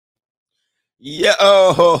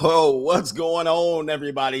Yo, what's going on,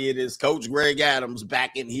 everybody? It is Coach Greg Adams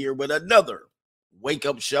back in here with another wake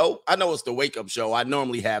up show. I know it's the wake up show. I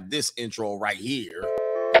normally have this intro right here.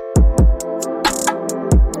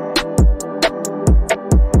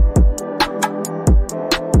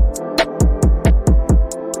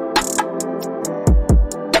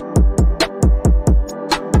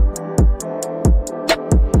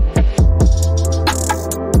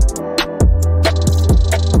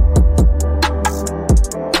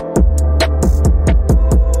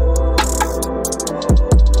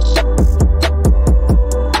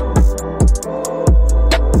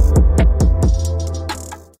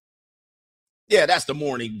 Yeah, that's the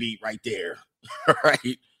morning beat right there. All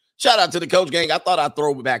right. Shout out to the Coach Gang. I thought I'd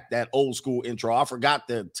throw back that old school intro. I forgot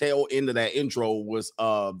the tail end of that intro was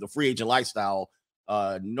the free agent lifestyle.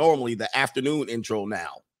 Normally the afternoon intro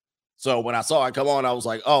now. So when I saw it come on, I was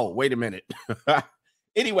like, oh, wait a minute.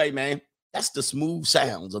 Anyway, man, that's the smooth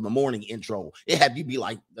sounds of the morning intro. It had you be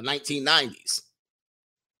like the 1990s.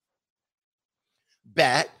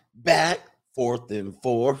 Back, forth and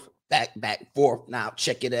forth. Back, forth. Now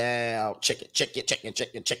check it out. Check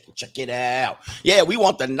it out. Yeah, we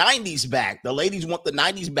want the 90s back. The ladies want the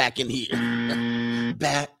 90s back in here.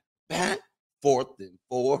 back, forth and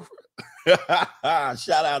forth.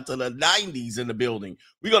 Shout out to the 90s in the building.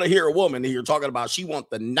 We're going to hear a woman here talking about she wants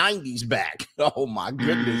the 90s back. Oh, my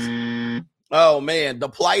goodness. Oh, man. The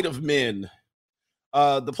plight of men.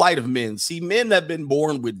 The plight of men. See, men have been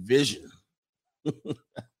born with vision.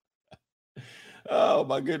 Oh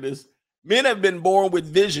my goodness. Men have been born with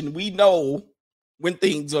vision. We know when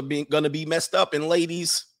things are going to be messed up. And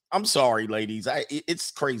ladies, I'm sorry, ladies.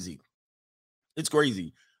 It's crazy. It's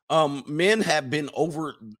crazy. Men have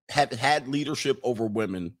had leadership over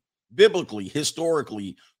women biblically,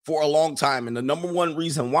 historically for a long time. And the number one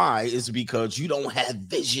reason why is because you don't have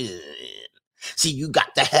vision. See, you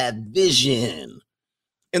got to have vision.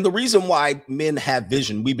 And the reason why men have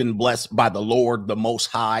vision, we've been blessed by the Lord, the Most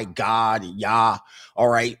High, God, Yah, all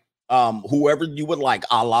right? Whoever you would like,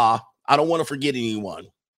 Allah. I don't want to forget anyone,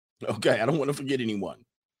 okay? I don't want to forget anyone.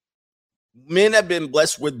 Men have been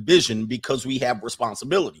blessed with vision because we have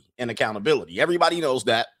responsibility and accountability. Everybody knows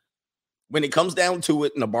that when it comes down to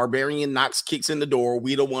it and the barbarian kicks in the door,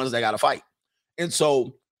 we the ones that got to fight. And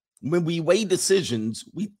so when we weigh decisions,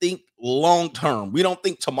 we think long term. We don't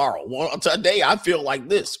think tomorrow. Well, today I feel like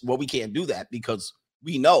this. Well, we can't do that because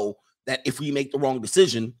we know that if we make the wrong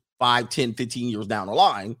decision 5, 10, 15 years down the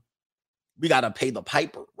line, we got to pay the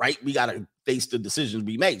piper, right? We got to face the decisions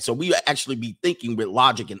we made. So we actually be thinking with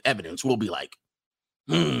logic and evidence. We'll be like,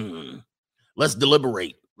 let's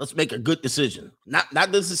deliberate. Let's make a good decision.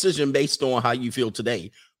 Not this decision based on how you feel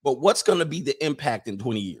today, but what's going to be the impact in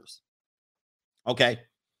 20 years? Okay.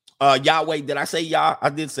 Yahweh, did I say Yah?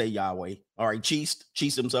 I did say Yahweh. All right, Cheese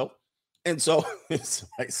himself. And so it's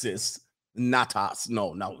like sis, Natas.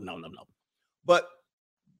 No. But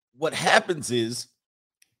what happens is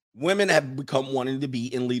women have become wanting to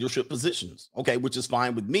be in leadership positions, okay, which is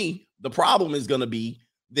fine with me. The problem is going to be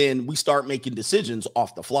then we start making decisions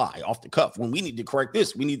off the fly, off the cuff. When we need to correct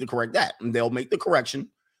this, we need to correct that. And they'll make the correction.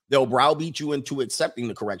 They'll browbeat you into accepting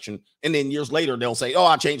the correction. And then years later, they'll say, oh,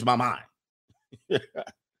 I changed my mind.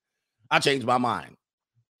 I changed my mind.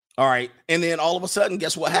 All right. And then all of a sudden,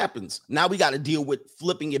 guess what happens? Now we got to deal with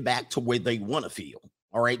flipping it back to where they want to feel.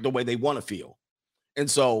 All right. The way they want to feel.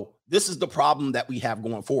 And so this is the problem that we have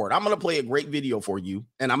going forward. I'm going to play a great video for you.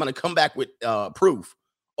 And I'm going to come back with proof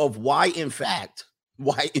of why, in fact,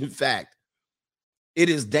 it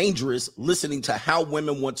is dangerous listening to how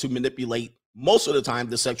women want to manipulate most of the time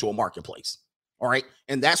the sexual marketplace. All right.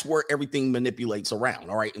 And that's where everything manipulates around.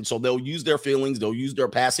 All right. And so they'll use their feelings. They'll use their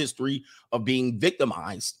past history of being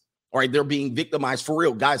victimized. All right. They're being victimized for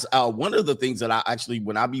real. Guys, one of the things that I actually,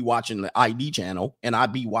 when I be watching the ID channel, and I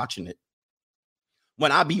be watching it,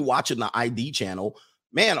 when I be watching the ID channel,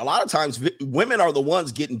 man, a lot of times women are the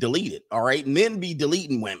ones getting deleted. All right. Men be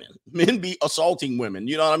deleting women. Men be assaulting women.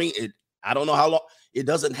 You know what I mean? I don't know how long. It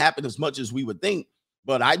doesn't happen as much as we would think.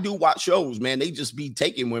 But I do watch shows, man. They just be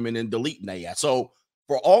taking women and deleting they ass. So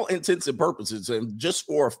for all intents and purposes, and just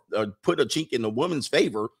for put a chink in the woman's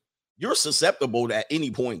favor, you're susceptible at any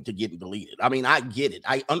point to getting deleted. I mean, I get it.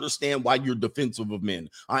 I understand why you're defensive of men.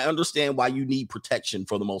 I understand why you need protection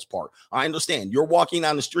for the most part. I understand. You're walking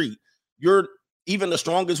down the street. Even the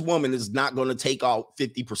strongest woman is not going to take out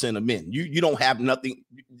 50% of men. You don't have nothing.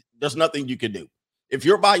 There's nothing you can do. If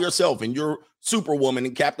you're by yourself and you're Superwoman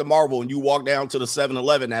and Captain Marvel and you walk down to the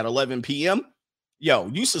 7-Eleven at 11 p.m.,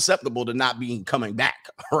 you susceptible to not being coming back,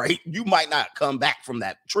 right? You might not come back from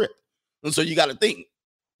that trip. And so you got to think,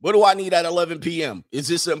 what do I need at 11 p.m.? Is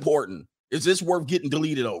this important? Is this worth getting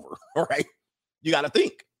deleted over? All right. You got to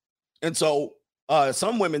think. And so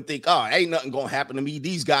some women think, oh, ain't nothing going to happen to me.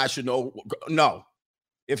 These guys should know. No.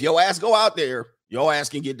 If your ass go out there, your ass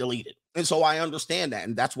can get deleted. And so I understand that.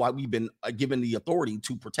 And that's why we've been given the authority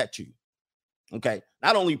to protect you. Okay.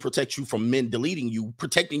 Not only protect you from men deleting you,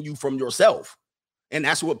 protecting you from yourself. And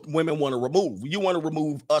that's what women want to remove. You want to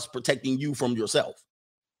remove us protecting you from yourself.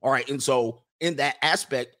 All right. And so in that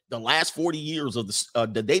aspect, the last 40 years of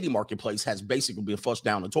the dating marketplace has basically been flushed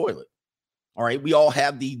down the toilet. All right. We all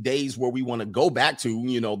have the days where we want to go back to,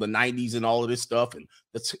 the 90s and all of this stuff and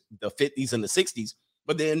the 50s and the 60s.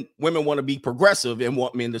 But then women want to be progressive and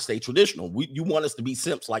want men to stay traditional. You want us to be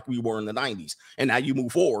simps like we were in the 90s. And now you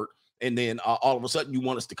move forward. And then all of a sudden you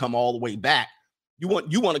want us to come all the way back. You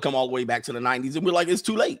want to come all the way back to the 90s. And we're like, it's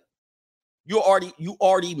too late. You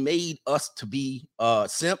already made us to be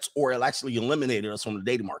simps, or it actually eliminated us from the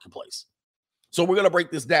dating marketplace. So we're going to break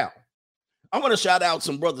this down. I'm going to shout out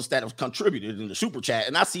some brothers that have contributed in the super chat.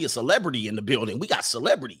 And I see a celebrity in the building. We got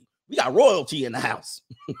celebrity. We got royalty in the house.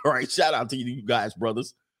 All right. Shout out to you guys,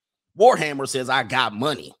 brothers. Warhammer says, I got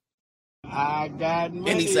money. I got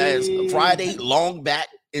money. And he says, Friday, long back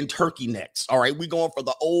and turkey necks. All right. We're going for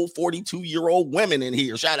the old 42-year-old women in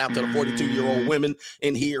here. Shout out to the 42-year-old women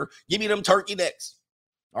in here. Give me them turkey necks.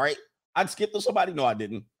 All right. I'd skip to somebody. No, I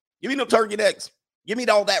didn't. Give me them turkey necks. Give me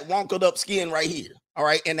all that wrinkled up skin right here. All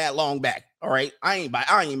right. And that long back. All right. I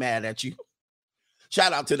ain't mad at you.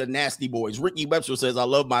 Shout out to the nasty boys. Ricky Webster says, I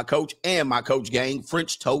love my coach and my coach gang.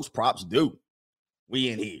 French toast props due. We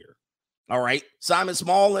in here. All right. Simon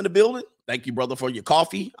Small in the building. Thank you, brother, for your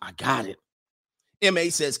coffee. I got it. MA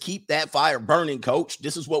says, keep that fire burning, coach.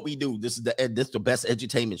 This is what we do. This is the best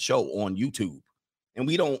edutainment show on YouTube. And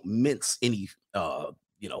we don't mince any,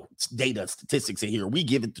 data statistics in here. We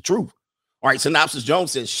give it the truth. All right. Synopsis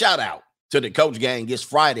Jones says, shout out to the coach gang. It's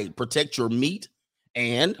Friday. Protect your meat.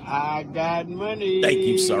 And I got money. Thank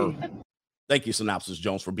you, sir. Thank you, Synopsis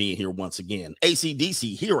Jones, for being here once again.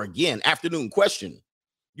 ACDC here again. Afternoon question.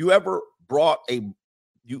 You ever brought a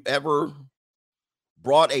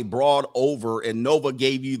broad over and Nova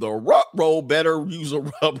gave you the rut roll? Better use a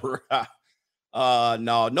rubber.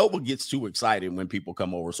 No, Nova gets too excited when people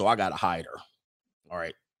come over, so I gotta hide her. All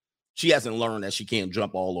right. She hasn't learned that she can't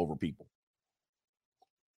jump all over people.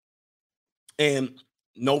 And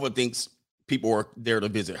Nova thinks people are there to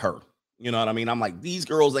visit her. You know what I mean? I'm like, these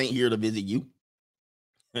girls ain't here to visit you.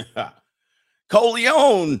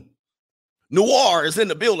 Coleon Noir is in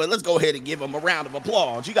the building. Let's go ahead and give him a round of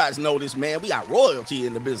applause. You guys know this, man. We got royalty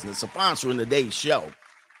in the business, sponsoring today's show.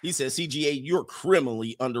 He says, CGA, you're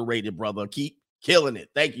criminally underrated, brother. Keep killing it.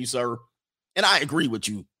 Thank you, sir. And I agree with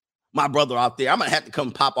you, my brother out there. I'm going to have to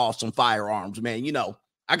come pop off some firearms, man.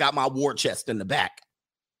 I got my war chest in the back.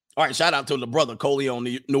 All right, shout out to the brother,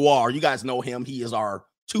 Coleon Noir. You guys know him. He is our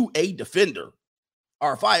 2A defender,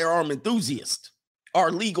 our firearm enthusiast,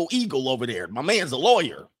 our legal eagle over there. My man's a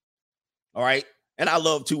lawyer. All right. And I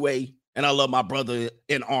love 2A, and I love my brother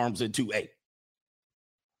in arms in 2A.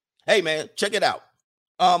 Hey, man, check it out.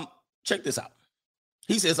 Check this out.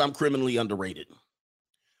 He says I'm criminally underrated.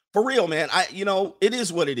 For real, man. It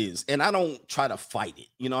is what it is. And I don't try to fight it.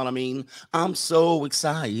 You know what I mean? I'm so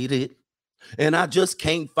excited and I just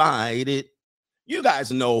can't fight it. You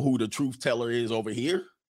guys know who the truth teller is over here.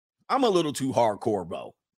 I'm a little too hardcore,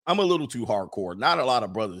 bro. I'm a little too hardcore. Not a lot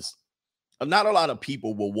of brothers. Not a lot of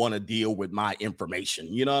people will want to deal with my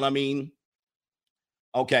information. You know what I mean?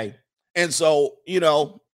 Okay. And so,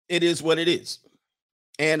 it is what it is.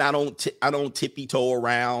 And I don't tippy toe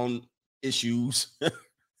around issues.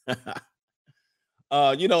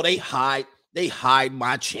 They hide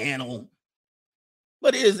my channel.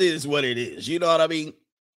 But it is what it is. You know what I mean?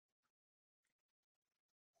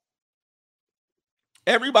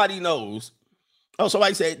 Everybody knows. Oh,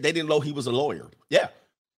 somebody said they didn't know he was a lawyer. Yeah.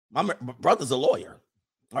 My brother's a lawyer.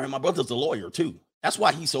 All right, my brother's a lawyer too. That's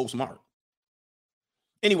why he's so smart.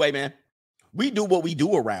 Anyway, man, we do what we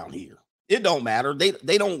do around here. It don't matter.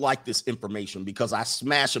 They don't like this information because I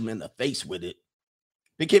smash them in the face with it.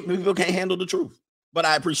 People can't handle the truth. But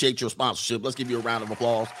I appreciate your sponsorship. Let's give you a round of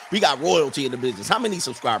applause. We got royalty in the business. How many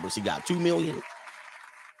subscribers he got? 2 million?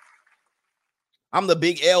 I'm the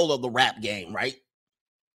big L of the rap game, right?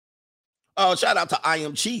 Shout out to I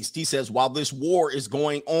Am Cheese. He says, while this war is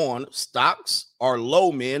going on, stocks are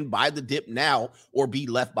low, men. Buy the dip now or be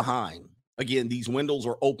left behind. Again, these windows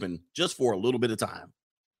are open just for a little bit of time.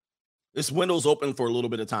 This window's open for a little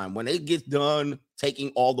bit of time. When it gets done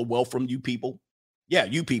taking all the wealth from you people, yeah,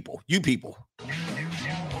 you people. New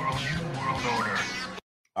world order.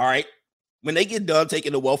 All right. When they get done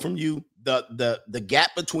taking the wealth from you, the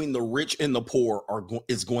gap between the rich and the poor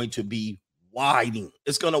is going to be widening.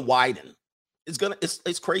 It's going to widen.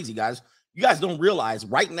 It's crazy, guys. You guys don't realize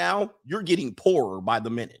right now you're getting poorer by the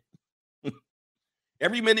minute.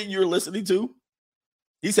 Every minute you're listening to,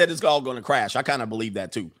 he said it's all going to crash. I kind of believe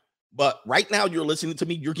that too. But right now you're listening to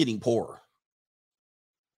me, you're getting poorer.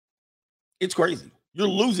 It's crazy. You're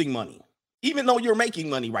losing money. Even though you're making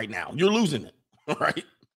money right now, you're losing it. Right?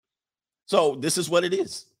 So this is what it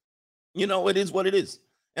is. You know, it is what it is.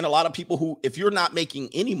 And a lot of people who, if you're not making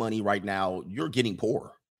any money right now, you're getting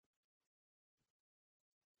poorer.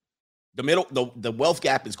 The wealth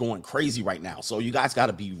gap is going crazy right now. So you guys got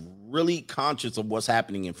to be really conscious of what's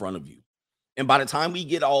happening in front of you. And by the time we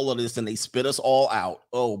get all of this and they spit us all out,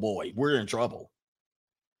 oh boy, we're in trouble.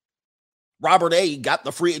 Robert A. got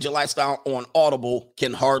the Free Agent Lifestyle on Audible,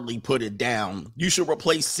 can hardly put it down. You should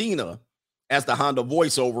replace Cena as the Honda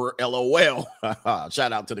voiceover, LOL.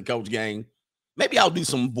 Shout out to the Coach gang. Maybe I'll do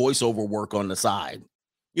some voiceover work on the side.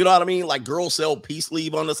 You know what I mean? Like girls sell peace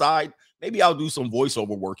leave on the side. Maybe I'll do some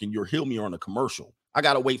voiceover work and you'll heal me on a commercial. I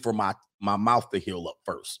got to wait for my mouth to heal up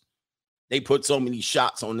first. They put so many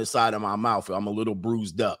shots on the side of my mouth. I'm a little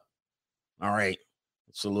bruised up. All right.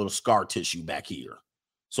 It's a little scar tissue back here.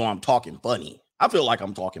 So I'm talking funny. I feel like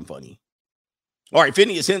I'm talking funny. All right.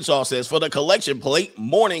 Phineas Henshaw says, for the collection plate,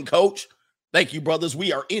 morning, coach. Thank you, brothers.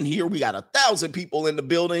 We are in here. We got 1,000 people in the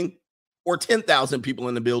building or 10,000 people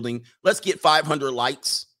in the building. Let's get 500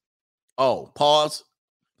 likes. Oh, pause.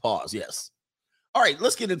 Pause. Yes. All right.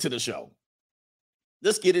 Let's get into the show.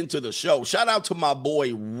 Shout out to my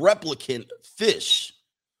boy, Replicant Fish.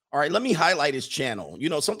 All right. Let me highlight his channel. You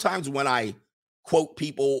know, sometimes when I quote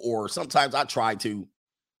people or sometimes I try to,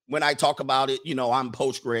 when I talk about it, you know, I'm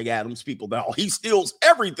post Greg Adams. People know he steals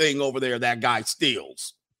everything over there. That guy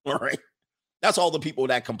steals. All right. That's all the people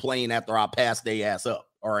that complain after I pass their ass up.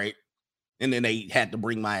 All right. And then they had to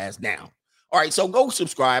bring my ass down. All right. So go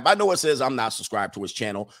subscribe. I know it says I'm not subscribed to his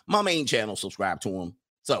channel. My main channel subscribed to him.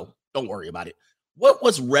 So don't worry about it. What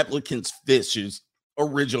was Replicant Fish's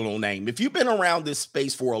original name? If you've been around this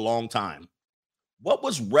space for a long time, what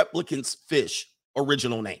was Replicant Fish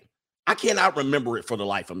original name? I cannot remember it for the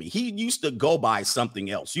life of me. He used to go by something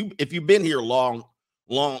else. If you've been here long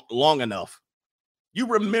enough, you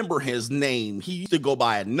remember his name. He used to go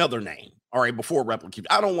by another name. All right, before Replicant.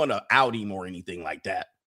 I don't want to out him or anything like that.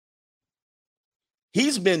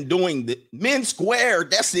 He's been doing the Men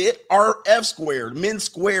Squared. That's it. RF Squared. Men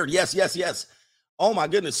Squared. Yes, yes, yes. Oh my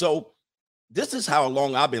goodness. So this is how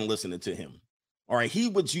long I've been listening to him. All right. He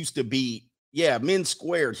used to be, Men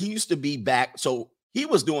Squared. He used to be back. So he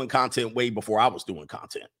was doing content way before I was doing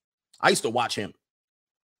content. I used to watch him.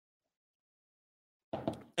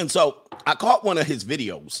 And so I caught one of his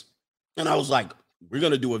videos and I was like, we're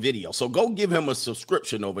going to do a video. So go give him a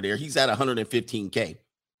subscription over there. He's at 115K.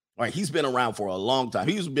 All right. He's been around for a long time.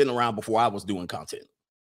 He's been around before I was doing content.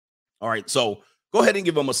 All right. So go ahead and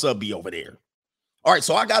give him a sub-B over there. All right.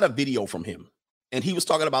 So I got a video from him and he was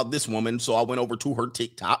talking about this woman. So I went over to her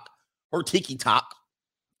TikTok.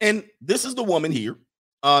 And this is the woman here.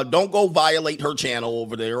 Don't go violate her channel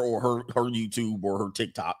over there or her YouTube or her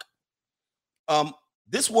TikTok.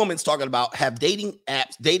 This woman's talking about have dating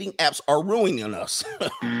apps are ruining us.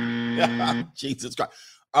 Jesus Christ.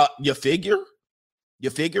 You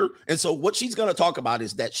figure? And so what she's going to talk about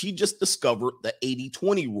is that she just discovered the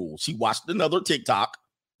 80-20 rule. She watched another TikTok.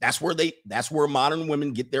 That's where modern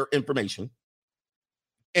women get their information.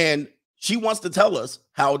 And she wants to tell us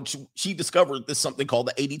how she discovered this something called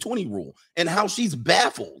the 80-20 rule and how she's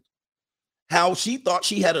baffled, how she thought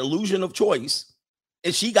she had an illusion of choice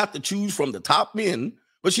and she got to choose from the top men,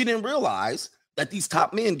 but she didn't realize that these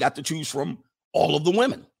top men got to choose from all of the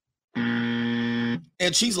women.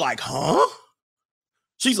 And she's like, huh?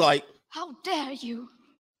 She's like, how dare you?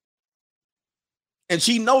 And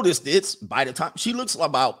she noticed it's by the time she looks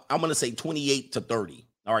about, I'm going to say 28 to 30.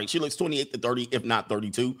 All right. She looks 28 to 30, if not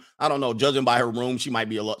 32. I don't know. Judging by her room, she might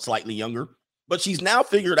be a lot slightly younger, but she's now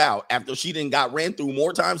figured out after she got ran through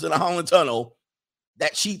more times in the Holland Tunnel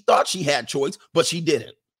that she thought she had choice, but she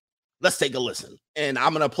didn't. Let's take a listen. And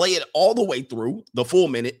I'm going to play it all the way through the full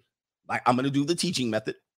minute. Like I'm going to do the teaching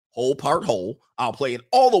method, whole part whole. I'll play it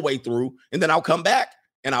all the way through and then I'll come back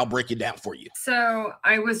and I'll break it down for you. So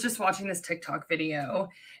I was just watching this TikTok video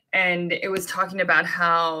and it was talking about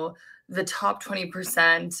how the top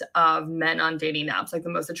 20% of men on dating apps, like the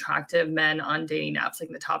most attractive men on dating apps, like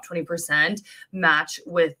the top 20% match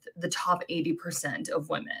with the top 80% of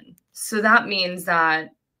women. So that means that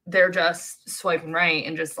they're just swiping right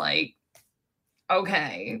and just like,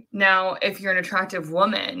 okay. Now, if you're an attractive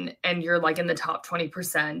woman and you're like in the top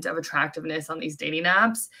 20% of attractiveness on these dating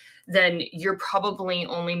apps, then you're probably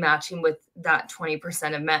only matching with that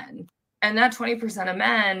 20% of men. And that 20% of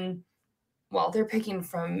men, well, they're picking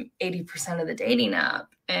from 80% of the dating app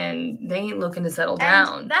and they ain't looking to settle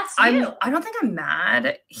down. That's you. I don't think I'm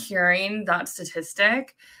mad hearing that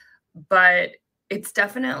statistic, but it's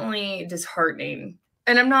definitely disheartening.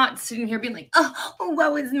 And I'm not sitting here being like, oh,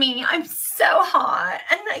 woe is me. I'm so hot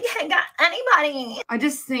and I can't get anybody. I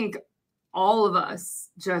just think all of us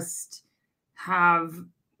just have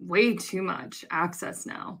way too much access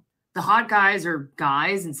now. The hot guys are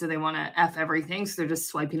guys, and so they want to F everything. So they're just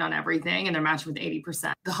swiping on everything and they're matching with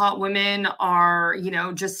 80%. The hot women are,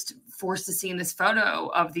 just forced to see in this photo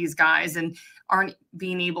of these guys and aren't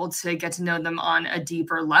being able to get to know them on a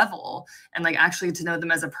deeper level and actually to know them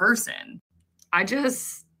as a person. I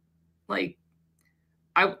just can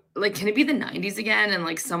it be the 90s again?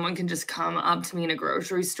 And someone can just come up to me in a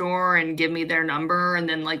grocery store and give me their number and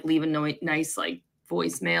then leave a nice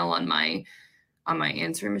voicemail on my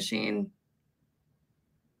answering machine.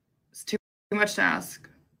 It's too much to ask.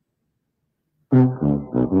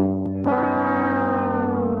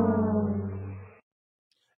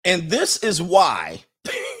 And this is why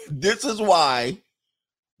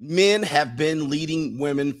men have been leading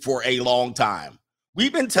women for a long time.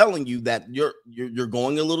 We've been telling you that you're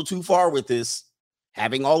going a little too far with this.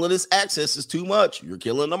 Having all of this access is too much. You're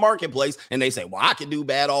killing the marketplace. And they say, well, I can do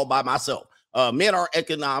bad all by myself. Men are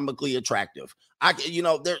economically attractive.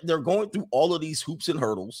 They're going through all of these hoops and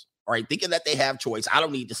hurdles, all right, thinking that they have choice. I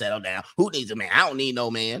don't need to settle down. Who needs a man? I don't need no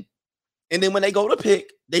man. And then when they go to pick,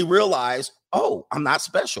 they realize, oh, I'm not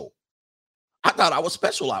special. I thought I was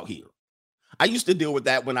special out here. I used to deal with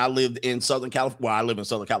that when I lived in Southern California. Well, I live in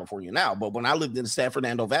Southern California now, but when I lived in the San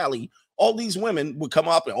Fernando Valley, all these women would come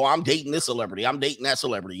up and, oh, I'm dating this celebrity. I'm dating that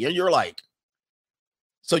celebrity. And you're like,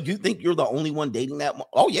 so you think you're the only one dating that?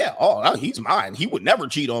 Oh, yeah. Oh, he's mine. He would never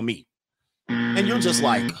cheat on me. And you're just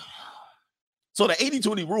like, so the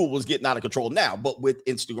 80-20 rule was getting out of control now, but with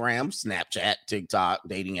Instagram, Snapchat, TikTok,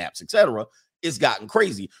 dating apps, etc., it's gotten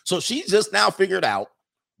crazy. So she's just now figured out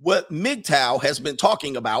what MGTOW has been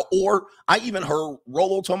talking about, or I even heard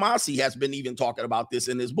Rollo Tomasi has been even talking about this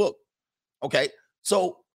in his book. Okay.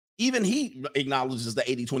 So even he acknowledges the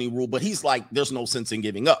 80-20 rule, but he's like, there's no sense in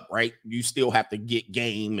giving up, right? You still have to get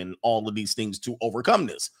game and all of these things to overcome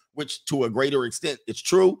this, which to a greater extent, it's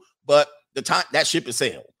true, but the time that ship is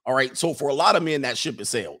sailed. All right. So for a lot of men, that ship is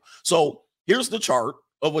sailed. So here's the chart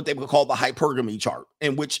of what they would call the hypergamy chart,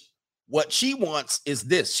 in which what she wants is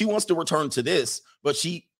this. She wants to return to this, but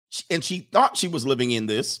she thought she was living in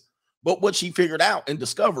this, but what she figured out and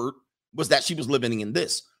discovered was that she was living in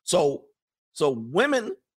this. So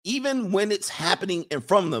women, even when it's happening in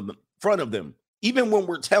front of them, even when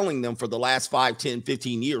we're telling them for the last 5, 10,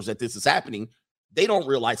 15 years that this is happening, they don't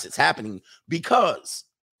realize it's happening because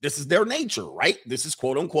this is their nature, right? This is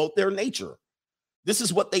quote unquote their nature. This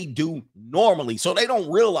is what they do normally. So they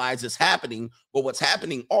don't realize it's happening. But what's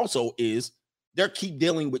happening also is they keep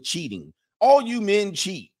dealing with cheating. All you men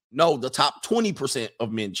cheat. No, the top 20%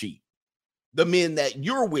 of men cheat. The men that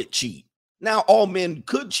you're with cheat. Now, all men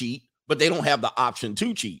could cheat, but they don't have the option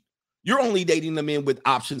to cheat. You're only dating the men with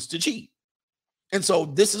options to cheat. And so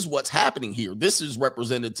this is what's happening here. This is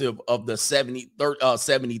representative of the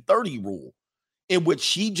 70-30 rule, in which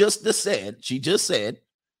she just said,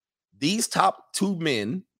 these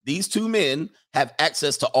two men have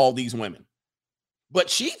access to all these women. But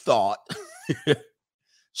she thought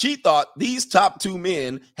these top 2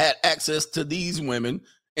 men had access to these women,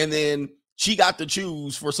 and then she got to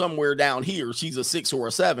choose for somewhere down here. She's a 6 or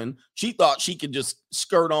a 7. She thought she could just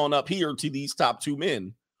skirt on up here to these top 2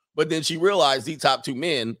 men. But then she realized these top 2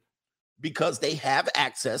 men, because they have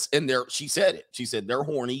access and she said they're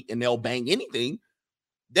horny and they'll bang anything.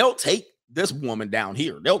 They'll take this woman down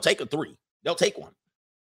here. They'll take a 3. They'll take one.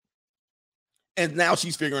 And now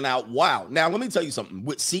she's figuring out, wow. Now, let me tell you something.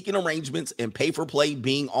 With seeking arrangements and pay for play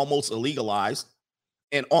being almost illegalized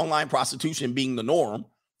and online prostitution being the norm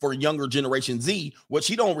for younger Generation Z, what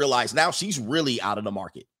she don't realize now, she's really out of the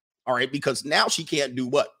market. All right. Because now she can't do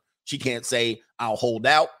what? She can't say, I'll hold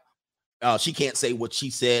out. She can't say what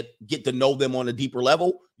she said, get to know them on a deeper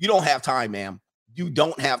level. You don't have time, ma'am. You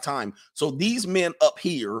don't have time. So these men up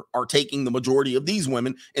here are taking the majority of these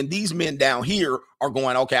women, and these men down here are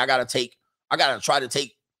going, okay, I got to try to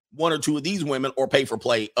take 1 or 2 of these women or pay for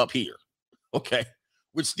play up here. Okay.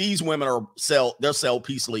 Which these women they'll sell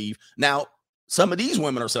peace leave. Now, some of these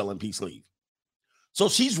women are selling peace leave. So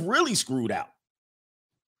she's really screwed out.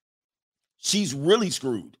 She's really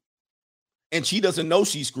screwed. And she doesn't know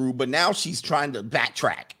she's screwed, but now she's trying to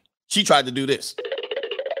backtrack. She tried to do this.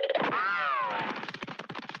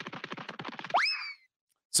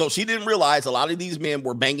 So she didn't realize a lot of these men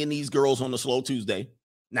were banging these girls on the slow Tuesday.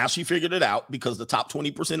 Now she figured it out because the top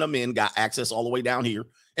 20% of men got access all the way down here.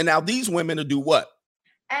 And now these women will do what?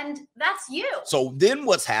 And that's you. So then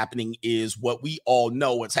what's happening is what we all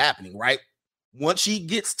know what's happening, right? Once she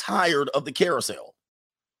gets tired of the carousel,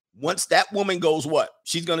 once that woman goes what?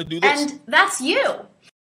 She's going to do this. And that's you.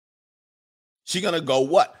 She's going to go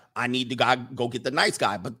what? I need to go get the nice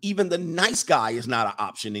guy. But even the nice guy is not an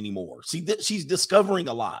option anymore. See, she's discovering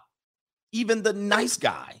a lot. Even the nice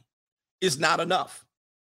guy is not enough.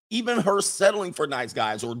 Even her settling for nice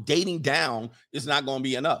guys or dating down is not going to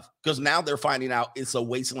be enough because now they're finding out it's a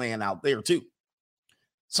wasteland out there too.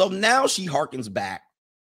 So now she harkens back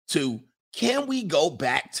to, can we go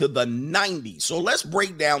back to the 90s? So let's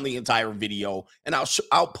break down the entire video and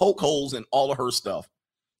I'll poke holes in all of her stuff.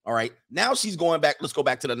 All right. Now she's going back. Let's go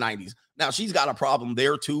back to the 90s. Now she's got a problem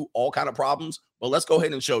there too, all kind of problems. But let's go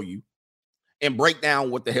ahead and show you and break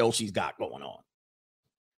down what the hell she's got going on.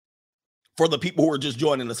 For the people who are just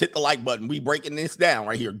joining us, hit the like button. We breaking this down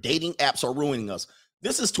right here. Dating apps are ruining us.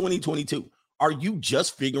 This is 2022. Are you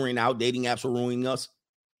just figuring out dating apps are ruining us?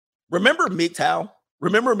 Remember MGTOW?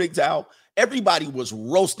 Remember MGTOW? Everybody was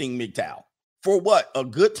roasting MGTOW for what? A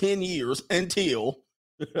good 10 years until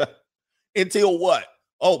what?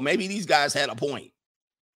 Oh, maybe these guys had a point.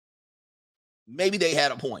 Maybe they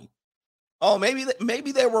had a point. Oh, maybe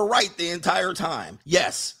they were right the entire time.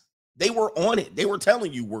 Yes, they were on it. They were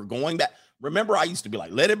telling you we're going back. Remember, I used to be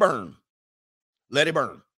like, let it burn. Let it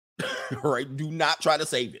burn. All right. Do not try to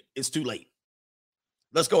save it. It's too late.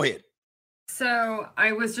 Let's go ahead. So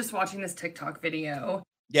I was just watching this TikTok video.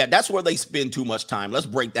 Yeah, that's where they spend too much time. Let's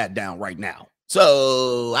break that down right now.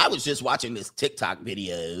 So I was just watching this TikTok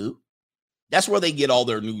video. That's where they get all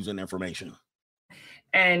their news and information.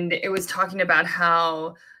 And it was talking about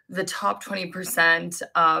how the top 20%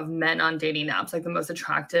 of men on dating apps, like the most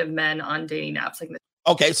attractive men on dating apps.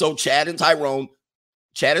 Okay, so Chad and Tyrone,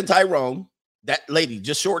 that lady,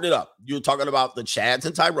 just shorten it up. You're talking about the Chads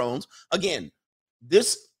and Tyrones. Again,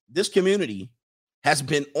 this community has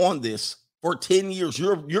been on this for 10 years.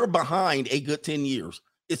 You're behind a good 10 years.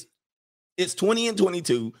 It's 20 and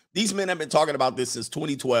 22. These men have been talking about this since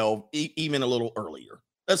 2012, even a little earlier.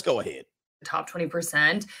 Let's go ahead. The top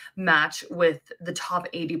 20% match with the top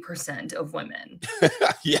 80% of women.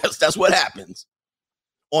 Yes, that's what happens.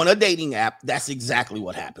 On a dating app, that's exactly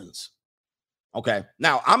what happens. Okay.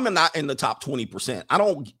 Now, I'm not in the top 20%. I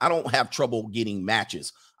don't have trouble getting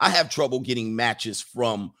matches. I have trouble getting matches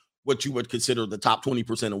from what you would consider the top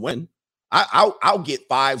 20% of women. I'll get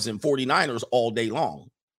 5s and 49ers all day long.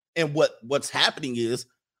 And what's happening is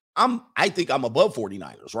I think I'm above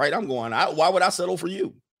 49ers, right? I'm going, why would I settle for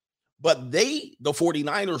you? But the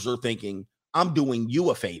 49ers are thinking, I'm doing you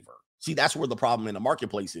a favor. See, that's where the problem in the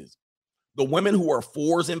marketplace is. The women who are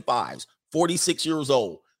 4s and 5s, 46 years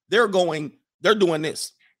old, they're doing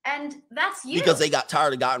this. And that's you. Because they got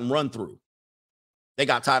tired of getting run through. They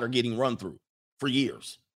got tired of getting run through for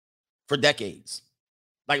years, for decades.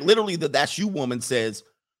 Like literally the That's You woman says,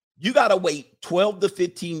 you got to wait 12 to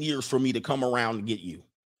 15 years for me to come around and get you.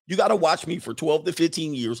 You got to watch me for 12 to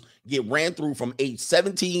 15 years, get ran through from age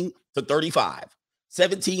 17 to 35,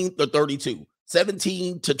 17 to 32,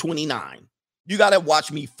 17 to 29. You got to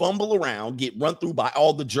watch me fumble around, get run through by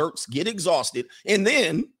all the jerks, get exhausted, and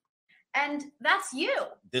that's you.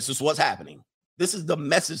 This is what's happening. This is the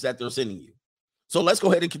message that they're sending you. So let's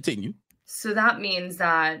go ahead and continue. So that means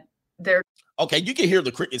that they're... Okay, you can hear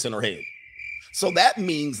the crickets in her head. So that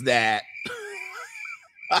means that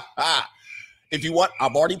if you want,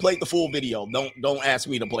 I've already played the full video. Don't ask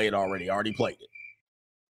me to play it already. I already played it.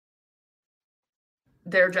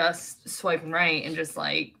 They're just swiping right and just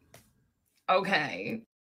like, okay.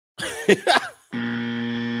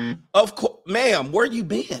 Of course, ma'am, where you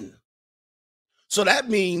been? So that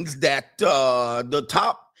means that the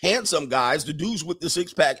top handsome guys, the dudes with the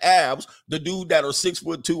 6-pack abs, the dude that are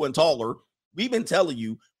 6'2" and taller, we've been telling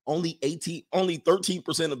you only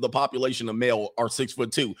 13% of the population of male are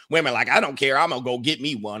 6'2". Women like, I don't care. I'm gonna go get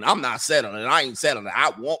me one. I'm not settling. I ain't settling.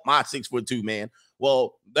 I want my 6'2" man.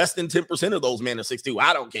 Well, less than 10% of those men are 6'2".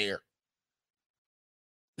 I don't care.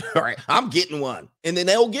 All right, I'm getting one. And then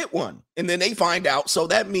they'll get one. And then they find out. So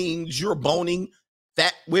that means you're boning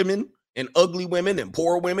fat women and ugly women and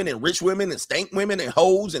poor women and rich women and stank women and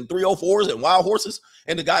hoes and 304s and wild horses.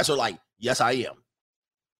 And the guys are like, yes, I am.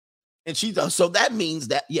 And so that means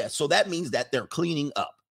that, yes, so that means that they're cleaning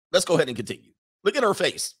up. Let's go ahead and continue. Look at her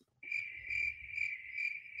face.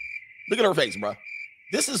 Look at her face, bro.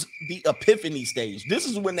 This is the epiphany stage. This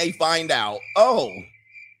is when they find out, oh,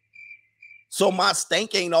 So my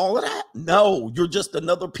stank ain't all of that? No, you're just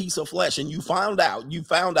another piece of flesh. And you found out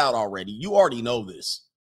already. You already know this.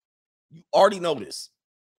 All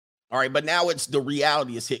right, but now it's the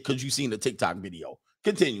reality is hit because you've seen the TikTok video.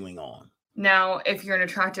 Continuing on. Now, if you're an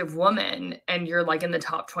attractive woman and you're like in the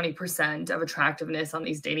top 20% of attractiveness on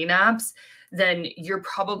these dating apps, then you're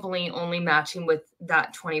probably only matching with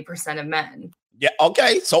that 20% of men. Yeah,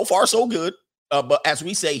 okay. So far, so good. But as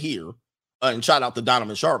we say here, and shout out to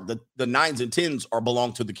Donovan Sharp, the 9s and 10s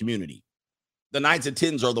belong to the community. The 9s and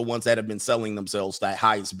 10s are the ones that have been selling themselves that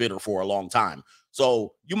highest bidder for a long time.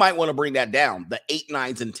 So you might want to bring that down. The 8,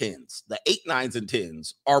 9s, and 10s. The 8, 9s, and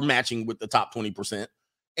 10s are matching with the top 20%.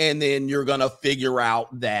 And then you're going to figure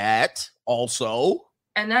out that also.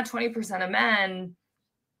 And that 20% of men,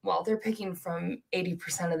 well, they're picking from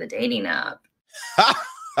 80% of the dating app.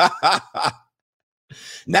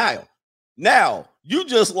 Now, you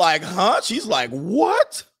just like, huh? She's like,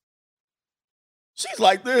 what? She's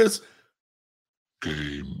like this.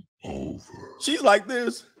 Game over. She's like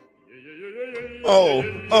this. Oh,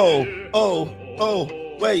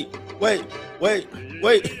 wait,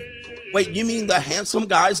 you mean the handsome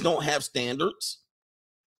guys don't have standards?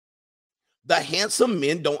 The handsome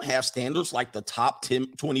men don't have standards like the top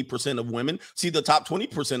 20% of women? See, the top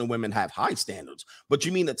 20% of women have high standards, but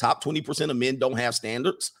you mean the top 20% of men don't have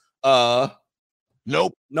standards?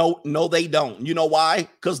 Nope. No, they don't. You know why?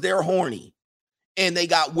 Because they're horny and they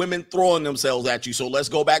got women throwing themselves at you. So let's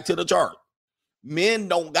go back to the chart. Men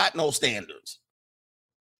don't got no standards.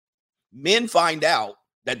 Men find out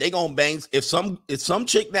that they gonna bang if some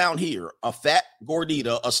chick down here, a fat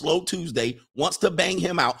gordita, a slow Tuesday, wants to bang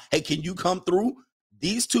him out. Hey, can you come through?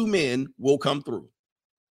 These two men will come through.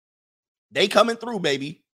 They coming through,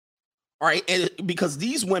 baby. All right, and because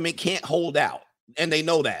these women can't hold out. And they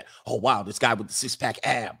know that. Oh, wow, this guy with the 6-pack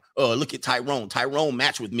ab. Look at Tyrone. Tyrone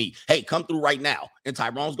match with me. Hey, come through right now. And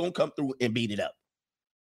Tyrone's going to come through and beat it up.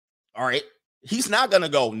 All right. He's not going to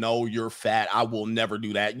go, no, you're fat. I will never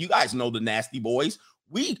do that. You guys know the nasty boys.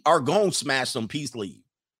 We are going to smash some peace leave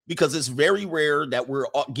because it's very rare that we're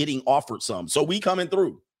getting offered some. So we coming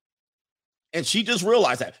through. And she just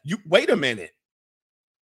realized that. Wait a minute.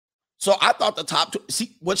 So I thought the top two,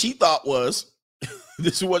 see, what she thought was,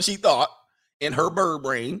 this is what she thought. In her bird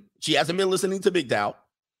brain, she hasn't been listening to Big Dow.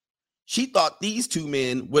 She thought these two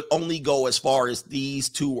men would only go as far as these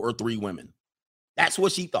 2 or 3 women. That's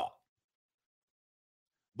what she thought.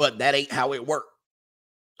 But that ain't how it worked.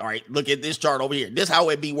 All right, look at this chart over here. This is how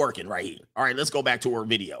it be working right here. All right, let's go back to her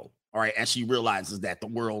video. All right, as she realizes that the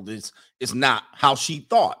world is not how she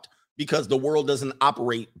thought because the world doesn't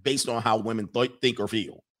operate based on how women think or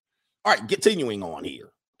feel. All right, continuing on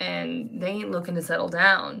here. And they ain't looking to settle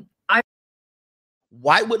down.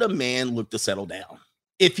 Why would a man look to settle down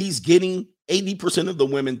if he's getting 80% of the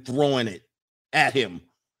women throwing it at him?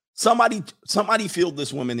 Somebody filled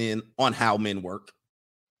this woman in on how men work.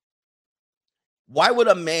 Why would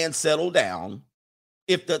a man settle down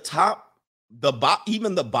if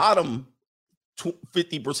even the bottom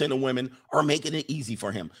 50% of women are making it easy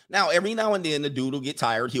for him? Now, every now and then the dude will get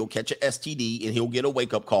tired. He'll catch an STD and he'll get a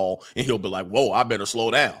wake up call and he'll be like, whoa, I better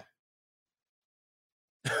slow down.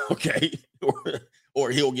 Okay. Or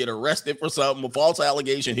he'll get arrested for something, a false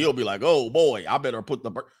allegation. He'll be like, oh boy, I better put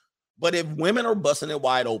the... But if women are busting it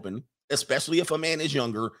wide open, especially if a man is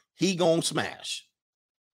younger, he gonna smash.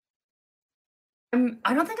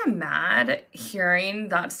 I don't think I'm mad hearing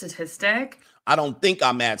that statistic. I don't think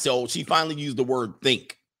I'm mad. So she finally used the word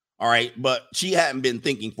think. All right. But she hadn't been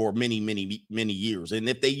thinking for many, many, many years. And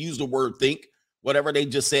if they use the word think, whatever they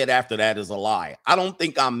just said after that is a lie. I don't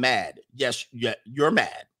think I'm mad. Yes, you're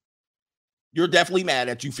mad. You're definitely mad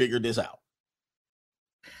that you figured this out.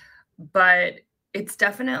 But it's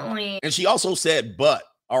definitely... And she also said, but.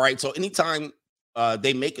 All right. So anytime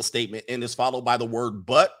they make a statement and it's followed by the word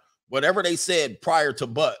but, whatever they said prior to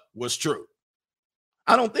but was true.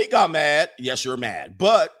 I don't think I'm mad. Yes, you're mad.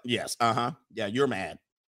 But yes, yeah, you're mad.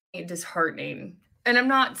 Disheartening. And I'm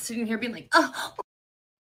not sitting here being like, oh.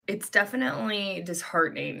 It's definitely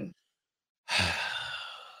disheartening.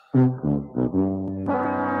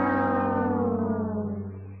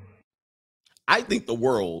 I think the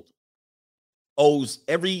world owes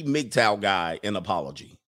every MGTOW guy an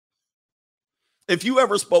apology. If you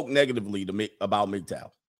ever spoke negatively to me about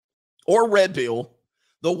MGTOW or Red Pill,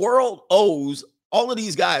 the world owes all of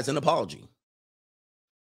these guys an apology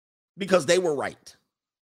because they were right.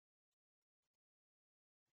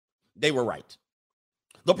 They were right.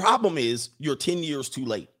 The problem is you're 10 years too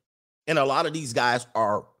late. And a lot of these guys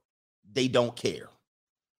they don't care.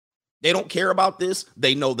 They don't care about this.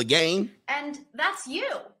 They know the game. And that's you.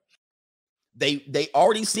 They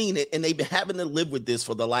already seen it, and they've been having to live with this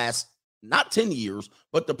for the last not 10 years,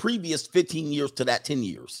 but the previous 15 years to that 10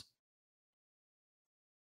 years.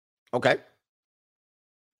 Okay.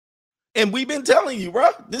 And we've been telling you, bro,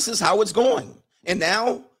 this is how it's going. And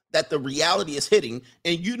now that the reality is hitting,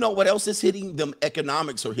 and you know what else is hitting? Them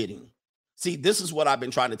economics are hitting. See, this is what I've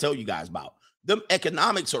been trying to tell you guys about. Them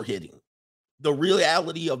economics are hitting. The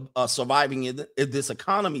reality of surviving in this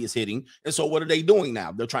economy is hitting. And so what are they doing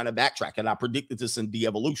now? They're trying to backtrack. And I predicted this in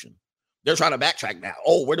de-evolution. They're trying to backtrack now.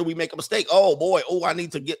 Oh, where did we make a mistake? Oh boy. Oh,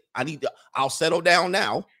 I'll settle down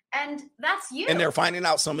now. And that's you. And they're finding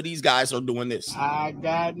out some of these guys are doing this. I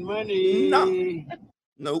got money. No.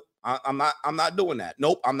 Nope. I'm not doing that.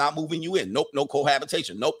 Nope. I'm not moving you in. Nope. No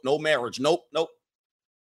cohabitation. Nope. No marriage. Nope.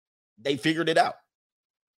 They figured it out.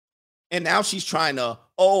 And now she's trying to,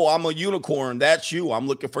 oh, I'm a unicorn. That's you. I'm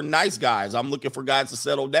looking for nice guys. I'm looking for guys to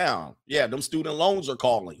settle down. Yeah, them student loans are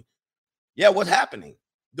calling. Yeah, what's happening?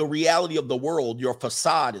 The reality of the world, your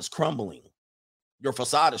facade is crumbling. Your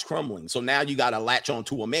facade is crumbling. So now you got to latch on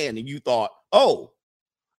to a man, and you thought, oh,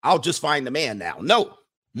 I'll just find the man now. Nope.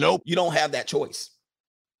 You don't have that choice.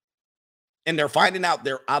 And they're finding out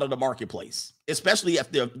they're out of the marketplace, especially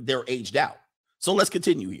if they're aged out. So let's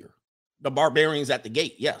continue here. The barbarians at the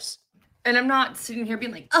gate, yes. And I'm not sitting here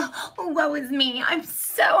being like, oh, woe is me. I'm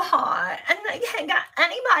so hot and I can't get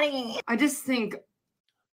anybody. I just think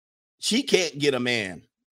she can't get a man.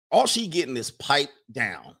 All she getting is pipe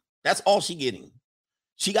down. That's all she getting.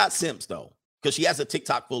 She got simps though, because she has a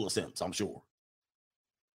TikTok full of simps, I'm sure.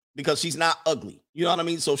 Because she's not ugly. You know what I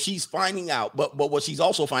mean? So she's finding out, but what she's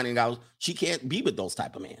also finding out, she can't be with those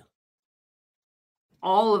type of men.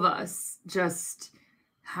 All of us just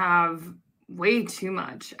have way too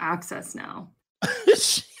much access now.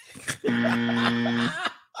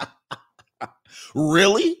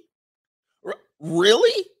 Really?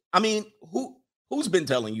 Really? I mean, who's been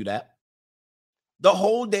telling you that? The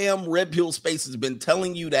whole damn red pill space has been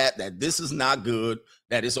telling you that this is not good,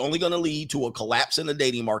 that it's only going to lead to a collapse in the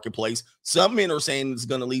dating marketplace. Some men are saying it's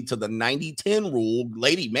going to lead to the 90-10 rule.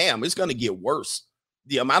 Lady, ma'am, it's going to get worse.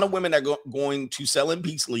 The amount of women that are going to sell in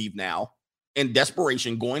peace leave now in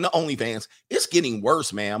desperation, going to OnlyFans, it's getting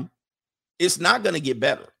worse, ma'am. It's not going to get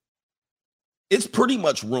better. It's pretty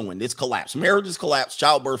much ruined. It's collapsed. Marriage is collapsed.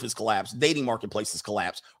 Childbirth is collapsed. Dating marketplace is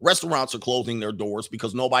collapsed. Restaurants are closing their doors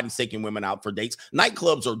because nobody's taking women out for dates.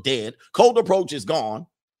 Nightclubs are dead. Cold approach is gone.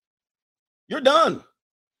 You're done.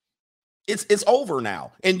 It's over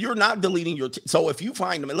now. And you're not deleting your... So if you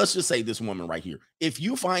find them, let's just say this woman right here. If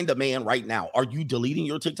you find a man right now, are you deleting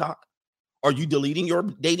your TikTok? Are you deleting your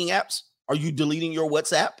dating apps? Are you deleting your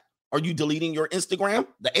WhatsApp? Are you deleting your Instagram?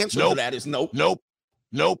 The answer to that is nope.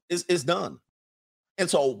 It's done. And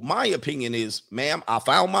so my opinion is, ma'am, I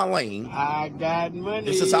found my lane. I got money.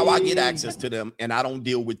 This is how I get access to them, and I don't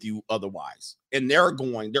deal with you otherwise. And they're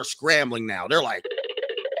scrambling now. They're like,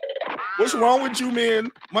 what's wrong with you, man?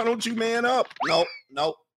 Why don't you man up?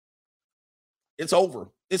 No. It's over.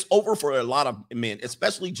 It's over for a lot of men,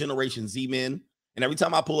 especially Generation Z men. And every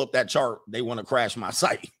time I pull up that chart, they want to crash my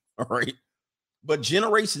site. All right. But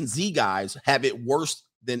Generation Z guys have it worse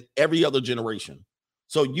than every other generation.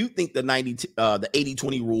 So you think the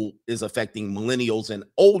 80-20 rule is affecting millennials and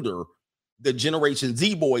older? The Generation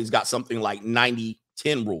Z boys got something like 90-10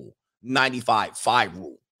 rule, 95-5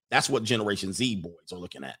 rule. That's what Generation Z boys are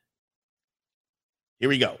looking at. Here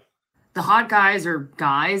we go. The hot guys are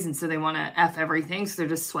guys, and so they want to F everything. So they're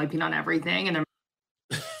just swiping on everything. And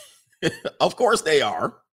of course they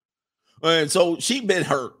are. And so she's been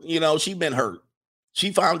hurt. She's been hurt.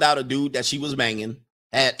 She found out a dude that she was banging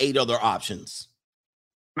had 8 other options.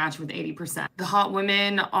 Match with 80%. The hot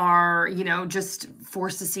women are, just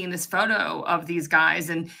forced to see in this photo of these guys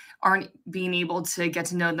and aren't being able to get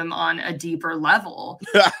to know them on a deeper level.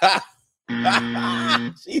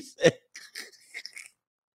 She said,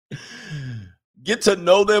 get to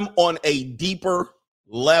know them on a deeper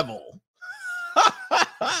level.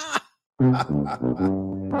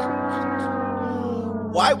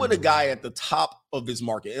 Why would a guy at the top of his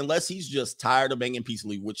market, unless he's just tired of banging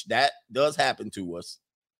peacefully, which that does happen to us,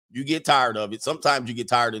 you get tired of it. Sometimes you get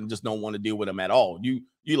tired and just don't want to deal with them at all. You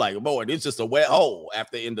like, boy, it's just a wet hole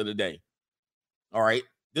after the end of the day. All right.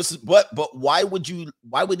 But why would he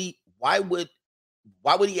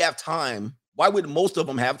have time? Why would most of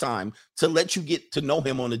them have time to let you get to know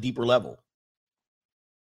him on a deeper level?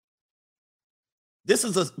 This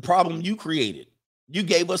is a problem you created. You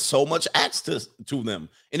gave us so much access to them.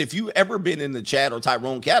 And if you've ever been in the Chad or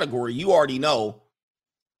Tyrone category, you already know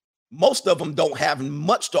most of them don't have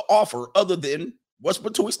much to offer other than what's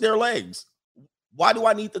between their legs. Why do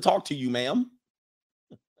I need to talk to you, ma'am?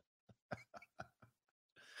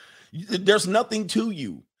 There's nothing to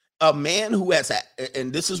you. A man who has,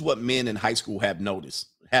 and this is what men in high school have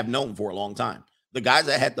known for a long time. The guys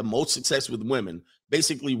that had the most success with women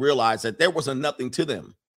basically realized that there was nothing to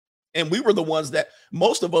them. And we were the ones that,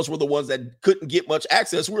 most of us were the ones that couldn't get much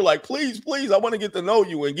access. We were like, please, I want to get to know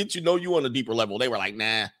you and get you know you on a deeper level. They were like,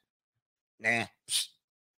 nah.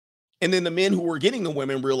 And then the men who were getting the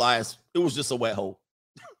women realized it was just a wet hole.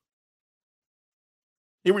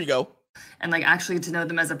 Here we go. And like actually get to know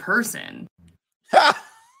them as a person.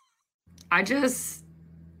 I just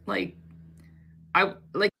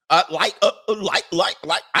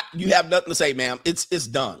you have nothing to say, ma'am. It's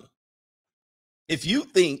done. If you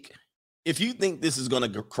think this is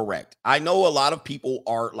going to correct, I know a lot of people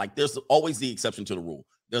are like, there's always the exception to the rule.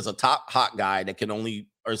 There's a top hot guy that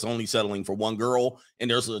is only settling for one girl, and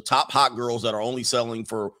there's the top hot girls that are only settling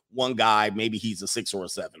for one guy. Maybe he's a 6 or a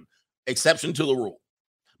 7. Exception to the rule.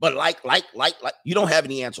 But like, you don't have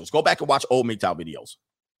any answers. Go back and watch old MGTOW videos.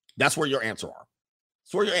 That's where your answer are.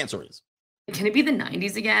 That's where your answer is. Can it be the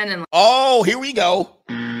 90s again? And oh, here we go.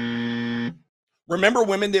 Remember,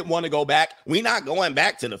 women didn't want to go back. We're not going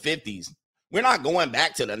back to the 50s. We're not going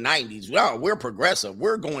back to the 90s. No, we're progressive.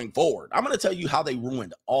 We're going forward. I'm going to tell you how they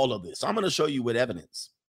ruined all of this. I'm going to show you with evidence.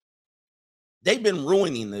 They've been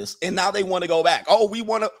ruining this, and now they want to go back. Oh, we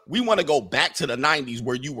want to go back to the 90s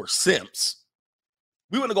where you were simps.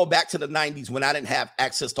 We want to go back to the 90s when I didn't have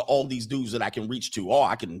access to all these dudes that I can reach to. Oh,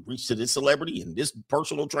 I can reach to this celebrity and this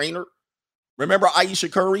personal trainer. Remember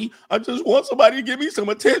Aisha Curry? I just want somebody to give me some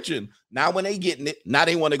attention. Now when they getting it, now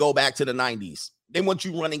they want to go back to the 90s. They want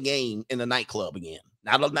you running game in the nightclub again.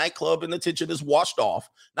 Now the nightclub and attention is washed off.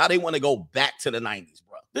 Now they want to go back to the 90s,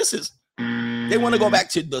 bro. They want to go back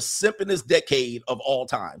to the simpinest decade of all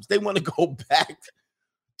times. They want to go back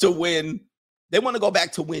to when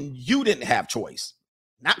you didn't have choice.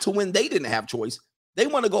 Not to when they didn't have choice. They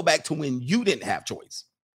want to go back to when you didn't have choice.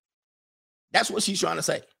 That's what she's trying to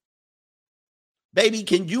say. Baby,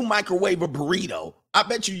 can you microwave a burrito? I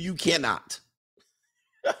bet you cannot.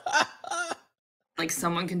 Like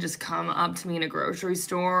someone can just come up to me in a grocery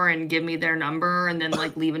store and give me their number and then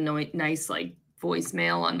like leave a nice like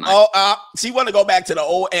voicemail on my. She want to go back to the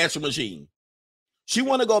old answer machine. She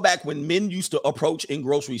want to go back when men used to approach in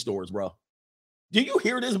grocery stores, bro. Do you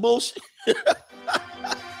hear this bullshit?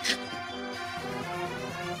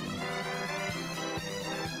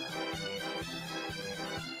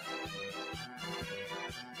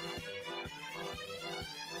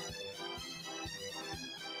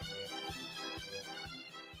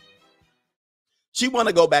 She want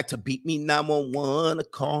to go back to beat me 911 or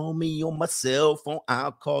call me on my cell phone.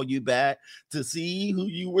 I'll call you back to see who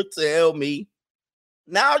you were. Tell me.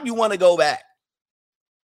 Now you want to go back.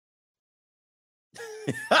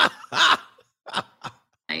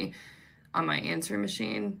 On my answering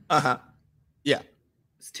machine. Yeah.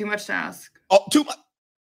 It's too much to ask. Oh, too much.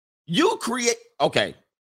 You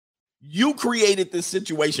created this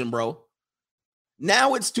situation, bro.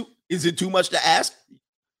 Now is it too much to ask?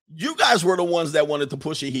 You guys were the ones that wanted to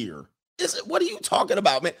push it here. What are you talking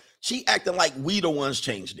about, man? She acting like we the ones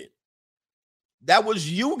changed it. That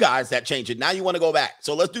was you guys that changed it. Now you want to go back.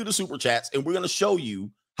 So let's do the super chats, and we're going to show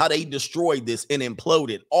you how they destroyed this and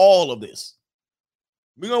imploded all of this.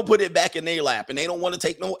 We're going to put it back in their lap, and they don't want to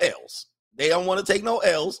take no L's. They don't want to take no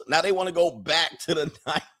L's. Now they want to go back to the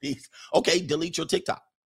 90s. Okay, delete your TikTok.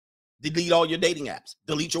 Delete all your dating apps.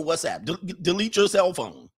 Delete your WhatsApp. Delete your cell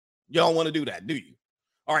phone. You don't want to do that, do you?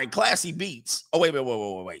 All right, Classy Beats.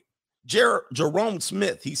 Oh, wait. Jerome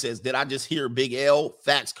Smith, he says, did I just hear Big L?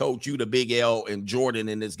 Facts, coach, you the Big L and Jordan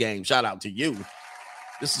in this game. Shout out to you.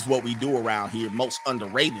 This is what we do around here, most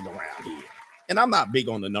underrated around here. And I'm not big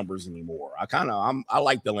on the numbers anymore. I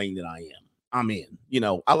like the lane that I am. I'm in. You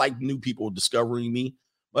know, I like new people discovering me,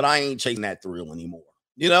 but I ain't chasing that thrill anymore.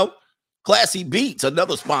 You know, Classy Beats,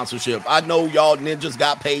 another sponsorship. I know y'all ninjas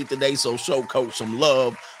got paid today, so show coach some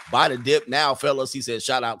love. Buy the dip now, fellas. He says,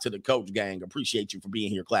 shout out to the coach gang. Appreciate you for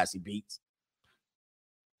being here, Classy Beats.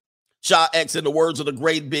 Shot X, in the words of the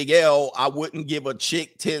great Big L, I wouldn't give a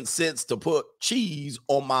chick 10 cents to put cheese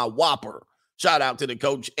on my Whopper. Shout out to the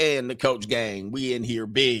coach and the coach gang. We in here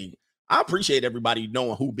big. I appreciate everybody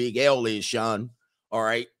knowing who Big L is, Sean. All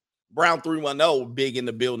right. Brown 310, big in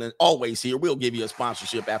the building. Always here. We'll give you a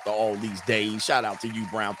sponsorship after all these days. Shout out to you,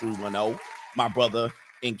 Brown 310, my brother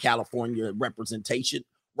in California representation.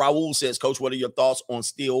 Raul says, Coach, what are your thoughts on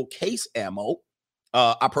steel case ammo?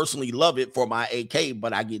 I personally love it for my AK,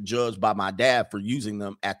 but I get judged by my dad for using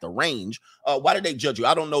them at the range. Why did they judge you?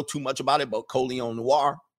 I don't know too much about it, but Coleon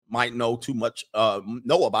Noir might know too much,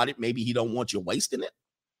 know about it. Maybe he don't want you wasting it.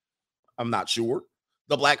 I'm not sure.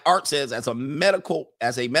 The Black Art says, as a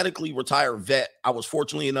medically retired vet, I was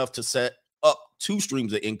fortunately enough to set up 2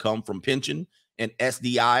 streams of income from pension and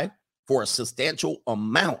SDI for a substantial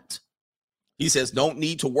amount. He says, don't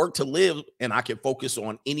need to work to live, and I can focus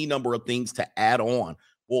on any number of things to add on.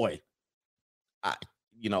 Boy,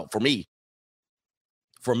 for me,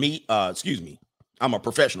 I'm a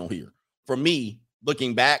professional here. For me,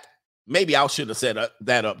 looking back, maybe I should have set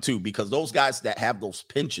that up too, because those guys that have those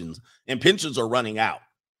pensions, and pensions are running out.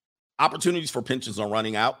 Opportunities for pensions are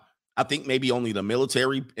running out. I think maybe only the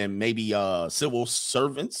military and maybe civil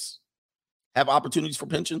servants have opportunities for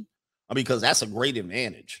pension, because that's a great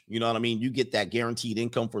advantage. You know what I mean? You get that guaranteed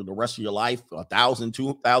income for the rest of your life, $1,000,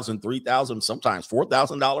 $2,000, $3,000, sometimes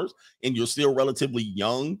 $4,000, and you're still relatively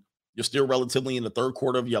young. You're still relatively in the third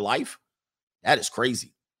quarter of your life. That is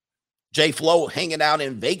crazy. Jay Flo, hanging out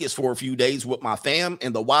in Vegas for a few days with my fam,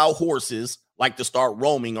 and the wild horses like to start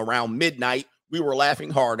roaming around midnight. We were laughing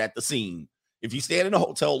hard at the scene. If you stand in a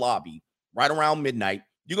hotel lobby right around midnight,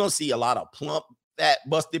 you're going to see a lot of plump, fat,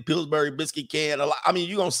 busted Pillsbury biscuit can.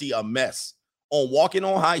 You're going to see a mess on walking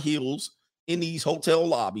on high heels in these hotel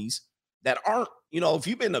lobbies that aren't, if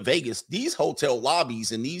you've been to Vegas, these hotel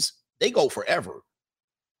lobbies and they go forever.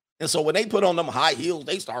 And so when they put on them high heels,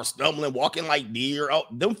 they start stumbling, walking like deer. Oh,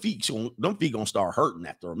 them feet gonna start hurting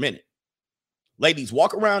after a minute. Ladies,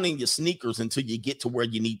 walk around in your sneakers until you get to where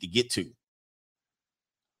you need to get to.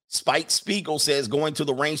 Spike Spiegel says, going to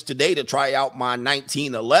the range today to try out my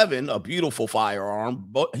 1911, a beautiful firearm.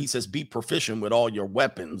 But he says, be proficient with all your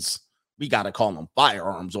weapons. We got to call them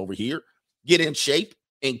firearms over here. Get in shape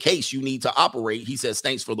in case you need to operate. He says,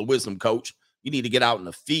 thanks for the wisdom, coach. You need to get out in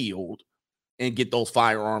the field and get those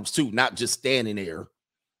firearms too, not just standing there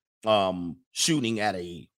shooting at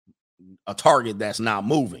a target that's not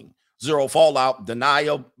moving. Zero Fallout,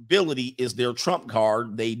 deniability is their trump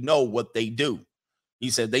card. They know what they do. He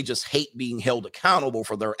said they just hate being held accountable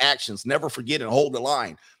for their actions. Never forget and hold the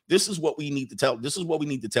line. This is what we need to tell. This is what we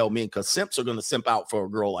need to tell men, because simps are going to simp out for a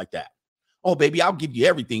girl like that. Oh, baby, I'll give you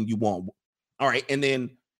everything you want. All right. And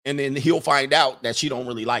then he'll find out that she don't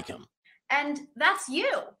really like him. And that's you.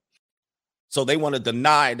 So they want to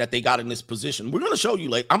deny that they got in this position. We're going to show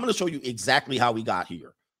you I'm going to show you exactly how we got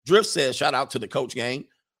here. Drift says, shout out to the coach gang.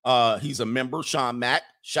 He's a member, Sean Mack.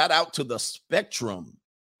 Shout out to the Spectrum.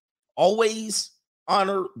 Always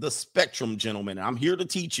honor the spectrum, gentlemen. I'm here to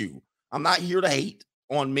teach you. I'm not here to hate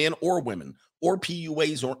on men or women or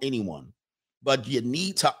PUAs or anyone, but you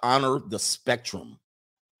need to honor the spectrum.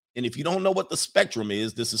 And if you don't know what the spectrum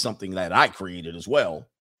is, this is something that I created as well,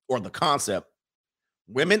 or the concept.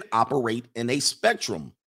 Women operate in a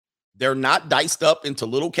spectrum. They're not diced up into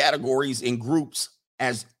little categories and groups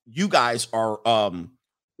as you guys are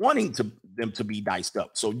wanting them to be diced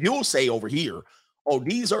up. So you'll say over here, oh,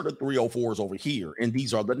 these are the 304s over here, and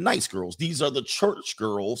these are the nice girls. These are the church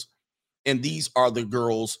girls, and these are the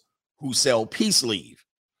girls who sell peace leave.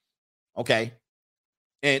 Okay,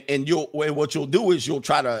 and what you'll do is you'll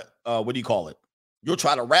try to You'll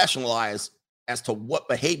try to rationalize as to what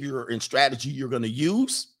behavior and strategy you're going to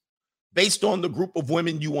use based on the group of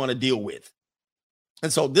women you want to deal with.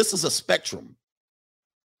 And so this is a spectrum.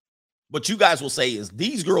 What you guys will say is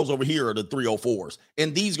these girls over here are the 304s,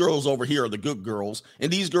 and these girls over here are the good girls,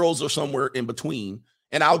 and these girls are somewhere in between,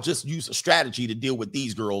 and I'll just use a strategy to deal with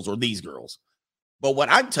these girls or these girls. But what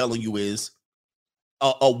I'm telling you is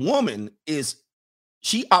a woman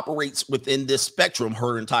she operates within this spectrum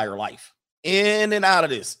her entire life. In and out of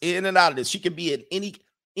this. She can be in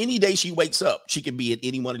any day she wakes up. She can be in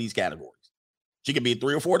any one of these categories. She can be a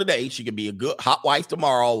 304 today. She can be a good hot wife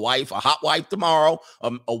tomorrow, a hot wife tomorrow,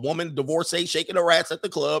 a woman divorcee shaking her ass at the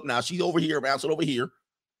club. Now she's over here, bouncing over here.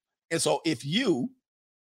 And so if you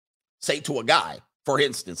say to a guy, for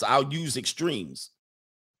instance, I'll use extremes.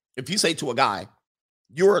 If you say to a guy,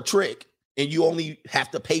 you're a trick and you only have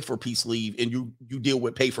to pay for peace leave and you deal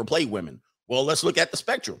with pay for play women. Well, let's look at the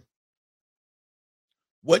spectrum.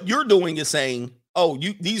 What you're doing is saying, oh,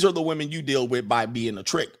 these are the women you deal with by being a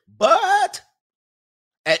trick. But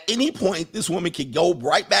at any point, this woman can go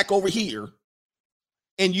right back over here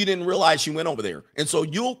and you didn't realize she went over there. And so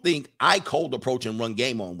you'll think I cold approach and run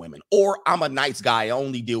game on women, or I'm a nice guy. I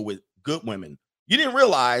only deal with good women. You didn't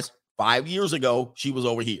realize 5 years ago, she was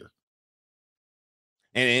over here.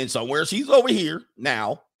 And somewhere she's over here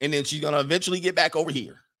now, and then she's going to eventually get back over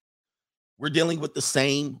here. We're dealing with the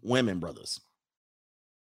same women, brothers.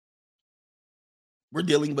 We're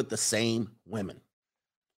dealing with the same women.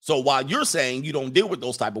 So while you're saying you don't deal with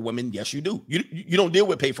those type of women, yes, you do. You don't deal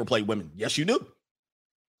with pay for play women. Yes, you do.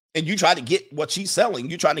 And you try to get what she's selling.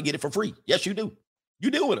 You're trying to get it for free. Yes, you do. You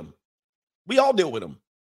deal with them. We all deal with them.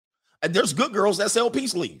 And there's good girls that sell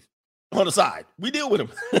peace leave on the side. We deal with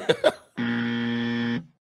them.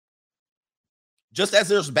 Just as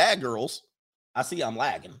there's bad girls, I see I'm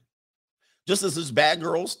lagging. Just as there's bad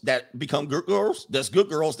girls that become good girls, there's good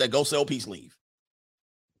girls that go sell peace leave.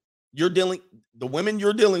 The women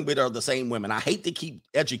you're dealing with are the same women. I hate to keep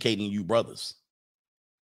educating you brothers.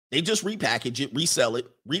 They just repackage it, resell it,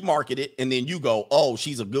 remarket it, and then you go, oh,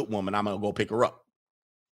 she's a good woman. I'm going to go pick her up.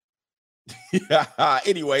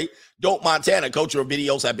 Anyway, Dope Montana, cultural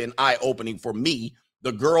videos have been eye-opening for me.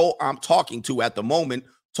 The girl I'm talking to at the moment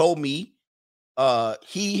told me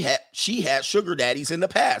she had sugar daddies in the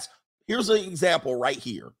past. Here's an example right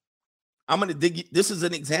here. I'm going to dig. This is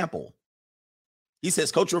an example. He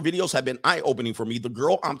says, cultural videos have been eye-opening for me. The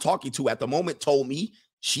girl I'm talking to at the moment told me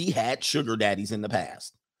she had sugar daddies in the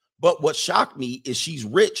past. But what shocked me is she's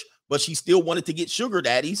rich, but she still wanted to get sugar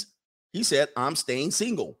daddies. He said, I'm staying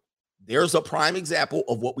single. There's a prime example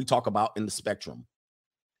of what we talk about in the spectrum.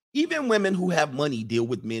 Even women who have money deal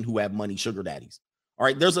with men who have money, sugar daddies. All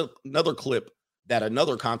right, there's another clip that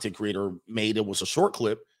another content creator made. It was a short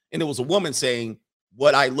clip, and it was a woman saying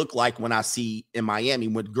what I look like when I see in Miami,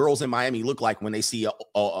 what girls in Miami look like when they see a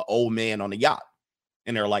old man on a yacht.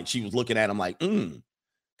 And they're like, she was looking at him like,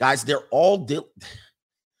 guys, they're all,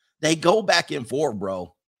 they go back and forth,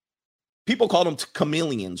 bro. People call them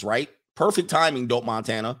chameleons, right? Perfect timing, Dope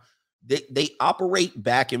Montana. They operate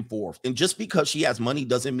back and forth. And just because she has money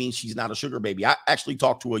doesn't mean she's not a sugar baby. I actually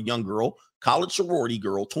talked to a young girl, college sorority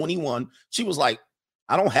girl, 21. She was like,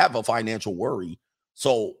 I don't have a financial worry,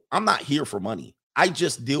 so I'm not here for money. I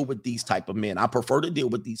just deal with these type of men. I prefer to deal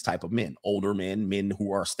with these type of men, older men, men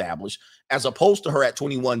who are established, as opposed to her at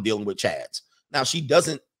 21 dealing with chads. Now,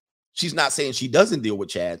 she's not saying she doesn't deal with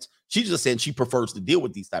chads. She's just saying she prefers to deal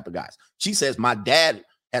with these type of guys. She says, my dad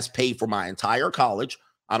has paid for my entire college.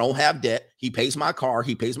 I don't have debt. He pays my car.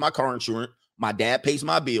 He pays my car insurance. My dad pays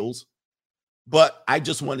my bills. But I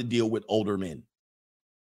just want to deal with older men.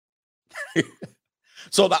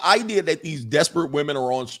 So the idea that these desperate women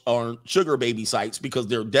are on sugar baby sites because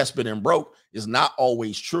they're desperate and broke is not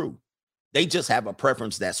always true. They just have a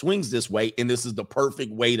preference that swings this way, and this is the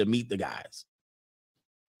perfect way to meet the guys.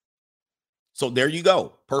 So there you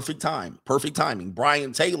go. Perfect timing.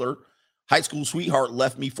 Brian Taylor, high school sweetheart,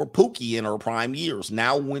 left me for Pookie in her prime years.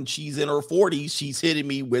 Now when she's in her 40s, she's hitting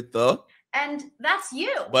me with the... And that's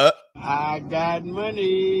you. But I got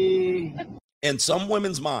money. in some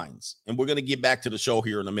women's minds, and we're going to get back to the show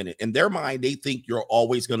here in a minute, in their mind, they think you're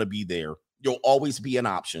always going to be there. You'll always be an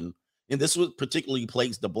option. And this particularly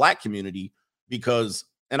plagues the Black community because,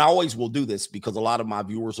 and I always will do this because a lot of my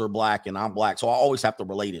viewers are Black and I'm Black, so I always have to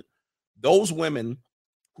relate it. Those women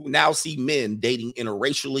who now see men dating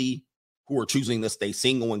interracially, who are choosing to stay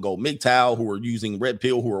single and go MGTOW, who are using Red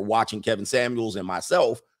Pill, who are watching Kevin Samuels and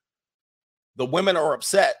myself, the women are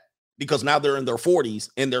upset because now they're in their 40s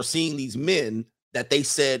and they're seeing these men that they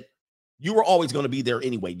said, you were always going to be there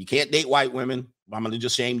anyway. You can't date white women. I'm going to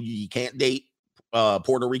just shame you. You can't date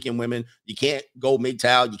Puerto Rican women. You can't go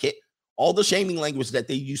MGTOW. You can't. All the shaming language that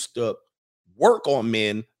they used to work on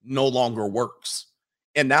men no longer works.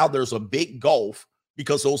 And now there's a big gulf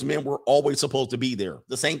because those men were always supposed to be there.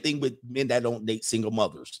 The same thing with men that don't date single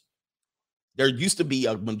mothers. There used to be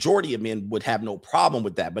a majority of men would have no problem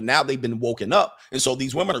with that, but now they've been woken up. And so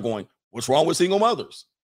these women are going, what's wrong with single mothers?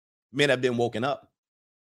 Men have been woken up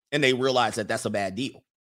and they realize that that's a bad deal.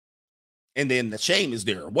 And then the shame is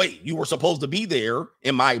there. Wait, you were supposed to be there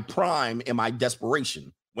in my prime, in my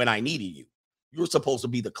desperation when I needed you. You were supposed to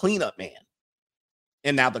be the cleanup man.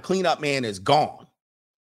 And now the cleanup man is gone.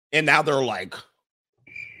 And now they're like,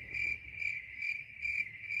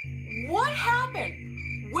 what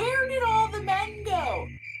happened? Where did all the men go?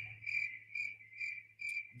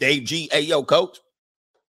 Dave G, hey, yo, coach,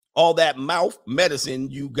 all that mouth medicine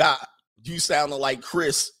you got, you sounded like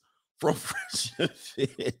Chris from Fresh and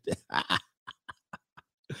Fit.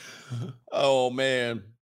 Oh, man.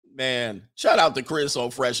 Shout out to Chris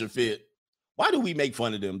on Fresh and Fit. Why do we make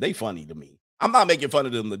fun of them? They funny to me. I'm not making fun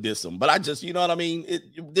of them to diss them, but I just, you know what I mean?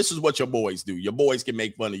 This is what your boys do. Your boys can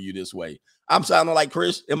make fun of you this way. I'm sounding like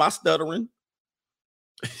Chris. Am I stuttering?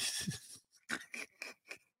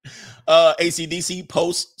 ACDC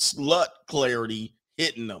post slut clarity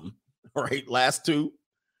hitting them. All right, last two.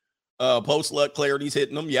 Post slut clarity's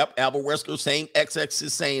hitting them. Yep. Albert Wesker saying XX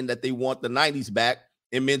is saying that they want the 90s back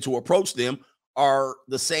and men to approach them are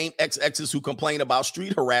the same XXs who complain about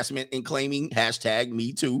street harassment and claiming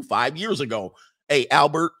 #MeToo 5 years ago. Hey,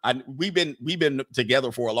 Albert, we've been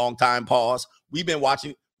together for a long time. Pause. We've been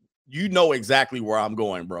watching. You know exactly where I'm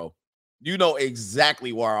going, bro. You know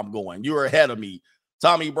exactly where I'm going. You're ahead of me.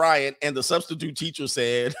 Tommy Bryant and the substitute teacher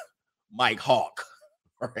said, Mike Hawk.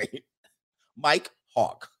 All right. Mike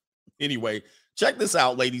Hawk. Anyway, check this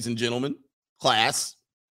out, ladies and gentlemen, class.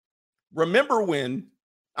 Remember when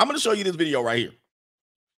I'm going to show you this video right here.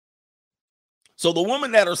 So the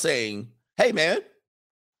women that are saying, hey, man,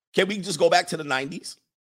 can we just go back to the 90s?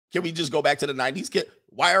 Can we just go back to the 90s?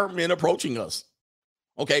 Why are men approaching us?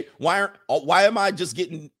 Okay, why am I just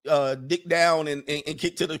getting dick down and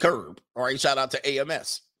kicked to the curb? All right, shout out to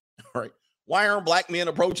AMS. All right, why aren't black men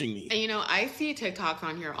approaching me? And, you know, I see TikToks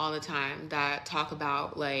on here all the time that talk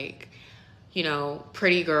about, like, you know,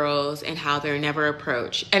 pretty girls and how they're never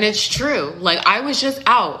approached. And it's true. Like, I was just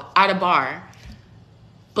out at a bar.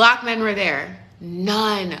 Black men were there.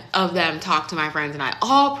 None of them talked to my friends and I.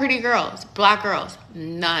 All pretty girls, black girls,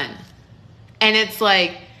 none. And it's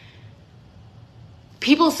like,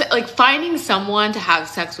 people say, like, finding someone to have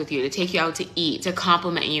sex with you, to take you out to eat, to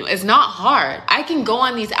compliment you is not hard. I can go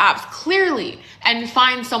on these apps clearly and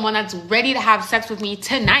find someone that's ready to have sex with me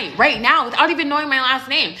tonight, right now, without even knowing my last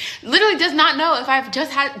name. Literally does not know if I've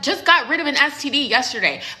just got rid of an STD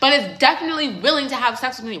yesterday, but is definitely willing to have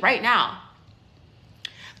sex with me right now.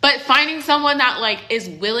 But finding someone that, like, is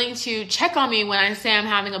willing to check on me when I say I'm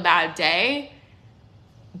having a bad day,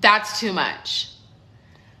 that's too much.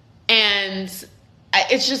 And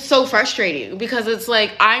it's just so frustrating because it's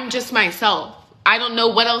like, I'm just myself. I don't know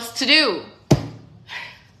what else to do.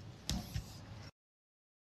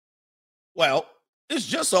 Well, it's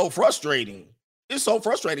just so frustrating. It's so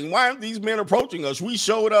frustrating. Why aren't these men approaching us? We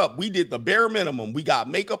showed up. We did the bare minimum. We got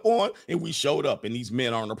makeup on and we showed up, and these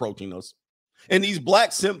men aren't approaching us. And these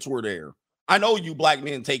black simps were there. I know you black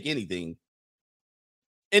men take anything.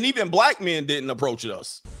 And even black men didn't approach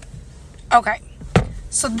us. Okay.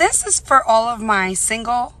 So this is for all of my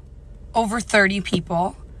single over 30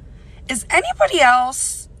 people. Is anybody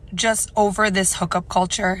else just over this hookup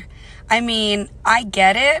culture? I mean, I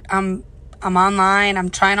get it. I'm online. I'm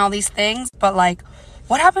trying all these things. But, like,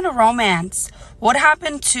 what happened to romance? What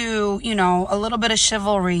happened to, you know, a little bit of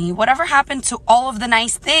chivalry? Whatever happened to all of the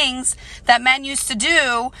nice things that men used to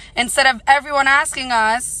do instead of everyone asking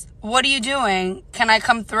us, what are you doing? Can I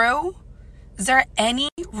come through? Is there any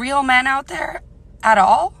real men out there at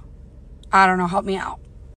all? I don't know. Help me out.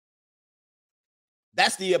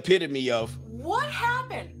 That's the epitome of What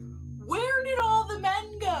happened? Where did all the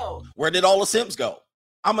men go? where did all the simps go?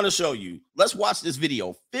 I'm going to show you. Let's watch this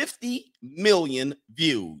video. 50 million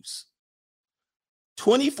views.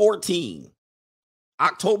 2014,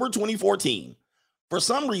 October 2014. For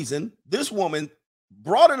some reason, this woman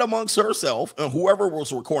brought it amongst herself and whoever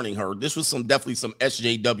was recording her. This was definitely some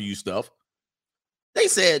SJW stuff. They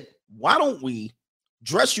said, why don't we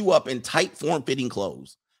dress you up in tight form-fitting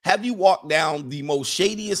clothes, have you walk down the most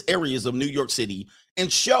shadiest areas of New York City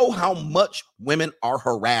and show how much women are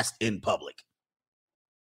harassed in public?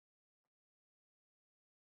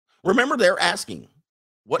 Remember, they're asking,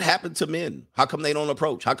 what happened to men? How come they don't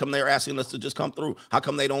approach? How come they're asking us to just come through? How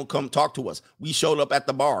come they don't come talk to us? We showed up at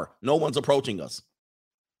the bar. No one's approaching us.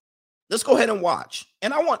 Let's go ahead and watch.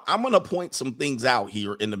 And I'm going to point some things out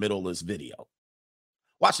here in the middle of this video.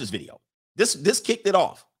 Watch this video. This kicked it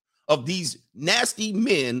off of these nasty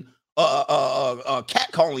men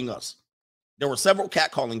catcalling us. There were several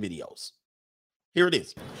catcalling videos. Here it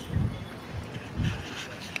is.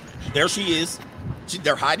 There she is.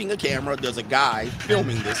 They're hiding a camera. There's a guy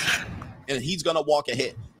filming this, and he's going to walk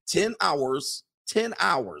ahead. 10 hours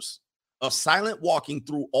of silent walking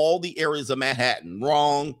through all the areas of Manhattan.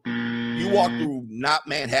 Wrong. You walked through not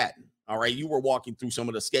Manhattan. All right. You were walking through some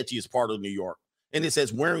of the sketchiest part of New York. And it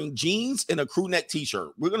says wearing jeans and a crew neck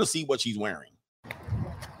t-shirt. We're going to see what she's wearing.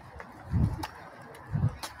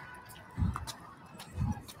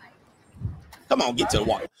 Come on, get to the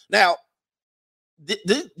water. Now,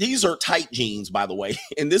 these are tight jeans, by the way.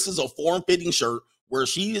 And this is a form-fitting shirt where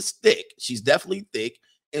she is thick. She's definitely thick.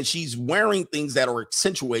 And she's wearing things that are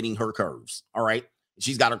accentuating her curves. All right.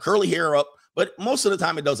 She's got her curly hair up. But most of the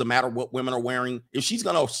time, it doesn't matter what women are wearing. If she's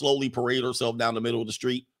going to slowly parade herself down the middle of the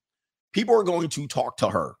street, people are going to talk to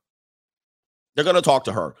her. They're going to talk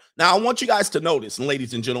to her. Now, I want you guys to notice, and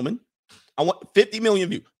ladies and gentlemen, I want 50 million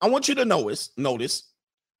views. I want you to notice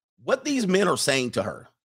what these men are saying to her.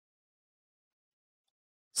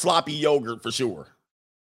 Sloppy yogurt for sure.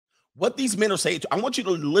 What these men are saying. I want you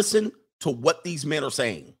to listen to what these men are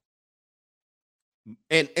saying.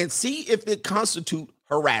 And see if it constitutes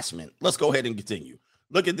harassment. Let's go ahead and continue.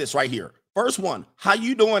 Look at this right here. First one. How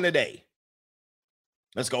you doing today?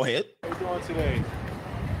 Let's go ahead. How you doing today?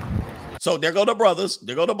 So there go the brothers.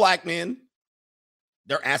 There go the black men.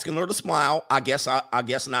 They're asking her to smile. I guess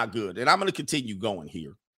not good. And I'm going to continue going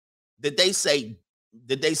here. Did they say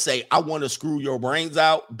Did they say, I want to screw your brains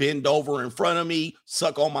out, bend over in front of me,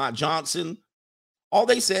 suck on my Johnson? All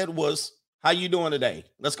they said was, how you doing today?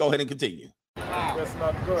 Let's go ahead and continue. That's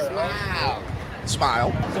not good.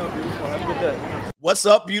 Smile. What's up, beautiful? Have a good day. What's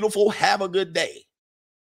up, beautiful? Have a good day.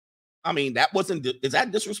 I mean, that wasn't, is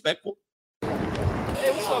that disrespectful?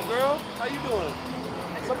 Hey, what's up, girl? How you doing?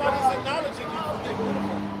 Somebody's acknowledging you. Hey,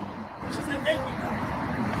 beautiful. She said, thank you.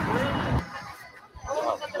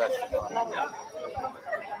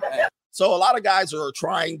 So a lot of guys are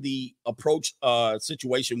trying the approach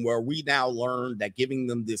situation where we now learn that giving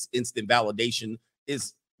them this instant validation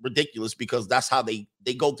is ridiculous because that's how they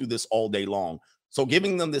go through this all day long. So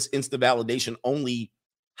giving them this instant validation only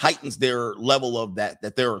heightens their level of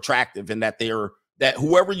that they're attractive and that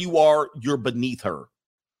whoever you are, you're beneath her.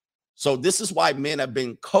 So this is why men have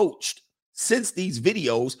been coached since these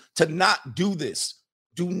videos to not do this.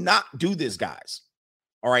 Do not do this, guys.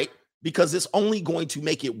 All right. Because it's only going to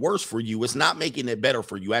make it worse for you. It's not making it better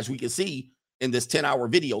for you. As we can see in this 10-hour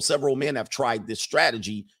video, several men have tried this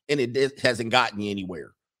strategy and it hasn't gotten you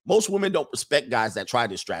anywhere. Most women don't respect guys that try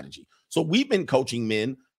this strategy. So we've been coaching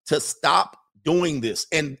men to stop doing this.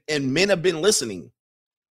 And men have been listening.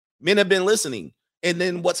 Men have been listening. And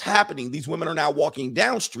then what's happening? These women are now walking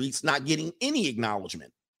down streets, not getting any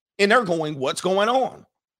acknowledgement. And they're going, what's going on?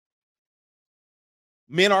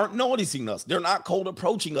 Men aren't noticing us. They're not cold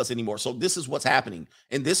approaching us anymore. So this is what's happening.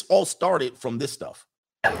 And this all started from this stuff.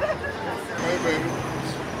 Hey, baby.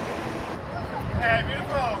 Hey,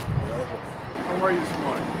 beautiful. How are you this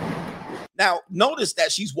morning? Now, notice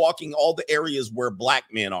that she's walking all the areas where black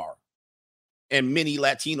men are and many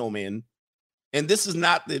Latino men. And this is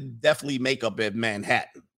not the definitely makeup of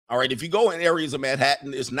Manhattan. All right. If you go in areas of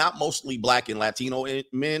Manhattan, it's not mostly black and Latino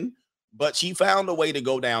men. But she found a way to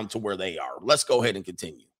go down to where they are. Let's go ahead and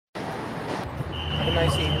continue. Have a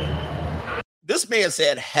nice evening. This man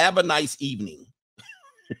said, have a nice evening.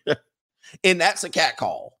 And that's a cat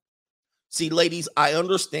call. See, ladies, I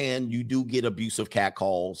understand you do get abusive cat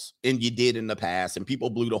calls, and you did in the past, and people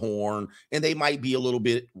blew the horn, and they might be a little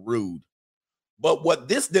bit rude. But what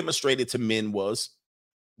this demonstrated to men was,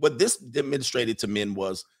 you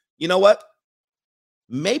know what?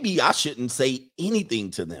 Maybe I shouldn't say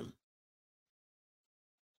anything to them.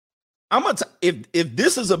 I'm gonna if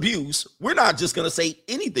this is abuse, we're not just gonna say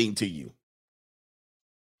anything to you.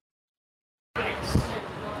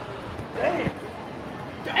 Damn.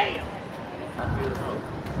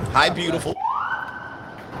 Hi, beautiful.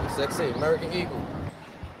 Sexy American Eagle.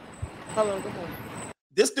 Hello, good morning.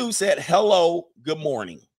 This dude said, hello, good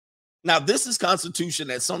morning. Now, this is constitution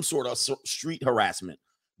as some sort of street harassment.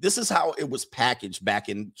 This is how it was packaged back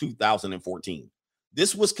in 2014.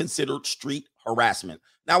 This was considered street harassment.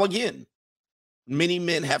 Now, again, many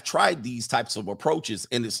men have tried these types of approaches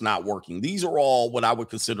and it's not working. These are all what I would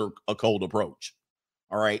consider a cold approach.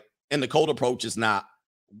 All right. And the cold approach is not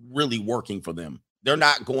really working for them. They're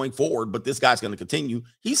not going forward, but this guy's going to continue.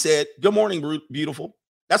 He said, good morning, beautiful.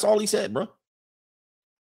 That's all he said, bro.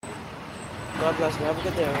 God bless you. Have a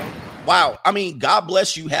good day, all right? Wow. I mean, God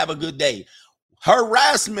bless you. Have a good day.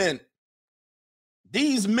 Harassment.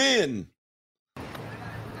 These men.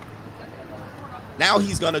 Now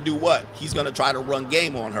he's going to do what? He's going to try to run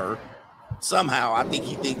game on her. Somehow, I think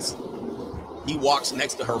he thinks he walks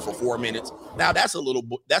next to her for 4 minutes. Now that's a little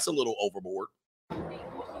overboard.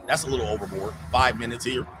 That's a little overboard. 5 minutes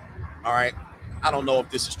here. All right. I don't know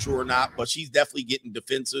if this is true or not, but she's definitely getting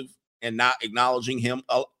defensive and not acknowledging him.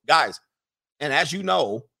 Guys, and as you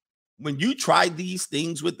know, when you try these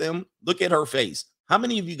things with them, look at her face. How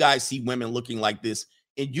many of you guys see women looking like this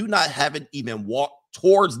and you haven't even walked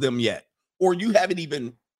towards them yet, or you haven't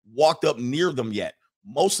even walked up near them yet?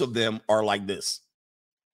 Most of them are like this.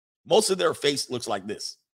 Most of their face looks like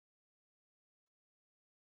this.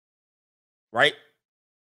 Right?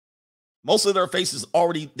 Most of their faces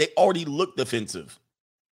already look defensive.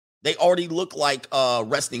 They already look like a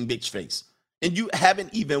resting bitch face. And you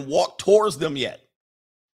haven't even walked towards them yet.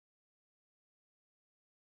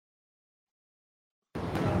 You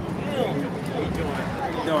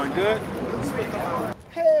doing good?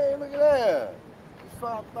 Hey, look at that. It's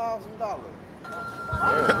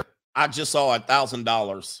 $5,000. I just saw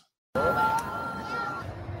 $1,000.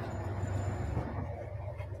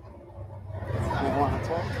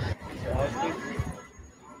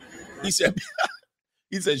 He said,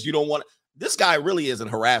 he says, you don't want it. This guy really isn't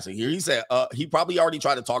harassing here. He said, he probably already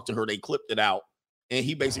tried to talk to her. They clipped it out. And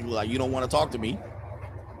he basically like, you don't want to talk to me.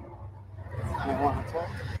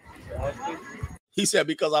 He said,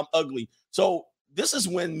 because I'm ugly. So this is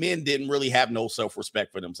when men didn't really have no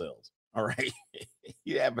self-respect for themselves. All right.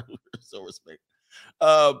 You have no self-respect.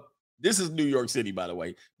 This is New York City, by the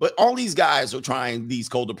way. But all these guys are trying these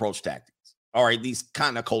cold approach tactics. All right, these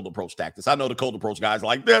kind of cold approach tactics. I know the cold approach guys are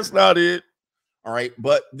like, that's not it. All right,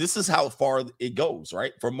 but this is how far it goes,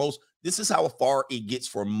 right? For most, this is how far it gets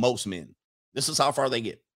for most men. This is how far they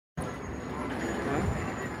get.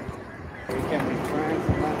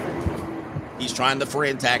 He's trying to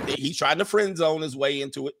friend tactic. He's trying to friend zone his way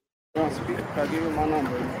into it.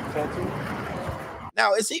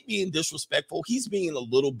 Now, is he being disrespectful? He's being a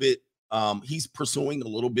little bit, he's pursuing a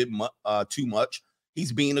little bit too much.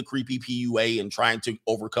 He's being a creepy PUA and trying to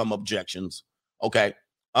overcome objections. Okay.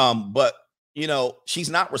 But, you know, she's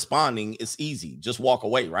not responding. It's easy. Just walk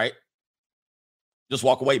away, right? Just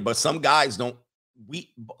walk away. But some guys don't.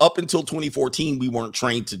 Up until 2014, we weren't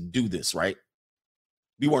trained to do this, right?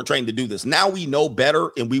 We weren't trained to do this. Now we know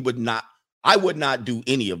better, and I would not do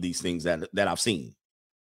any of these things that I've seen.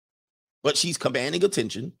 But she's commanding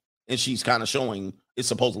attention, and she's kind of showing it's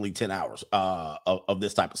supposedly 10 hours of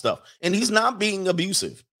this type of stuff. And he's not being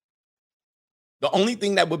abusive. The only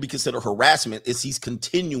thing that would be considered harassment is he's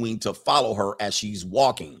continuing to follow her as she's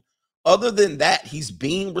walking. Other than that, he's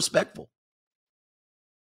being respectful.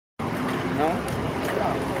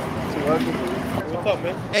 What's up,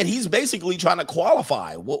 man? And he's basically trying to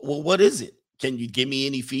qualify. What is it? Can you give me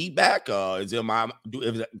any feedback? Is it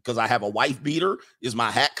because I have a wife beater? Is my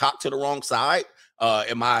hat cocked to the wrong side?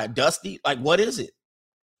 Am I dusty? Like, what is it?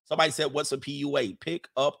 Somebody said, what's a PUA? Pick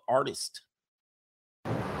up artist.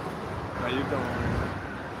 How you doing?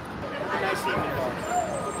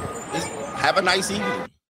 Have a nice evening.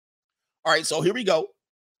 All right, so here we go.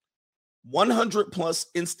 100 plus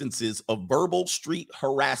instances of verbal street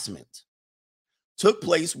harassment took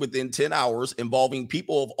place within 10 hours involving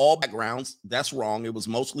people of all backgrounds. That's wrong. It was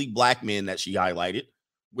mostly black men that she highlighted,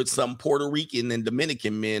 with some Puerto Rican and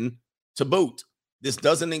Dominican men to boot. This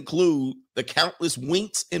doesn't include the countless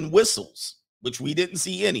winks and whistles, which we didn't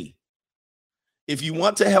see any. If you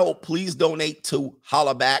want to help, please donate to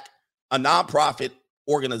Holla Back, a nonprofit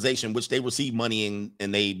organization, which they receive money in,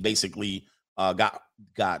 and they basically got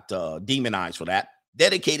demonized for that,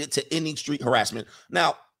 dedicated to ending street harassment.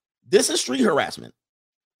 Now, this is street harassment.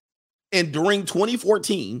 And during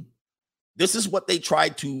 2014, this is what they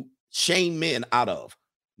tried to shame men out of.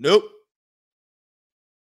 Nope.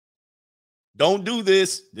 Don't do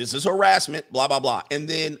this. This is harassment, blah, blah, blah. And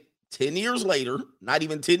then 10 years later, not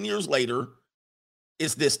even 10 years later,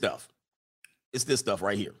 it's this stuff. It's this stuff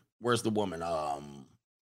right here. Where's the woman?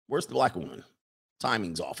 Where's the black woman?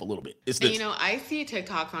 Timing's off a little bit. It's this. And, you know, I see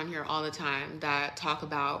TikToks on here all the time that talk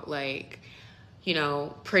about, like, you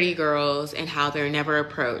know, pretty girls and how they're never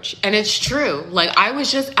approached. And it's true. Like, I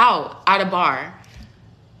was just out at a bar.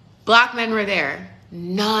 Black men were there.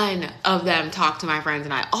 None of them talked to my friends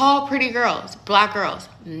and I. All pretty girls, black girls,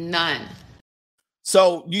 none.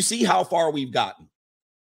 So you see how far we've gotten.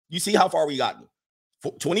 You see how far we gotten.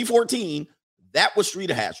 2014, that was street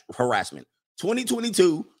harassment.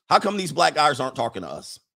 2022, how come these black guys aren't talking to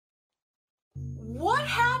us? What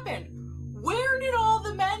happened? Where did all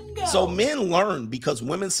the men go? So men learn because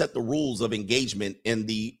women set the rules of engagement in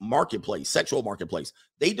the marketplace, sexual marketplace.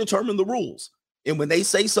 They determine the rules. And when they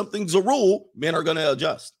say something's a rule, men are going to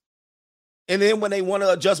adjust. And then when they want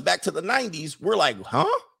to adjust back to the 90s, we're like, huh?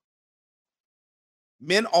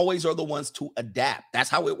 Men always are the ones to adapt. That's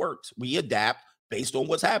how it works. We adapt based on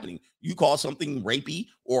what's happening. You call something rapey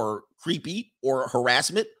or creepy or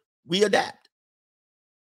harassment, we adapt.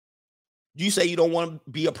 You say you don't want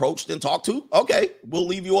to be approached and talked to? Okay, we'll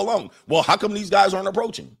leave you alone. Well, how come these guys aren't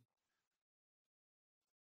approaching?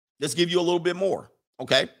 Let's give you a little bit more,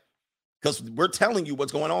 okay? Because we're telling you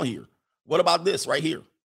what's going on here. What about this right here?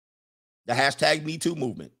 The hashtag #MeToo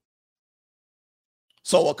movement.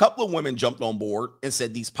 So a couple of women jumped on board and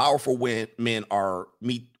said these powerful men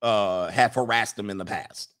have harassed them in the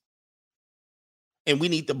past. And we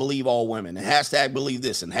need to believe all women. And hashtag believe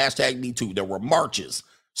this and hashtag #MeToo. There were marches,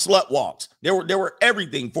 slut walks. There were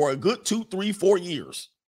everything for a good 2, 3, 4 years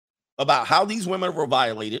about how these women were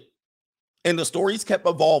violated. And the stories kept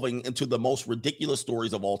evolving into the most ridiculous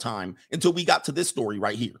stories of all time until we got to this story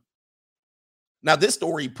right here. Now, this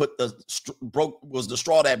story was the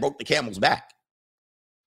straw that broke the camel's back,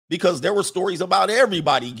 because there were stories about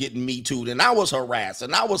everybody getting Me Too'd, and I was harassed,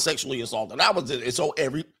 and I was sexually assaulted. And so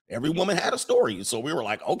every woman had a story. So we were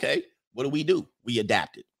like, okay, what do? We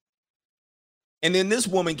adapted. And then this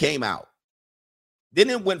woman came out. Then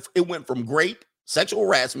it went from great sexual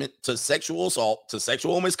harassment to sexual assault to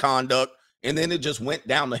sexual misconduct. And then it just went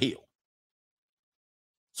down the hill.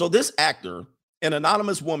 So this actor, an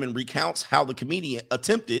anonymous woman, recounts how the comedian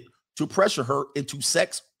attempted to pressure her into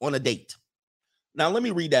sex on a date. Now, let me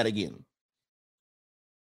read that again.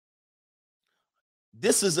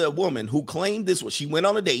 This is a woman who claimed this was she went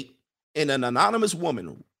on a date, and an anonymous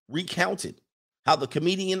woman recounted how the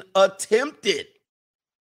comedian attempted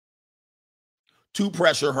to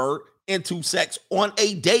pressure her into sex on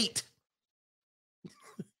a date.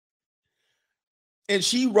 And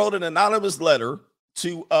she wrote an anonymous letter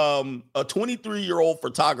to a 23-year-old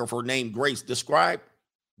photographer named Grace, described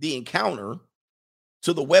the encounter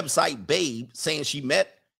to the website Babe, saying she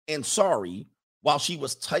met Ansari while she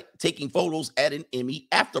was taking photos at an Emmy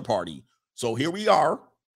after party. So here we are.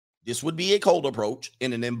 This would be a cold approach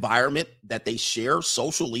in an environment that they share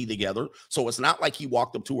socially together. So it's not like he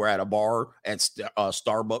walked up to her at a bar at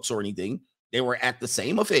Starbucks or anything. They were at the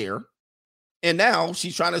same affair. And now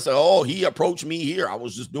she's trying to say, oh, he approached me here. I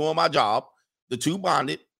was just doing my job. The two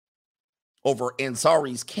bonded over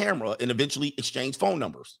Ansari's camera and eventually exchanged phone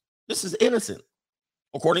numbers. This is innocent.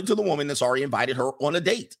 According to the woman, Ansari invited her on a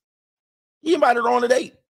date. He invited her on a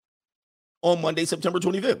date on Monday, September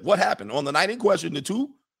 25th. What happened? On the night in question, the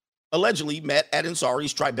two allegedly met at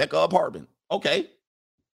Ansari's Tribeca apartment. Okay.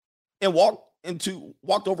 And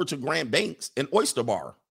walked over to Grand Banks, an oyster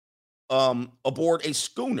bar, aboard a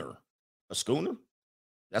schooner. A schooner?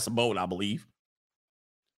 That's a boat, I believe.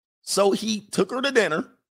 So he took her to dinner.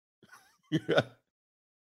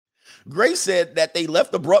 Grace said that they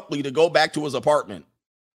left abruptly to go back to his apartment.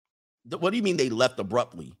 What do you mean they left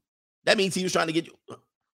abruptly? That means he was trying to get you.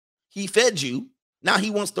 He fed you. Now he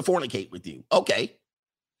wants to fornicate with you. Okay.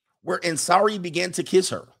 Where Ansari began to kiss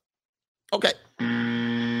her. Okay.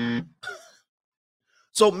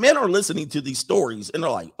 So men are listening to these stories and they're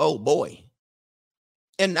like, oh boy.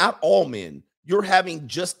 And not all men. You're having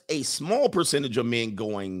just a small percentage of men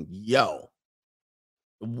going, yo,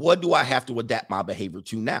 what do I have to adapt my behavior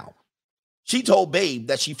to now? She told Babe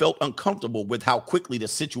that she felt uncomfortable with how quickly the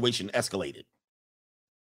situation escalated.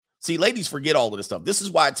 See, ladies forget all of this stuff. This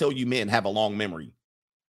is why I tell you men have a long memory.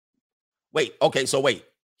 Wait.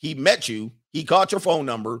 He met you. He caught your phone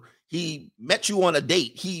number. He met you on a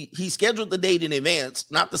date. He scheduled the date in advance,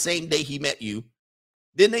 not the same day he met you.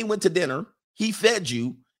 Then they went to dinner. He fed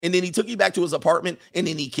you, and then he took you back to his apartment, and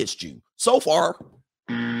then he kissed you. So far.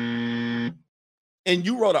 And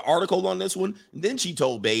you wrote an article on this one. And then she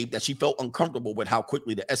told Babe that she felt uncomfortable with how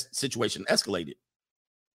quickly the situation escalated.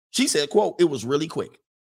 She said, quote, it was really quick.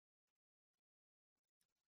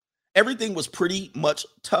 Everything was pretty much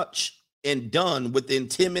touch and done within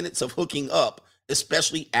 10 minutes of hooking up,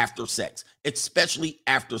 especially after sex.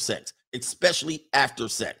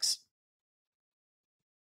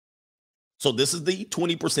 So this is the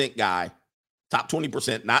 20% guy, top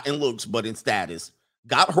 20%, not in looks, but in status.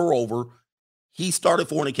 Got her over. He started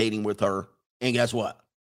fornicating with her. And guess what?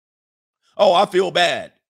 Oh, I feel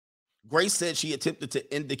bad. Grace said she attempted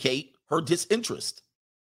to indicate her disinterest.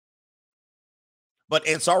 But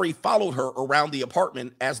Ansari followed her around the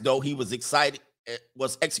apartment as though he was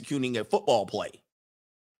executing a football play.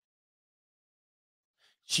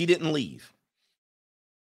 She didn't leave.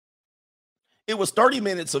 It was 30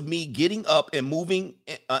 minutes of me getting up and moving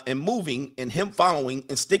and him following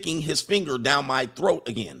and sticking his finger down my throat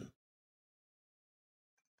again.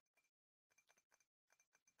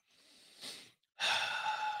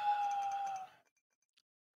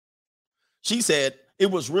 She said it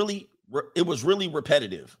was really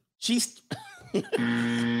repetitive.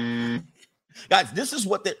 Guys, this is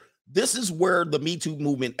where the Me Too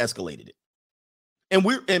movement escalated it.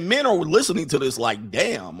 And men are listening to this like,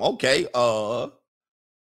 damn, okay.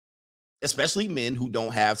 Especially men who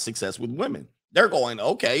don't have success with women. They're going,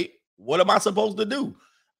 okay, what am I supposed to do?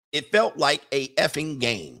 It felt like a effing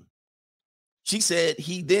game. She said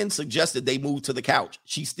he then suggested they move to the couch.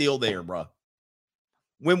 She's still there, bro.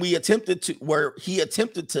 When he attempted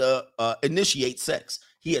to initiate sex.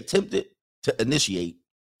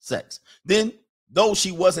 Then, though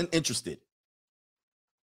she wasn't interested.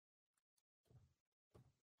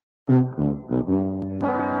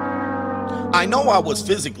 I know I was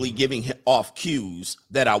physically giving off cues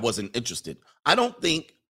that I wasn't interested. I don't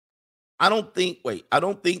think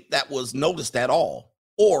that was noticed at all.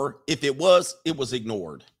 Or if it was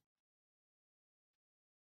ignored.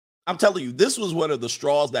 I'm telling you, this was one of the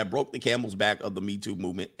straws that broke the camel's back of the Me Too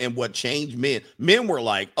movement and what changed men. Men were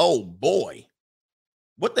like, oh boy,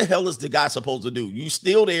 what the hell is the guy supposed to do? You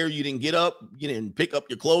still there. You didn't get up. You didn't pick up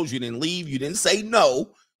your clothes. You didn't leave. You didn't say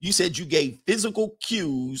no. You said you gave physical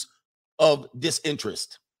cues of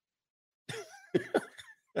disinterest.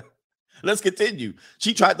 Let's continue.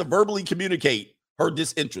 She tried to verbally communicate her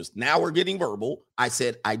disinterest. Now we're getting verbal. I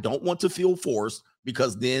said, I don't want to feel forced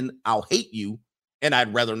because then I'll hate you. And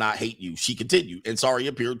I'd rather not hate you. She continued. Ansari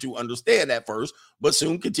appeared to understand at first, but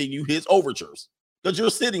soon continued his overtures. Because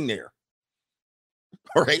you're sitting there.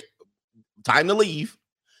 All right. Time to leave.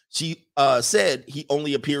 She said he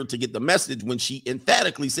only appeared to get the message when she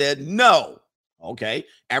emphatically said no. Okay.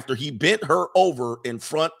 After he bent her over in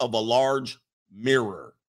front of a large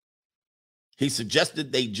mirror, he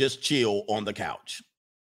suggested they just chill on the couch.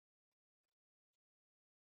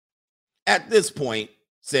 At this point,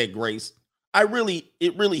 said Grace,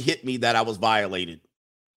 it really hit me that I was violated.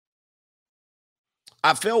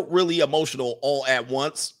 I felt really emotional all at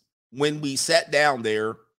once when we sat down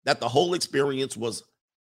there, that the whole experience was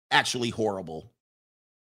actually horrible.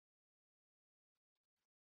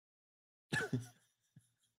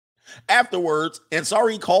 Afterwards,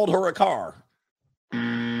 Ansari called her a car.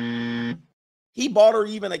 He bought her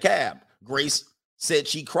even a cab. Grace said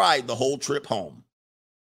she cried the whole trip home.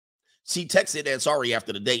 She texted Ansari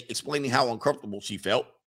after the date, explaining how uncomfortable she felt.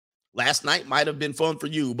 Last night might have been fun for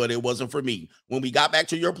you, but it wasn't for me. When we got back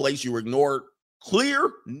to your place, you ignored clear,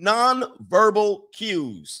 non-verbal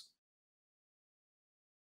cues.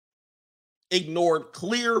 Ignored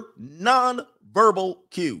clear, non-verbal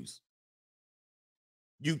cues.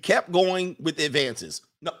 You kept going with advances.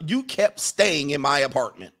 No, you kept staying in my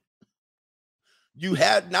apartment. You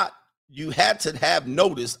had to have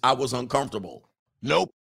noticed I was uncomfortable.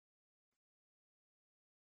 Nope.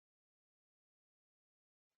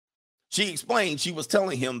 She explained she was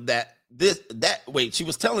telling him she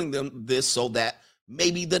was telling them this so that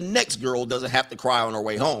maybe the next girl doesn't have to cry on her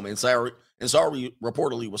way home. And Ansari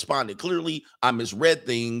reportedly responded, clearly, I misread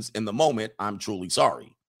things in the moment. I'm truly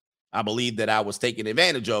sorry. I believe that I was taken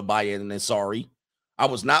advantage of by Ansari. I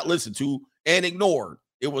was not listened to and ignored.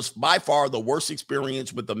 It was by far the worst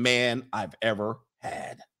experience with a man I've ever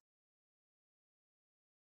had.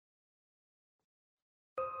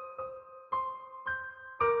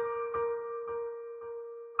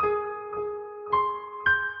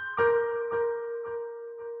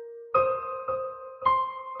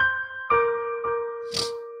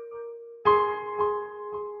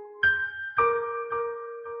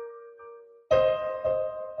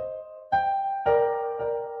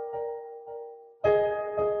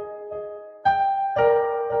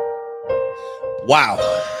 Wow.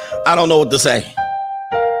 I don't know what to say.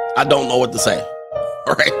 I don't know what to say.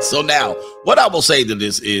 All right. So now what I will say to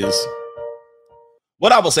this is,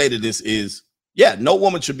 yeah, no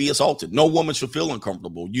woman should be assaulted. No woman should feel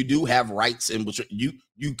uncomfortable. You do have rights in which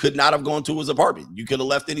you could not have gone to his apartment. You could have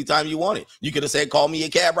left anytime you wanted. You could have said, call me a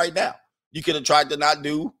cab right now. You could have tried to not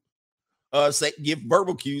give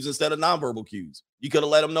verbal cues instead of nonverbal cues. You could have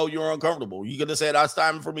let him know you're uncomfortable. You could have said, it's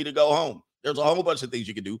time for me to go home. There's a whole bunch of things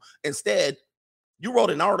you could do. Instead, you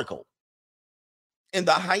wrote an article in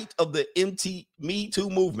the height of the Me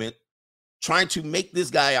Too movement trying to make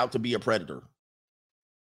this guy out to be a predator.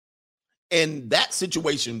 And that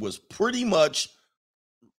situation was pretty much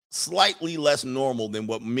slightly less normal than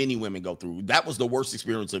what many women go through. That was the worst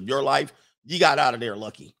experience of your life. You got out of there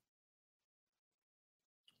lucky.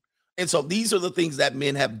 And so these are the things that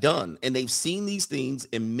men have done, and they've seen these things,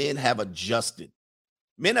 and men have adjusted.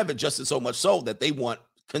 Men have adjusted so much so that they want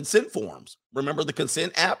consent forms. Remember the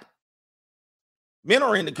consent app? Men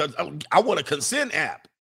are I want a consent app.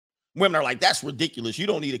 Women are like, that's ridiculous. You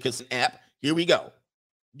don't need a consent app. Here we go.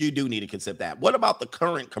 You do need a consent app. What about the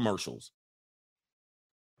current commercials?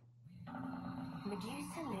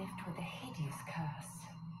 Medusa lived with a hideous curse.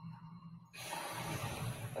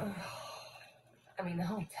 Ugh. I mean, the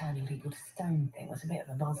whole turning people to stone thing was a bit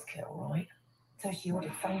of a buzzkill, right? So she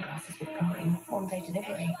ordered sunglasses with Prime, one-day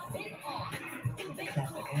delivery.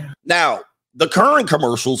 Clever girl. Now, the current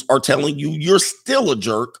commercials are telling you you're still a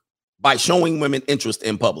jerk by showing women interest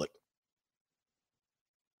in public.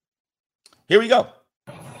 Here we go.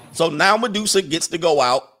 So now Medusa gets to go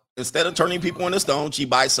out. Instead of turning people into stone, she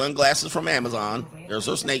buys sunglasses from Amazon. There's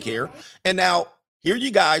her snake hair. And now here you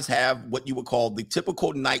guys have what you would call the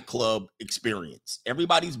typical nightclub experience.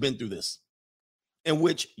 Everybody's been through this, in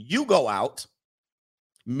which you go out.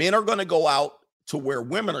 Men are going to go out to where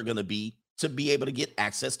women are going to be able to get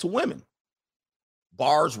access to women.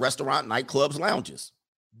 Bars, restaurant, nightclubs, lounges.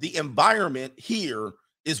 The environment here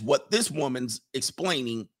is what this woman's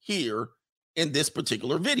explaining here in this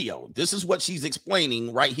particular video. This is what she's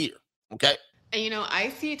explaining right here. Okay. And,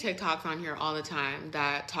 I see TikToks on here all the time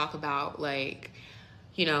that talk about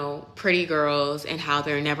pretty girls and how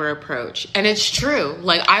they're never approached. And it's true.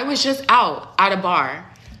 Like, I was just out at a bar.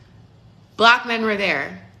 Black men were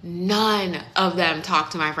there. None of them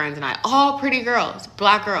talked to my friends and I. All pretty girls,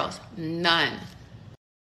 black girls, none.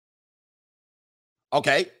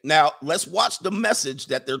 Okay, now let's watch the message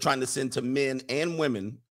that they're trying to send to men and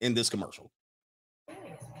women in this commercial.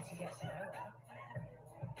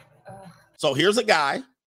 So here's a guy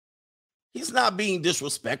He's not being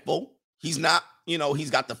disrespectful. He's not, he's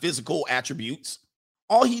got the physical attributes.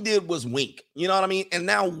 All he did was wink. You know what I mean? And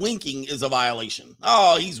now winking is a violation.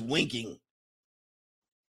 Oh, he's winking.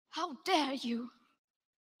 How dare you?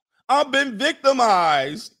 I've been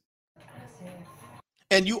victimized.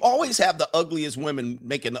 And you always have the ugliest women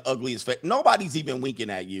making the ugliest face. Nobody's even winking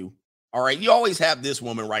at you. All right. You always have this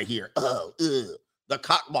woman right here. The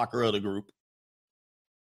cock blocker of the group.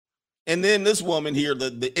 And then this woman here,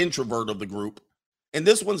 the introvert of the group. And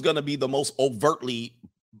this one's going to be the most overtly,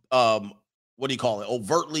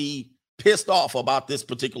 overtly pissed off about this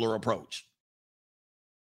particular approach.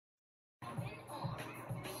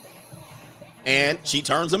 And she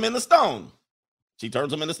turns him into stone.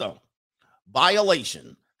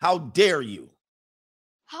 Violation. How dare you?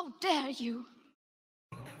 How dare you?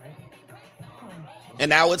 And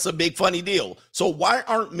now it's a big funny deal. So why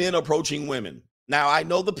aren't men approaching women? Now, I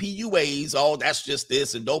know the PUAs, oh, that's just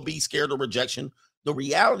this, and don't be scared of rejection. The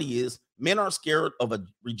reality is men are scared of a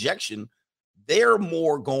rejection. They're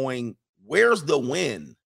more going, where's the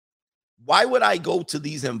win? Why would I go to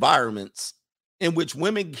these environments in which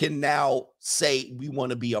women can now say we want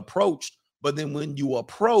to be approached, but then when you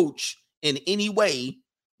approach in any way,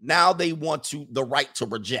 now they want the right to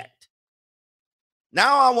reject.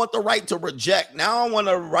 Now I want the right to reject. Now I want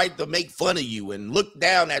the right to make fun of you and look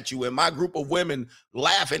down at you and my group of women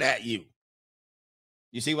laughing at you.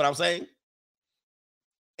 You see what I'm saying?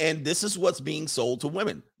 And this is what's being sold to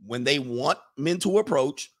women. When they want men to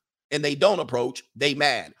approach and they don't approach, they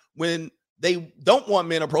mad. When they don't want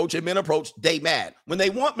men approach and men approach, they mad. When they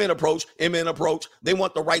want men approach and men approach, they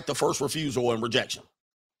want the right to first refusal and rejection.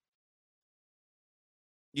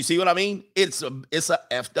 You see what I mean? It's a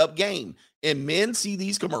effed up game. And men see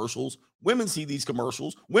these commercials. Women see these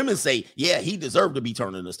commercials. Women say, yeah, he deserved to be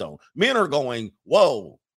turned into stone. Men are going,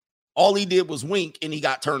 whoa, all he did was wink and he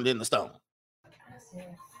got turned into stone.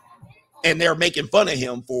 And they're making fun of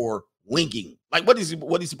him for winking. Like, what is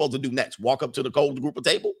he supposed to do next? Walk up to the cold group of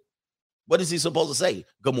table? What is he supposed to say?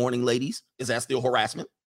 Good morning, ladies. Is that still harassment?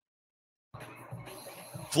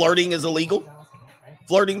 Flirting is illegal.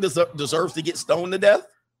 Flirting deserves to get stoned to death.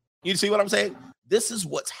 You see what I'm saying? This is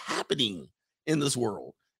what's happening in this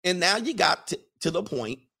world. And now you got to the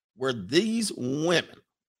point where these women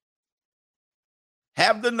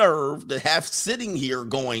have the nerve to have sitting here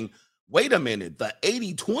going, wait a minute, the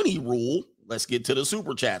 80-20 rule. Let's get to the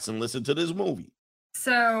super chats and listen to this movie.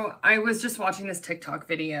 So I was just watching this TikTok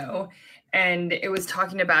video and it was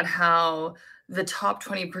talking about how the top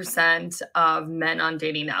 20% of men on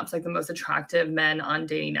dating apps, like the most attractive men on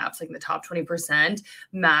dating apps, like the top 20%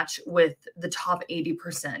 match with the top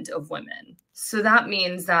 80% of women. So that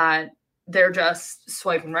means that they're just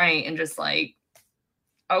swiping right and just like,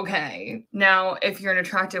 okay. Now, if you're an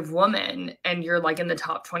attractive woman and you're like in the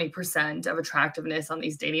top 20% of attractiveness on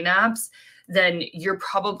these dating apps, then you're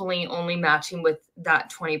probably only matching with that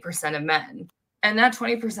 20% of men. And that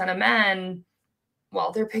 20% of men,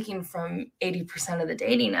 well, they're picking from 80% of the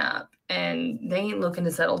dating app and they ain't looking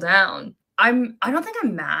to settle down. I don't think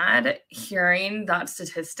I'm mad hearing that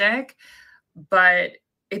statistic, but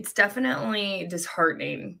it's definitely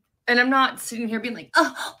disheartening. And I'm not sitting here being like,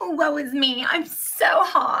 oh, woe is me. I'm so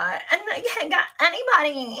hot and I can't get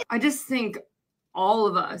anybody. I just think all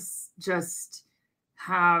of us just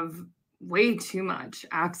have way too much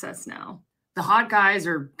access now. The hot guys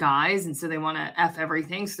are guys, and so they want to F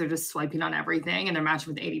everything. So they're just swiping on everything, and they're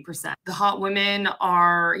matching with 80%. The hot women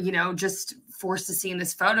are, just forced to see in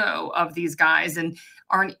this photo of these guys and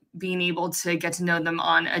aren't being able to get to know them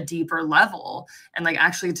on a deeper level and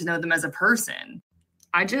actually to know them as a person.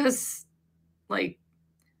 I just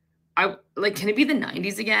can it be the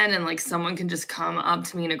 90s again? And someone can just come up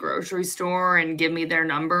to me in a grocery store and give me their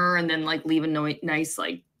number and then leave a nice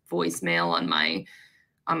voicemail on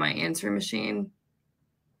my answering machine.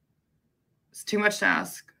 It's too much to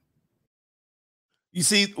ask. You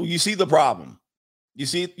see the problem. You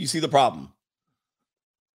see the problem.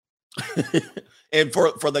 And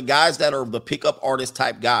for the guys that are the pickup artist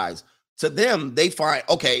type guys, to them, they find,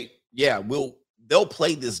 okay, yeah, they'll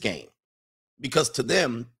play this game because to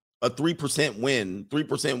them, a 3% win,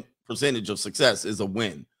 3% percentage of success is a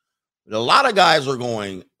win. But a lot of guys are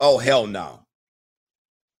going, oh, hell no.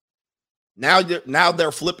 Now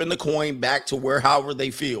they're flipping the coin back to however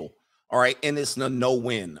they feel. All right. And it's a no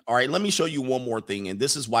win. All right. Let me show you one more thing. And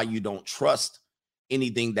this is why you don't trust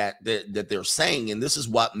anything that they're saying. And this is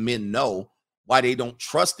what men know why they don't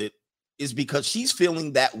trust it is because she's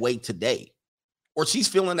feeling that way today, or she's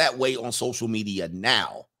feeling that way on social media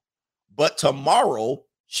now. But tomorrow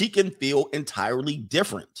she can feel entirely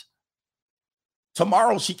different.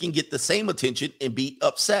 Tomorrow she can get the same attention and be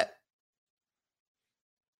upset.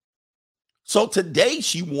 So today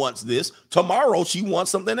she wants this. Tomorrow she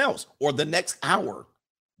wants something else. Or the next hour.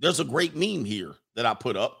 There's a great meme here that I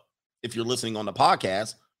put up. If you're listening on the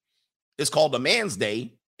podcast, it's called a man's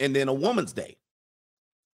day and then a woman's day.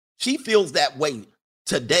 She feels that way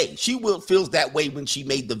today. She feels that way when she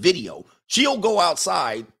made the video. She'll go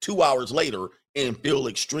outside 2 hours later and feel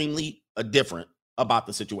extremely different about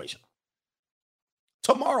the situation.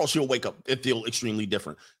 Tomorrow she'll wake up and feel extremely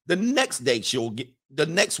different. The next day she'll get, the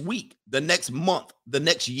next week, the next month, the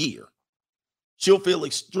next year, she'll feel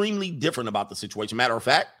extremely different about the situation. Matter of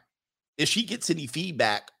fact, if she gets any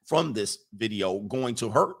feedback from this video going to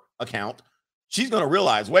her account, she's going to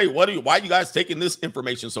realize, wait, why are you guys taking this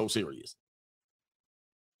information so serious?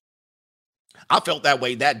 I felt that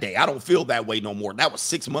way that day. I don't feel that way no more. That was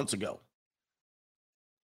 6 months ago.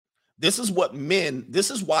 This is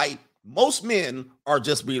why most men are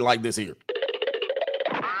just being like this here.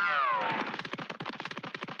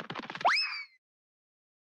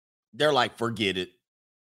 They're like, forget it.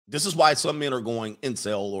 This is why some men are going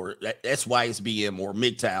incel or SYSBM or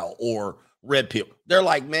MGTOW or red pill. They're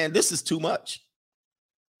like, man, this is too much.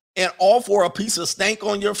 And all for a piece of stank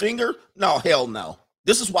on your finger? No, hell no.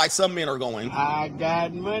 This is why some men are going, I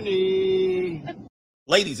got money.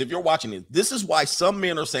 Ladies, if you're watching this is why some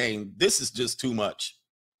men are saying, this is just too much.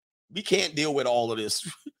 We can't deal with all of this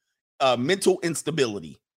mental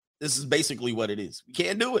instability. This is basically what it is. We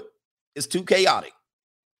can't do it. It's too chaotic.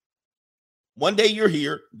 One day you're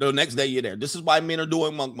here, the next day you're there. This is why men are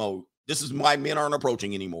doing monk mode. This is why men aren't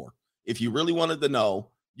approaching anymore. If you really wanted to know,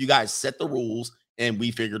 you guys set the rules and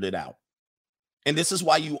we figured it out. And this is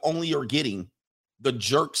why you only are getting the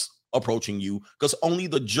jerks approaching you, because only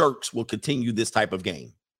the jerks will continue this type of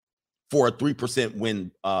game for a 3%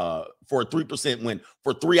 win,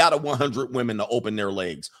 for 3 out of 100 women to open their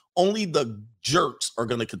legs. Only the jerks are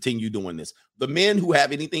going to continue doing this. The men who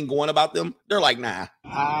have anything going about them, they're like, nah,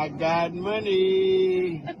 I got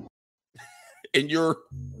money. And you're,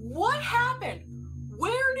 what happened?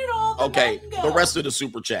 Where did all the men go? The rest of the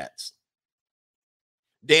super chats.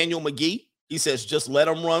 Daniel McGee, he says, just let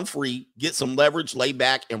them run free, get some leverage, lay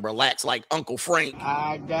back, and relax like Uncle Frank.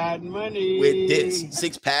 I got money. With this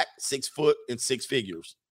 6-pack, 6 foot, and 6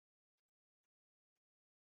 figures.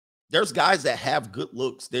 There's guys that have good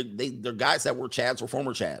looks. They're guys that were Chads or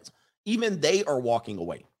former Chads. Even they are walking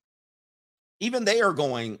away. Even they are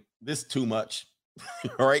going, this too much.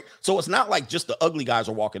 All right. So it's not like just the ugly guys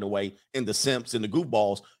are walking away and the simps and the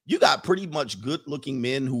goofballs. You got pretty much good looking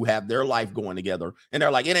men who have their life going together. And they're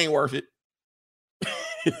like, it ain't worth it.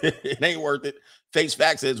 It ain't worth it. Face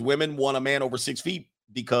fact says women want a man over 6 feet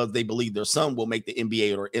because they believe their son will make the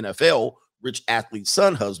NBA or NFL, rich athlete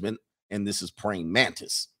son husband. And this is praying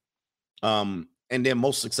mantis. And then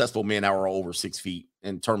most successful men are over 6 feet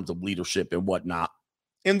in terms of leadership and whatnot.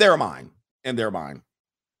 In their mind.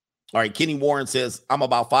 All right. Kenny Warren says, I'm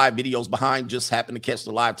about 5 videos behind. Just happened to catch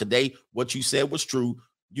the live today. What you said was true.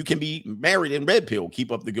 You can be married in red pill.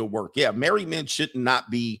 Keep up the good work. Yeah. Married men should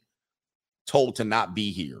not be told to not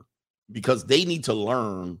be here because they need to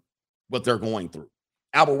learn what they're going through.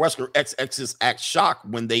 Albert Wesker XXs act shocked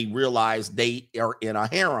when they realize they are in a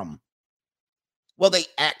harem. Well, they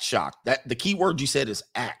act shocked. That the key word you said is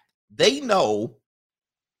act. They know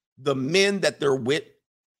the men that they're with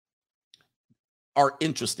are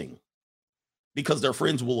interesting because their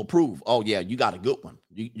friends will approve. Oh yeah, you got a good one.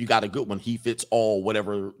 You got a good one. He fits all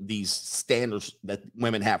whatever these standards that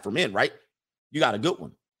women have for men, right? You got a good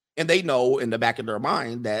one. And they know in the back of their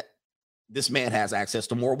mind that this man has access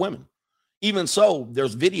to more women. Even so,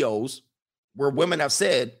 there's videos where women have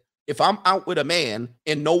said, if I'm out with a man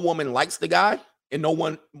and no woman likes the guy and no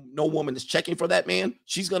woman is checking for that man,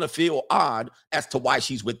 she's going to feel odd as to why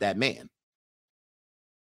she's with that man.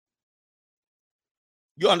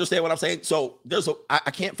 You understand what I'm saying? So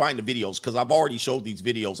I can't find the videos because I've already showed these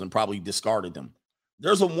videos and probably discarded them.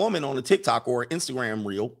 There's a woman on a TikTok or Instagram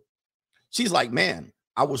reel. She's like, man,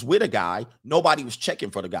 I was with a guy. Nobody was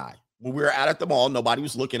checking for the guy. When we were out at the mall, nobody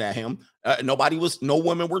was looking at him. No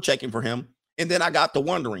women were checking for him. And then I got to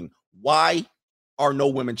wondering, why are no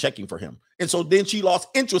women checking for him? And so then she lost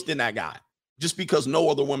interest in that guy just because no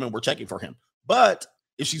other women were checking for him. But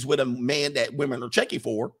if she's with a man that women are checking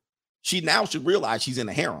for, she now should realize she's in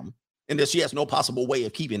a harem and that she has no possible way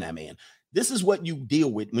of keeping that man. This is what you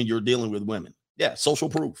deal with when you're dealing with women. Yeah, social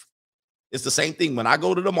proof. It's the same thing when I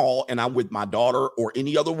go to the mall and I'm with my daughter or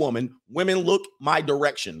any other woman, women look my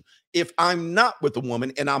direction. If I'm not with a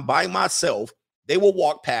woman and I'm by myself, they will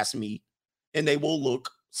walk past me and they will look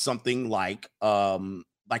something like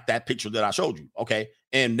that picture that I showed you. Okay.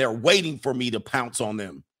 And they're waiting for me to pounce on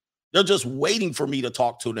them. They're just waiting for me to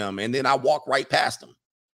talk to them. And then I walk right past them.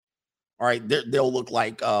 All right, they'll look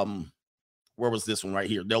like where was this one right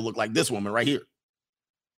here? They'll look like this woman right here.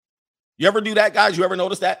 You ever do that, guys? You ever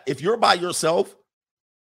notice that? If you're by yourself,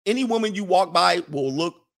 any woman you walk by will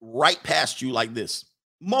look right past you like this.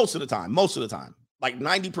 Most of the time, like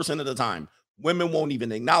 90% of the time, women won't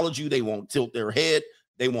even acknowledge you. They won't tilt their head.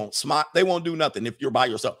 They won't smile. They won't do nothing if you're by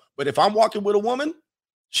yourself. But if I'm walking with a woman,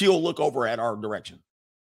 she'll look over at our direction.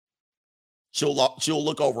 She'll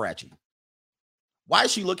look over at you. Why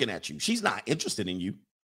is she looking at you? She's not interested in you.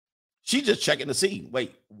 She's just checking to see,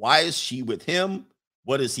 wait, why is she with him?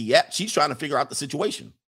 What is he at? She's trying to figure out the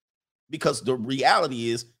situation, because the reality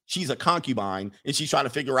is she's a concubine and she's trying to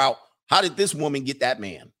figure out, how did this woman get that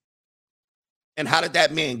man? And how did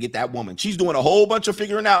that man get that woman? She's doing a whole bunch of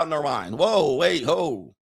figuring out in her mind. Whoa, wait,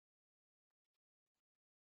 ho.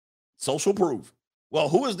 Social proof. Well,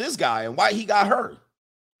 who is this guy and why he got her?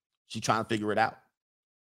 She's trying to figure it out.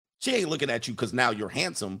 She ain't looking at you because now you're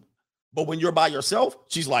handsome. But when you're by yourself,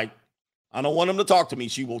 she's like, I don't want him to talk to me.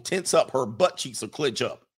 She will tense up, her butt cheeks will clench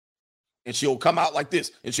up. And she'll come out like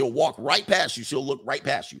this. And she'll walk right past you. She'll look right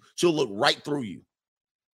past you. She'll look right through you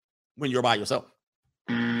when you're by yourself.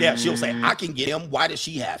 Yeah, she'll say, I can get him. Why does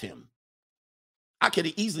she have him? I could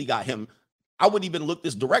have easily got him. I wouldn't even look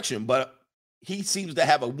this direction, but he seems to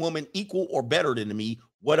have a woman equal or better than me.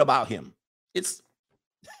 What about him? It's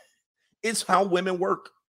how women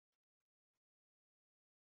work.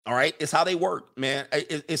 All right, it's how they work, man.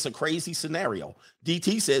 It's a crazy scenario.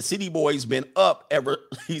 DT says City Boy's been up ever.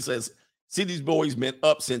 He says City Boy's been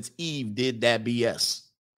up since Eve did that BS.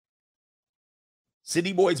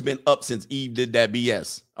 City Boy's been up since Eve did that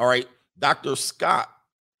BS. All right, Dr. Scott,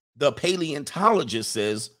 the paleontologist,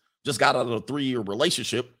 says just got out of a 3-year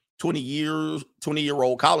relationship.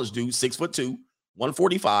 20-year-old college dude, 6'2",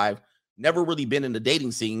 145, never really been in the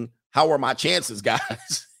dating scene. How are my chances,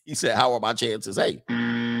 guys? He said, how are my chances? Hey,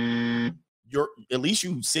 you're at least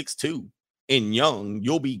you 6'2" and young,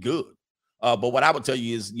 you'll be good. But what I would tell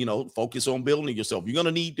you is, focus on building yourself. You're going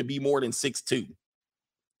to need to be more than 6'2"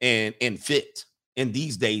 and fit in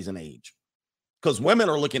these days and age, because women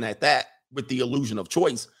are looking at that with the illusion of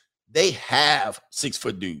choice. They have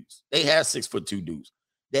 6-foot dudes. They have 6'2" dudes.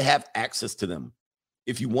 They have access to them.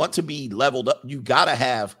 If you want to be leveled up, you got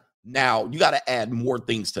to add more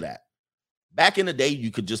things to that. Back in the day,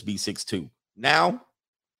 you could just be 6'2". Now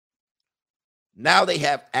they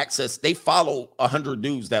have access. They follow 100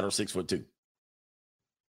 dudes that are 6'2".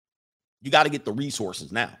 You got to get the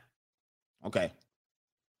resources now. Okay.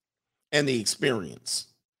 And the experience.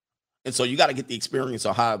 And so you got to get the experience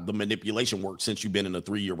of how the manipulation works, since you've been in a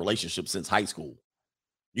 3-year relationship since high school.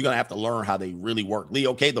 You're going to have to learn how they really work.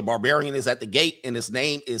 Leo K, the Barbarian, is at the gate, and his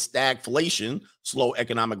name is stagflation, slow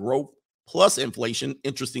economic growth plus inflation,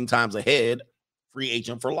 interesting times ahead, free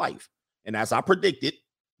agent for life. And as I predicted,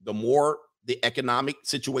 the more the economic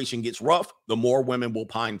situation gets rough, the more women will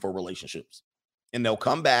pine for relationships. And they'll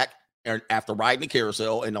come back after riding the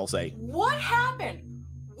carousel and they'll say, what happened?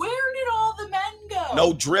 Where did all the men go?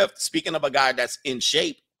 No drift. Speaking of a guy that's in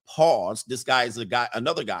shape, pause. This guy is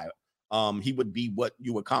another guy. He would be what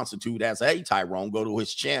you would constitute as a Tyrone. Go to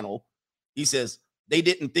his channel. He says, they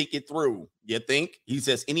didn't think it through. You think? He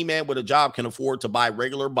says, any man with a job can afford to buy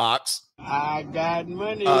regular box. I got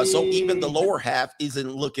money. So even the lower half isn't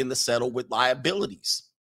looking to settle with liabilities.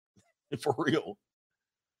 For real.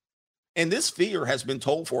 And this fear has been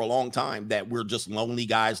told for a long time, that we're just lonely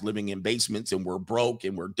guys living in basements and we're broke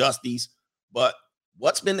and we're dusties. But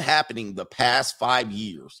what's been happening the past 5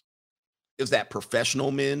 years is that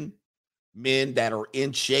professional men that are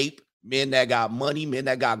in shape, men that got money, men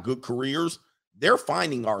that got good careers, they're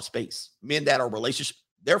finding our space. Men that are relationship,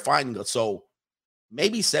 they're finding us. So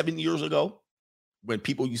maybe 7 years ago, when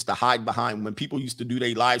people used to hide behind, when people used to do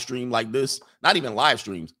their live stream like this, not even live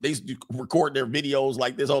streams, they used to record their videos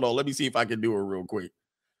like this. Hold on, let me see if I can do it real quick.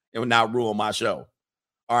 It would not ruin my show.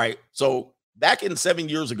 All right. So back in 7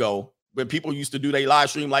 years ago, when people used to do their live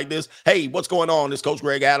stream like this, hey, what's going on? It's Coach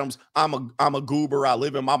Greg Adams. I'm a goober. I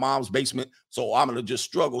live in my mom's basement. So I'm going to just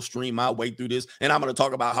struggle stream my way through this. And I'm going to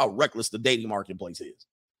talk about how reckless the dating marketplace is.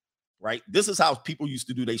 Right? This is how people used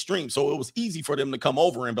to do their stream. So it was easy for them to come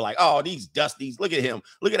over and be like, oh, these dusties, look at him.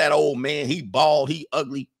 Look at that old man. He bald, he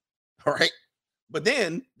ugly. All right. But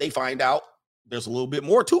then they find out there's a little bit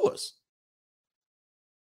more to us.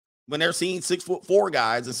 When they're seeing 6'4"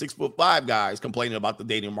 guys and 6'5" guys complaining about the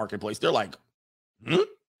dating marketplace, they're like,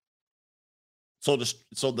 So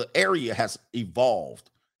the area has evolved.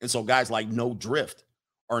 And so guys like No Drift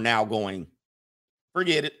are now going,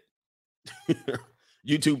 forget it.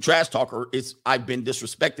 YouTube trash talker, I've been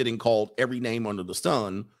disrespected and called every name under the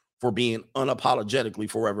sun for being unapologetically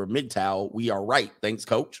forever MGTOW. We are right. Thanks,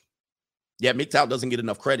 coach. Yeah, MGTOW doesn't get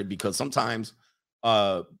enough credit because sometimes,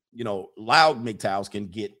 you know, loud MGTOWs can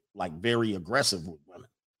get like very aggressive with women.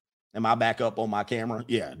 Am I back up on my camera?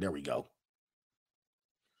 Yeah, there we go.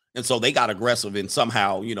 And so they got aggressive and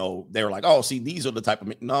somehow, you know, they were like, oh, see, these are the type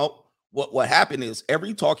of, no, what happened is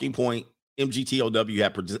every talking point MGTOW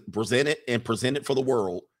had presented for the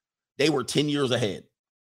world, they were 10 years ahead.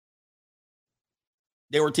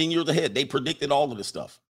 They were 10 years ahead. They predicted all of this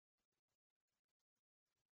stuff.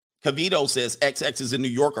 Cavito says XXs in New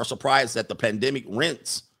York are surprised that the pandemic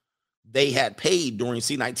rents they had paid during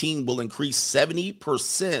C19 will increase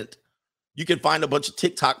 70%. You can find a bunch of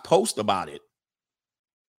TikTok posts about it.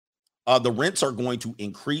 The rents are going to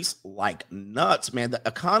increase like nuts, man. The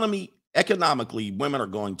economically, women are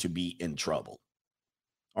going to be in trouble.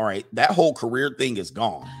 All right, that whole career thing is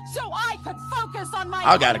gone. So I could focus on my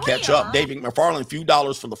I got to catch up. David McFarland, few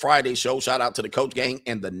dollars for the Friday show. Shout out to the Coach Gang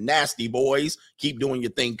and the Nasty Boys. Keep doing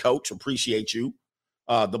your thing, Coach. Appreciate you.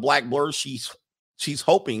 The Black Blur, she's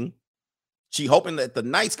hoping that the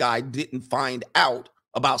nice guy didn't find out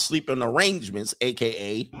about sleeping arrangements,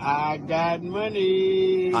 aka I got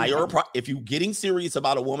money. If you're getting serious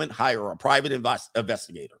about a woman, hire a private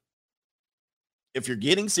investigator. If you're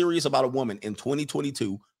getting serious about a woman in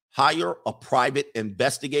 2022, hire a private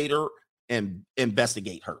investigator and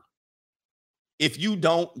investigate her. If you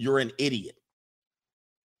don't, you're an idiot.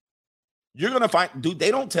 You're going to find, dude,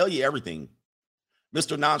 they don't tell you everything.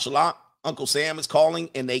 Mr. Nonchalant, Uncle Sam is calling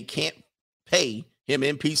and they can't pay him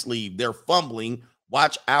in peace leave. They're fumbling.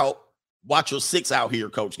 Watch out. Watch your six out here,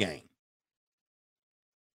 Coach Gang.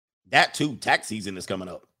 That too, tax season is coming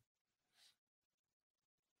up.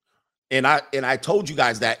 And I told you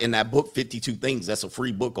guys that in that book, 52 Things. That's a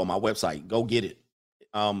free book on my website. Go get it.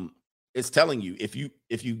 It's telling you if you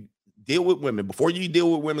deal with women, before you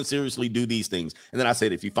deal with women seriously, do these things. And then I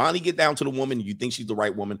said, if you finally get down to the woman, you think she's the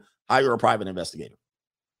right woman, hire a private investigator.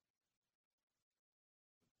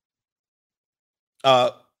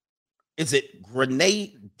 Is it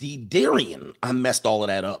Grenadarian? I messed all of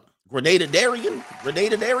that up. Grenadarian.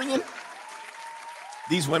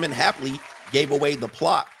 These women happily gave away the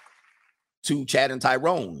plot to Chad and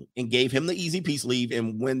Tyrone and gave him the easy peace leave.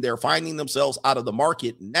 And when they're finding themselves out of the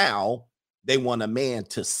market now, they want a man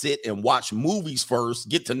to sit and watch movies first,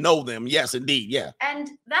 get to know them. Yes, indeed. Yeah. And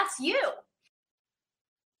that's you.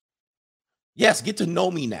 Yes, get to know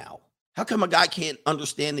me now. How come a guy can't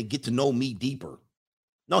understand and get to know me deeper?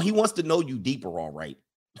 No, he wants to know you deeper, all right.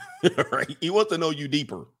 Right? He wants to know you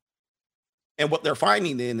deeper. And what they're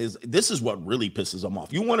finding then is this is what really pisses them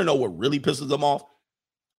off. You want to know what really pisses them off?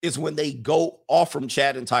 Is when they go off from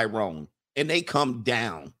Chad and Tyrone and they come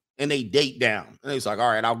down and they date down. And it's like, all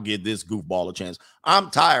right, I'll give this goofball a chance. I'm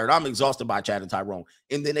tired. I'm exhausted by Chad and Tyrone.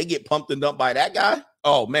 And then they get pumped and dumped by that guy.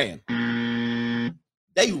 Oh, man.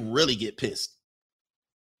 They really get pissed.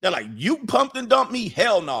 They're like, you pumped and dumped me?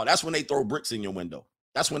 Hell no. That's when they throw bricks in your window.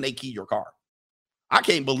 That's when they key your car. I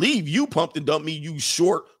can't believe you pumped and dumped me, you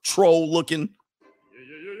short troll looking.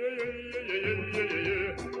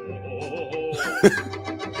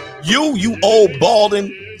 You old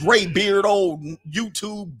balding, gray beard, old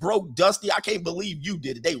YouTube broke dusty. I can't believe you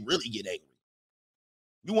did it. They really get angry.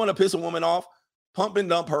 You want to piss a woman off? Pump and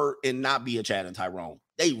dump her and not be a Chad and Tyrone.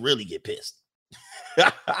 They really get pissed.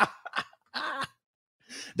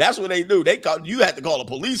 That's what they do. You have to call the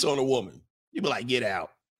police on a woman. You be like, get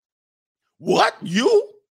out. What? You?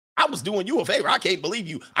 I was doing you a favor. I can't believe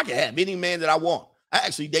you. I can have any man that I want. I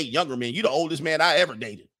actually date younger men. You the oldest man I ever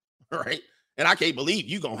dated. Right? And I can't believe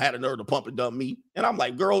you gonna have the nerve to pump and dump me. And I'm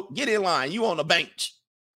like, girl, get in line. You on the bench.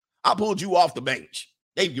 I pulled you off the bench.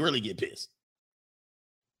 They really get pissed.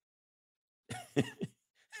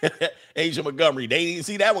 Asia Montgomery, they didn't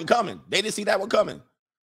see that one coming. They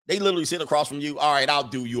literally sit across from you. All right, I'll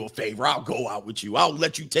do you a favor. I'll go out with you. I'll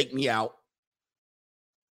let you take me out.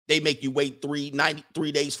 They make you wait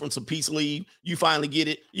 93 days from some peace leave. You finally get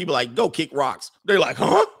it. You be like, go kick rocks. They're like,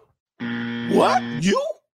 huh? What? You?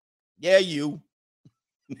 Yeah, you.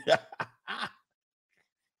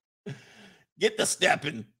 Get the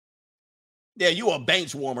stepping. Yeah, you a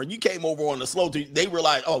bench warmer. You came over on a slow Tuesday. They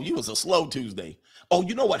realized, oh, you was a slow Tuesday. Oh,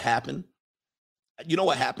 you know what happened?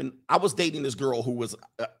 I was dating this girl who was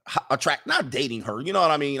not dating her. You know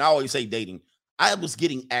what I mean? I always say dating. I was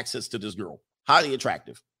getting access to this girl, highly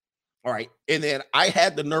attractive. All right. And then I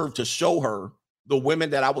had the nerve to show her the women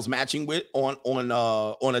that I was matching with on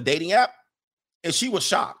a dating app. And she was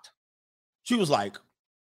shocked. She was like,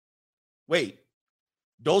 wait,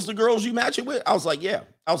 those the girls you matching with? I was like, yeah.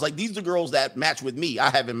 I was like, these are the girls that match with me. I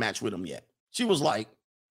haven't matched with them yet. She was like,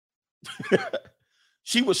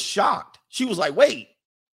 she was shocked. She was like, wait,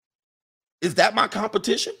 is that my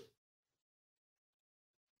competition?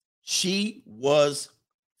 She was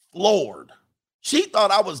floored. She thought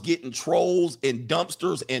I was getting trolls and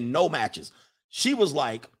dumpsters and no matches. She was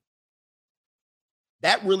like,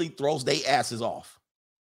 that really throws they asses off.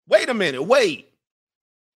 Wait a minute, wait.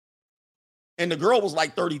 And the girl was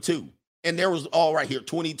like 32. And there was all right here,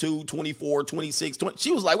 22, 24, 26, 20.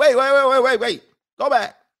 She was like, wait. Go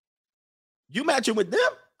back. You matching with them?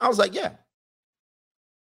 I was like, yeah.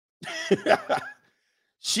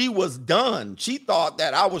 She was done. She thought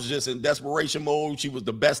that I was just in desperation mode. She was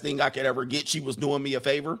the best thing I could ever get. She was doing me a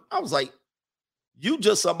favor. I was like, you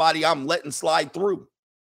just somebody I'm letting slide through.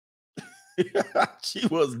 She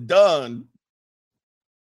was done.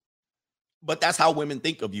 But that's how women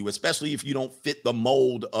think of you, especially if you don't fit the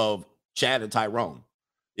mold of Chad and Tyrone.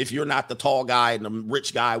 If you're not the tall guy and the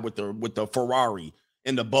rich guy with the Ferrari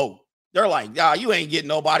and the boat, they're like, "Yeah, you ain't getting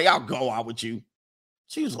nobody. I'll go out with you."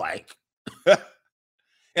 She was like,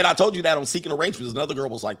 and I told you that on Seeking Arrangements. Another girl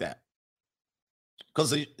was like that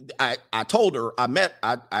because I told her I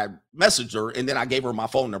messaged her and then I gave her my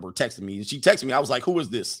phone number, texted me, and she texted me. I was like, "Who is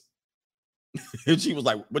this?" And she was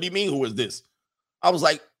like, "What do you mean? Who is this?" I was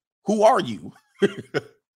like, "Who are you?"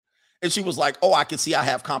 And she was like, "Oh, I can see I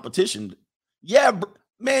have competition." Yeah,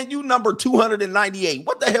 man, you number 298.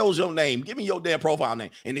 What the hell's your name? Give me your damn profile name.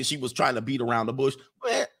 And then she was trying to beat around the bush.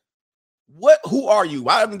 Man, what? Who are you?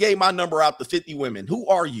 I haven't gave my number out to 50 women. Who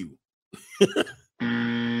are you?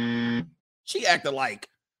 She acted like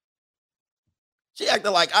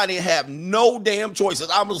I didn't have no damn choices.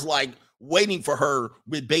 I was like waiting for her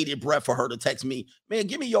with bated breath for her to text me. Man,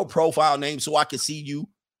 give me your profile name so I can see you.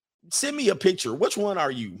 Send me a picture. Which one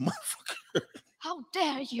are you? How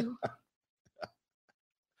dare you?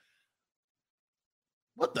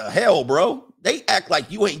 What the hell, bro? They act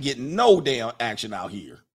like you ain't getting no damn action out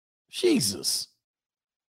here. Jesus.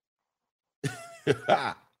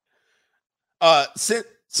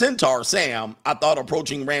 Centaur Sam, I thought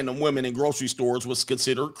approaching random women in grocery stores was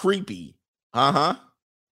considered creepy. I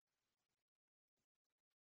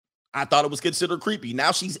thought it was considered creepy.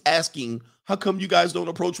 Now she's asking, how come you guys don't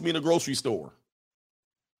approach me in a grocery store?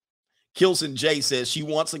 Kilson J says she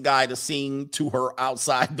wants a guy to sing to her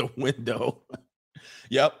outside the window.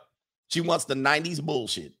 Yep. She wants the 90s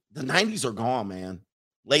bullshit. The 90s are gone, man.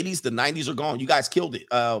 Ladies, the 90s are gone. You guys killed it.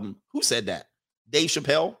 Who said that? Dave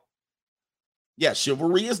Chappelle? Yeah,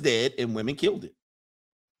 chivalry is dead and women killed it.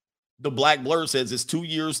 The Black Blur says it's 2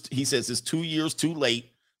 years. He says it's 2 years too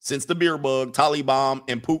late since the beer bug, Taliban,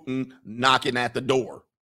 and Putin knocking at the door.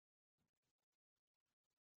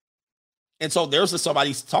 And so there's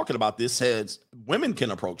somebody talking about this, says women can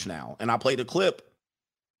approach now. And I played a clip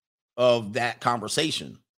of that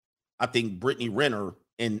conversation. I think Brittany Renner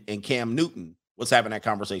and Cam Newton was having that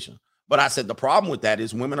conversation. But I said the problem with that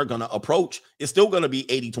is women are going to approach. It's still going to be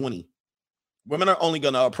 80-20. Women are only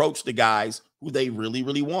going to approach the guys who they really,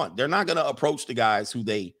 really want. They're not going to approach the guys who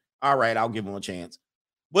they, all right, I'll give them a chance.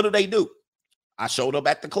 What do? I showed up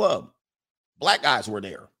at the club. Black guys were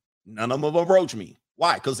there. None of them approached me.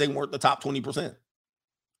 Why? Because they weren't the top 20%.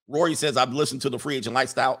 Rory says, I've listened to The Free Agent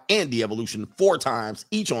Lifestyle and The Evolution 4 times,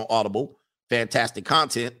 each on Audible. Fantastic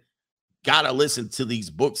content. Gotta listen to these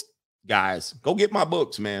books, guys. Go get my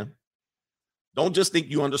books, man. Don't just think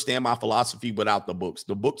you understand my philosophy without the books.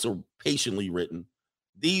 The books are patiently written.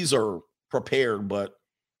 These are prepared, but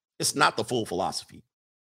it's not the full philosophy.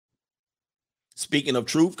 Speaking of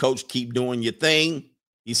truth, Coach, keep doing your thing.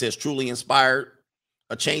 He says, truly inspired.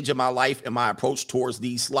 A change in my life and my approach towards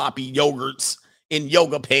these sloppy yogurts in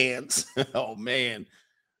yoga pants. Oh, man.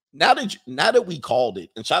 Now that we called it,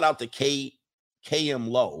 and shout out to KM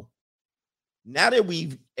Low, now that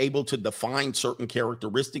we've able to define certain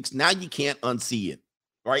characteristics, now you can't unsee it,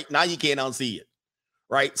 right? Now you can't unsee it,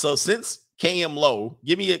 right? So since KM Low,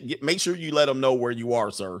 make sure you let him know where you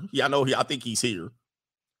are, sir. Yeah, I think he's here.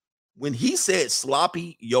 When he said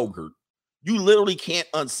sloppy yogurt, you literally can't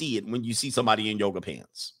unsee it when you see somebody in yoga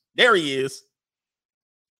pants. There he is.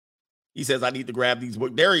 He says, I need to grab these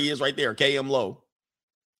books. There he is right there, KM Low.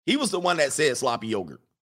 He was the one that said sloppy yogurt.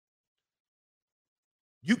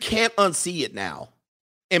 You can't unsee it now.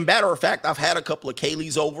 And matter of fact, I've had a couple of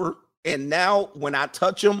Kayleys over, and now when I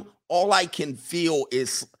touch them, all I can feel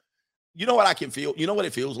is, you know what I can feel? You know what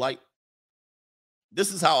it feels like?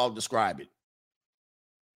 This is how I'll describe it.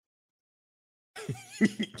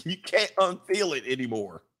 You can't unfeel it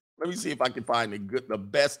anymore. Let me see if I can find the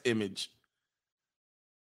best image.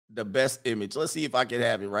 The best image. Let's see if I can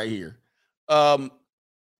have it right here.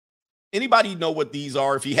 Anybody know what these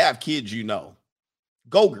are? If you have kids, you know.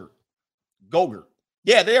 Gogurt.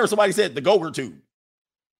 Yeah, there somebody said the Gogurt tube.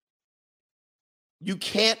 You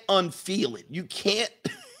can't unfeel it. You can't.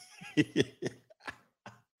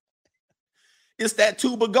 It's that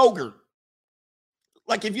tuba Go-Gurt.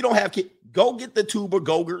 Like if you don't have kids, go get the tuba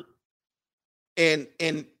Go-Gurt and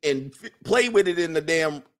play with it in the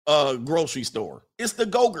damn grocery store. It's the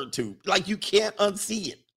Go-Gurt tube. Like you can't unsee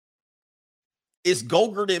it. It's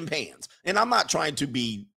Go-Gurt in pants. And I'm not trying to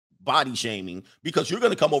be body shaming because you're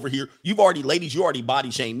going to come over here. You already body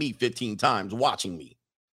shamed me 15 times watching me.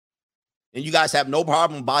 And you guys have no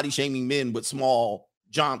problem body shaming men with small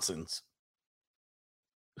Johnsons.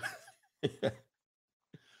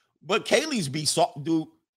 But Kaylee's be soft, dude.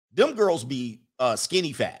 Them girls be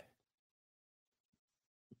skinny fat.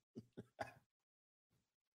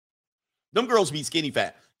 Them girls be skinny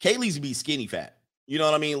fat. Kaylee's be skinny fat. You know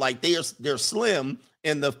what I mean? Like they're slim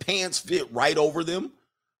and the pants fit right over them.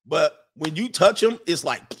 But when you touch them, it's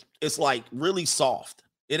like really soft.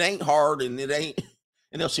 It ain't hard and it ain't.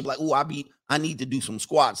 And they'll be like, "Oh, I need to do some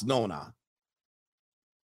squats, don't I?"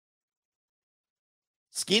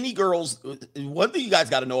 Skinny girls, one thing you guys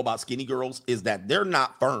got to know about skinny girls is that they're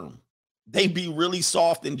not firm. They be really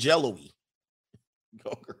soft and jello-y.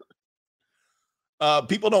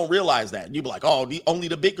 People don't realize that. You be like, "Oh, only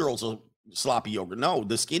the big girls are sloppy yogurt." No,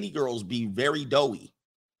 the skinny girls be very doughy.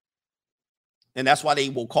 And that's why they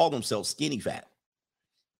will call themselves skinny fat.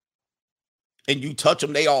 And you touch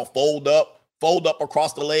them, they all fold up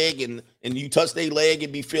across the leg, and you touch their leg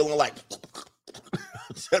and be feeling like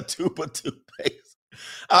a tube of toothpaste.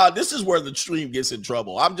 This is where the stream gets in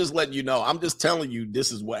trouble. I'm just letting you know. I'm just telling you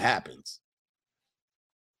this is what happens.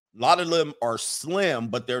 A lot of them are slim,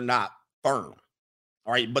 but they're not firm.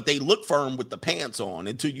 All right, but they look firm with the pants on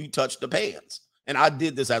until you touch the pants. And I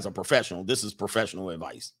did this as a professional. This is professional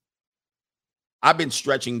advice. I've been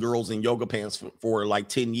stretching girls in yoga pants for like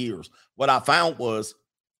 10 years. What I found was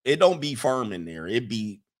it don't be firm in there. It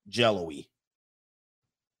be jello-y.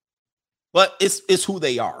 But it's who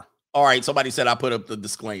they are. All right, somebody said I put up the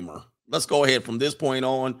disclaimer. Let's go ahead. From this point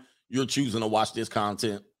on, you're choosing to watch this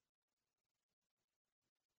content.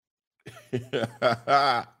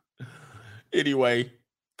 Anyway,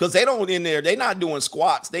 because they don't in there, they're not doing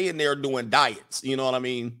squats. They in there doing diets. You know what I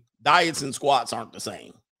mean? Diets and squats aren't the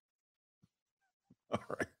same. All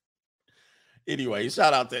right. Anyway,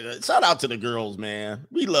 shout out to the girls, man.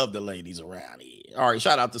 We love the ladies around here. All right,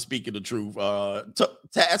 shout out to Speaking the Truth.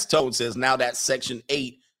 Taz Tone says now that Section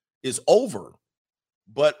 8 is over,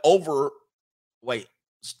 now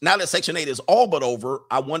that Section 8 is all but over,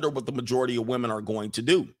 I wonder what the majority of women are going to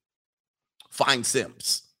do. Find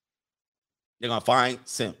simps. They're going to find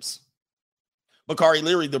simps. Bakari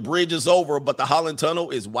Leary, the bridge is over, but the Holland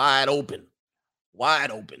Tunnel is wide open.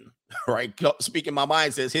 Wide open. All right. Speaking my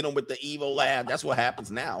mind says hit him with the evil laugh. That's what happens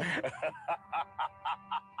now.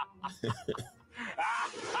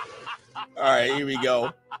 All right, here we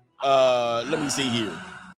go. Let me see here.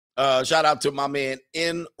 Shout out to my man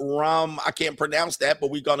Enram. I can't pronounce that, but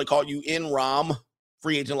we're gonna call you Enram.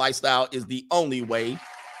 Free agent lifestyle is the only way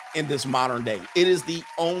in this modern day. It is the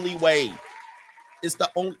only way. It's the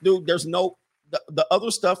only dude. There's no the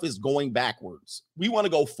other stuff is going backwards. We want to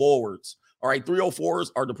go forwards. All right, 304s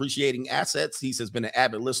are depreciating assets. He says been an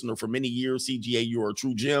avid listener for many years. CGA, you are a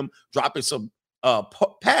true gem. Dropping some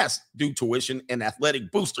past due tuition and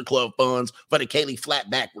athletic booster club funds for the Kaylee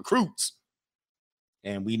Flatback recruits.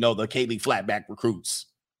 And we know the Kaylee Flatback recruits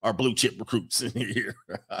are blue chip recruits in here.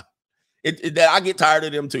 I get tired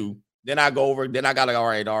of them too. Then I go over, then I gotta, all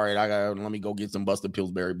right, let me go get some Busted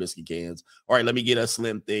Pillsbury biscuit cans. All right, let me get a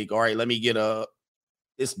Slim Thick. All right, let me get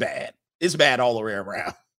it's bad. It's bad all the way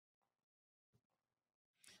around.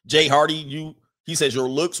 Jay Hardy, he says your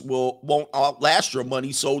looks won't outlast your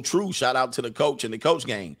money. So true. Shout out to the coach and the coach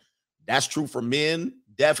gang. That's true for men,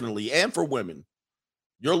 definitely, and for women.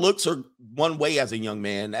 Your looks are one way as a young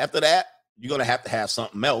man. After that, you're going to have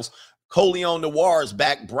something else. Coleon Noir's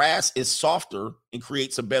back brass is softer and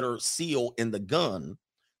creates a better seal in the gun.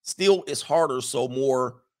 Steel is harder, so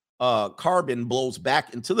more carbon blows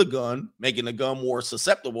back into the gun, making the gun more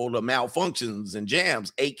susceptible to malfunctions and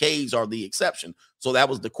jams. AKs are the exception. So that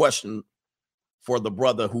was the question for the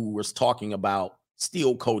brother who was talking about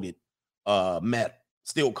steel-coated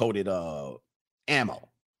steel-coated ammo.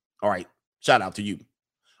 All right, shout out to you.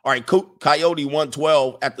 All right, Coyote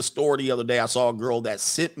 112 at the store the other day. I saw a girl that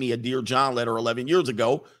sent me a Dear John letter 11 years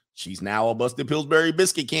ago. She's now a Busted Pillsbury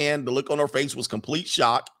biscuit can. The look on her face was complete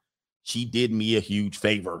shock. She did me a huge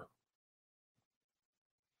favor.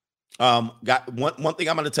 Got one thing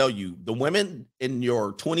I'm going to tell you. The women in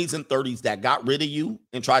your 20s and 30s that got rid of you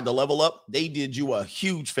and tried to level up, they did you a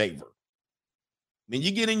huge favor. When you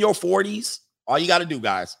get in your 40s, all you got to do,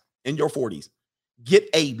 guys, in your 40s, get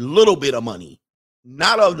a little bit of money.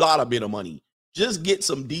 Not a lot of bit of money. Just get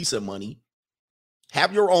some decent money.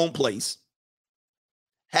 Have your own place.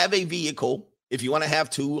 have a vehicle. If you want to have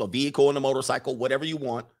two, a vehicle and a motorcycle, whatever you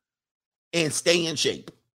want, and stay in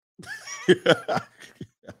shape.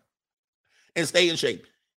 And stay in shape.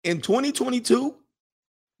 In 2022,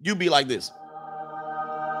 you be like this.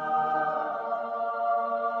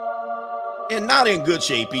 And not in good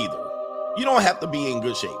shape either. You don't have to be in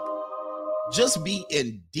good shape. Just be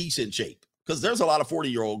in decent shape. Because there's a lot of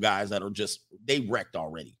 40-year-old guys that are they wrecked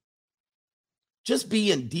already. Just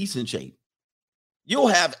be in decent shape. You'll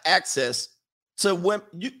have access to when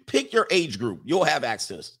you pick your age group. You'll have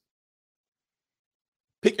access.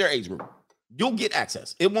 Pick your age group. You'll get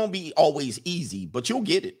access. It won't be always easy, but you'll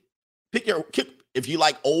get it. If you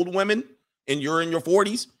like old women and you're in your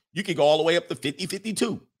 40s, you can go all the way up to 50,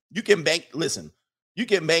 52. You can you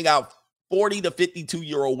can bang out 40 to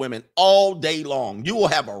 52-year-old women all day long. You will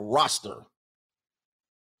have a roster.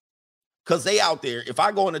 Because they out there, if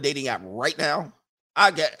I go on a dating app right now,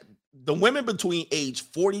 I get the women between age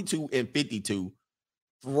 42 and 52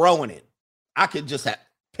 throwing it. I could just have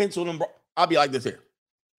pencil them. I'll be like this here.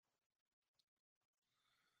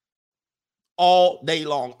 All day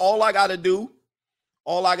long. All I got to do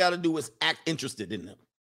is act interested in them.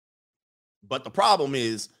 But the problem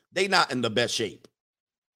is they not in the best shape.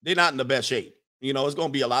 They're not in the best shape. You know, it's going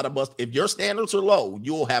to be a lot of bust. If your standards are low,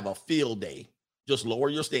 you'll have a field day. Just lower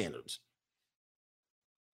your standards.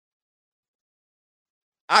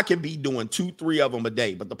 I can be doing 2-3 of them a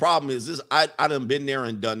day. But the problem is this, I done been there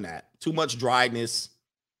and done that. Too much dryness,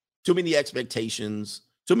 too many expectations.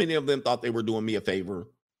 Too many of them thought they were doing me a favor.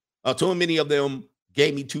 Too many of them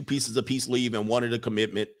gave me 2 pieces of peace leave and wanted a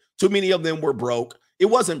commitment. Too many of them were broke. It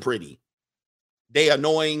wasn't pretty. They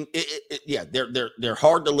annoying. They're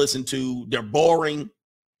hard to listen to. They're boring.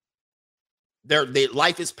 Their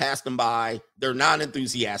life is passed them by. They're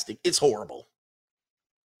non-enthusiastic. It's horrible.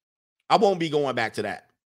 I won't be going back to that.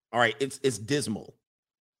 All right. It's dismal.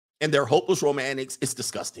 And they're hopeless romantics. It's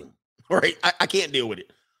disgusting. All right. I can't deal with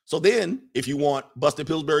it. So then if you want busted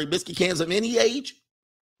Pillsbury biscuit cans of any age,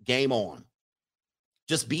 game on.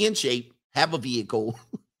 Just be in shape, have a vehicle,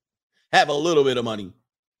 have a little bit of money.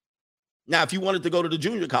 Now, if you wanted to go to the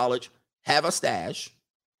junior college, have a stash.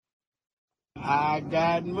 I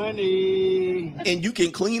got money. And you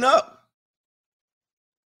can clean up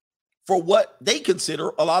for what they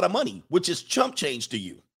consider a lot of money, which is chump change to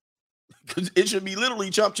you. Because it should be literally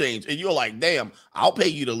chump change. And you're like, damn, I'll pay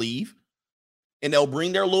you to leave. And they'll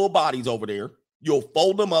bring their little bodies over there. You'll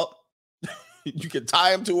fold them up. You can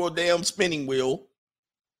tie them to a damn spinning wheel.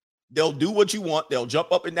 They'll do what you want. They'll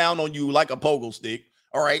jump up and down on you like a pogo stick.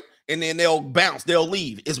 All right. And then they'll bounce. They'll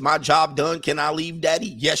leave. Is my job done? Can I leave,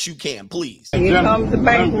 Daddy? Yes, you can. Please. Here comes the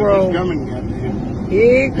bankroll.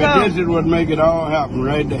 Here it comes. This is what make it all happen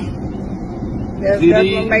right there. That's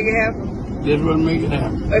what make it happen. This what make it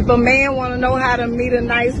happen. If a man want to know how to meet a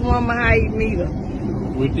nice woman, how you meet her?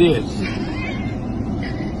 With this.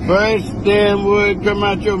 First damn word come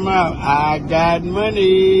out your mouth. I got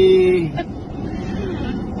money.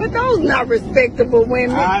 But those not respectable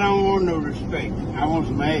women. I don't want no respect. I want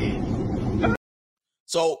some ass.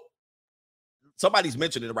 So somebody's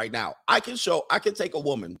mentioning it right now. I can take a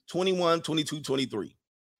woman 21, 22, 23.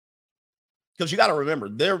 Because you got to remember,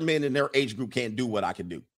 their men in their age group can't do what I can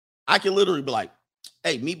do. I can literally be like,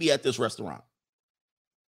 hey, meet me at this restaurant.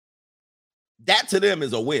 That to them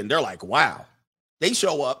is a win. They're like, wow. They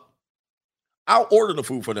show up. I'll order the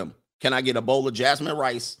food for them. Can I get a bowl of jasmine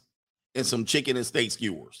rice and some chicken and steak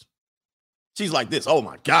skewers? She's like this. Oh,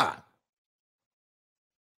 my God.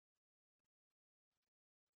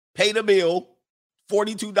 Pay the bill.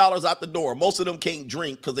 $42 out the door. Most of them can't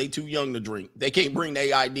drink because they too young to drink. They can't bring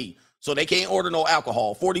their ID. So they can't order no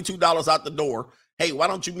alcohol. $42 out the door. Hey, why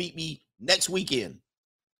don't you meet me next weekend?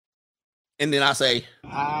 And then I say,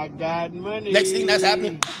 I got money. Next thing that's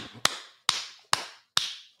happening.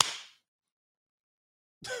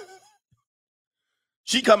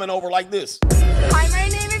 She coming over like this. Hi, my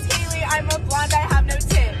name is Haley. I'm a blonde. I have no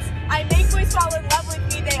tips. I make boys fall in love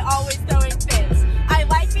with me. They always throwing fits. I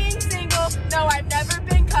like being single. No, I've never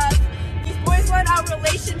been cuffed. These boys want a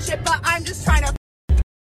relationship, but I'm just trying to.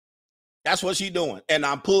 That's what she doing. And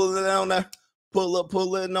I'm pulling on her,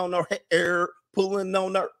 pulling on her hair, pulling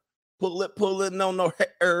on her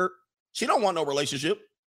hair. She don't want no relationship.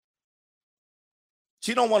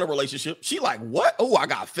 She don't want a relationship. She like, what? Oh, I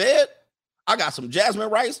got fed. I got some jasmine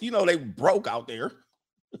rice. You know, they broke out there.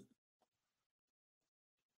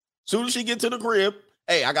 Soon as she get to the crib,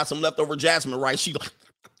 hey, I got some leftover jasmine rice. She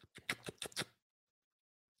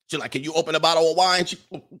like, can you open a bottle of wine?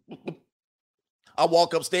 I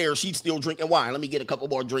walk upstairs. She's still drinking wine. Let me get a couple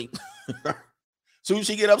more drinks. Soon as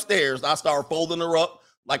she get upstairs, I start folding her up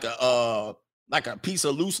like like a piece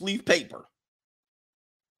of loose leaf paper.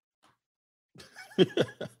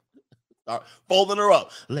 Folding her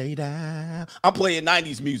up. Lay down. I'm playing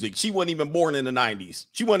 90s music. She wasn't even born in the 90s.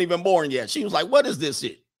 She wasn't even born yet. She was like, what is this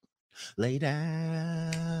shit? Lay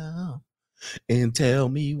down and tell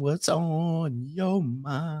me what's on your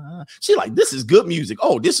mind. She like, this is good music.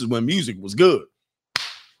 Oh, this is when music was good.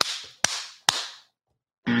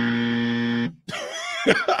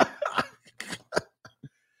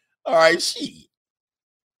 All right, she.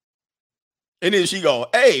 And then she go,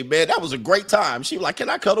 hey, man, that was a great time. She was like, can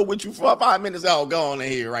I cuddle with you for 5 minutes? Oh, go on in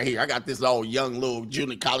here, right here. I got this old young little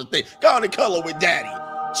junior college thing. Go on and cuddle with daddy.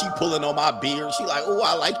 She pulling on my beard. She like, oh,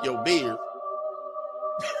 I like your beard.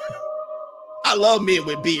 I love men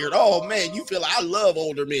with beard. Oh, man, you feel like I love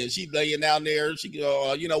older men. She laying down there. She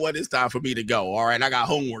go, you know what? It's time for me to go. All right, I got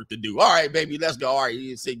homework to do. All right, baby, let's go. All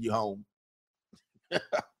right, send you home.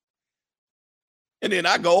 And then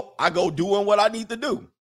I go doing what I need to do.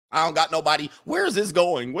 I don't got nobody. Where is this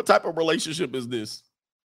going? What type of relationship is this?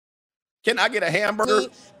 Can I get a hamburger?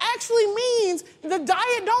 Actually means the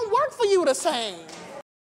diet don't work for you the same.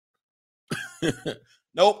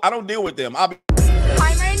 Nope, I don't deal with them. Hi,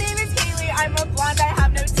 my name is Haley. I'm a blonde. I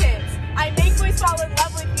have no tits. I make boys fall in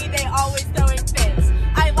love with me. They always throwing fits.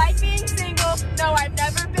 I like being single. No, I've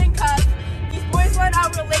never been cuffed. These boys want a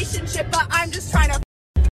relationship, but I'm just trying to.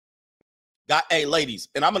 Hey, ladies,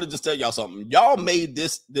 and I'm going to just tell y'all something. Y'all made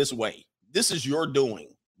this way. This is your doing,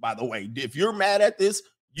 by the way. If you're mad at this,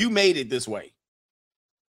 you made it this way.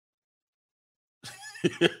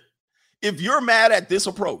 If you're mad at this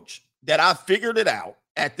approach, that I figured it out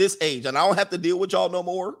at this age, and I don't have to deal with y'all no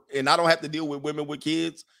more, and I don't have to deal with women with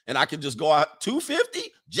kids, and I can just go out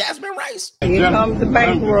 250, Jasmine Rice. Here comes the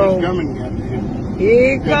bankroll.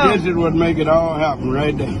 Here it comes. This is what make it all happen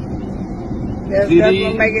right there. That's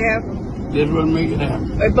what make it happen. This will make it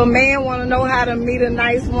happen. If a man want to know how to meet a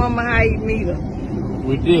nice woman, how you meet her?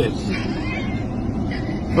 With this.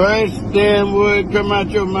 First damn word come out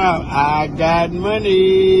your mouth. I got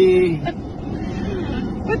money.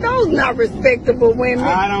 But those not respectable women.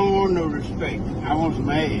 I don't want no respect. I want some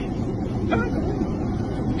ass.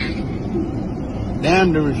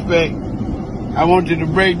 Damn the respect. I want you to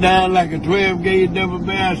break down like a 12-gauge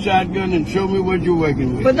double-barrel shotgun and show me what you're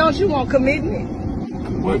working with. But don't you want commitment?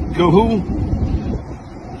 What? Go who?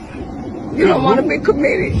 You don't want to be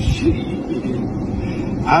committed.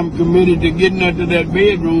 I'm committed to getting her to that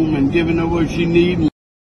bedroom and giving her what she needs.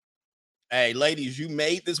 Hey, ladies, you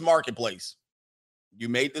made this marketplace. You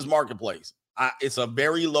made this marketplace. It's a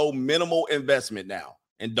very low minimal investment now.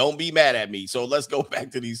 And don't be mad at me. So let's go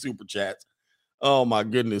back to these super chats. Oh, my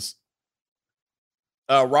goodness.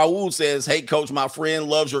 Raul says, hey, coach, my friend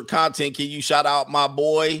loves your content. Can you shout out my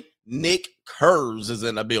boy? Nick Kurz is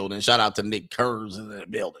in the building. Shout out to Nick Kurz is in the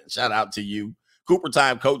building. Shout out to you. Cooper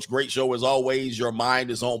Time, coach. Great show as always. Your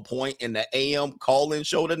mind is on point in the AM call-in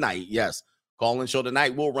show tonight. Yes, call-in show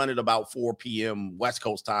tonight. We'll run it about 4 p.m. West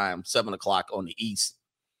Coast time, 7 o'clock on the East.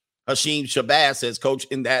 Hashim Shabazz says, coach,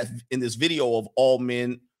 in this video of all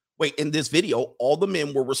men, in this video, all the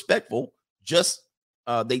men were respectful.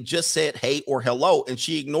 They just said hey or hello, and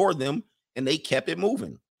she ignored them, and they kept it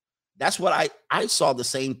moving. That's what I saw the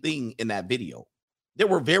same thing in that video. There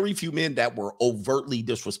were very few men that were overtly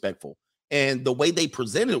disrespectful. And the way they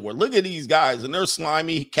presented it were, look at these guys, and they're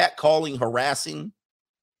slimy, catcalling, harassing.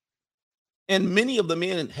 And many of the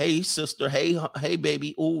men, hey, sister, hey,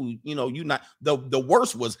 baby, ooh, you know, you not. The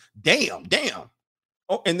worst was, damn.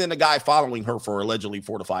 Oh, and then the guy following her for allegedly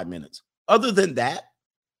 4 to 5 minutes. Other than that,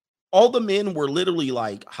 all the men were literally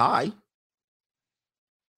like, hi.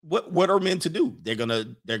 What are men to do? They're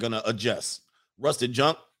gonna adjust. Rusted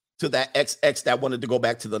junk to that XX that wanted to go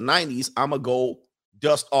back to the 90s. I'm gonna go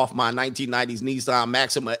dust off my 1990s Nissan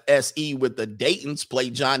Maxima SE with the Daytons, play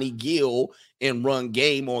Johnny Gill and run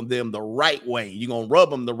game on them the right way. You're gonna rub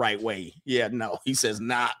them the right way. Yeah, no, he says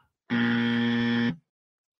not. JP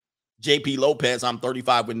Lopez, I'm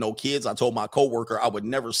 35 with no kids. I told my coworker I would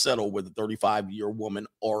never settle with a 35-year woman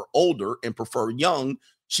or older and prefer young.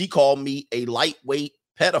 She called me a lightweight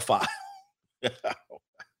pedophile.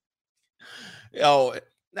 Now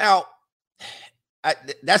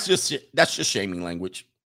that's just shaming language.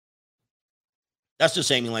 That's just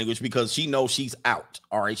shaming language because she knows she's out.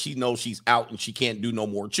 All right, she knows she's out and she can't do no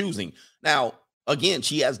more choosing. Now, again,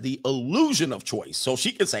 she has the illusion of choice, so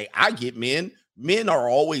she can say, "I get men. Men are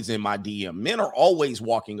always in my DM. Men are always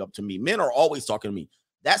walking up to me. Men are always talking to me."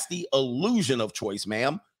 That's the illusion of choice,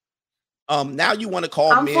 ma'am. Now you want to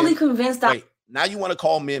call I'm men. fully convinced that. Wait, now you want to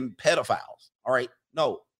call men pedophiles. All right.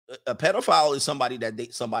 No, a pedophile is somebody that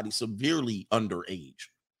dates somebody severely underage.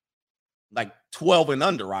 like 12 and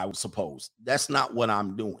under, I would suppose. That's not what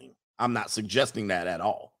I'm doing. I'm not suggesting that at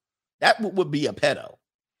all. That would be a pedo.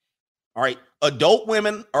 All right. Adult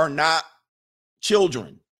women are not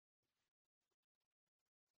children.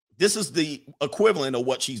 This is the equivalent of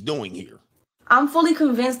what she's doing here. I'm fully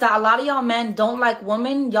convinced that a lot of y'all men don't like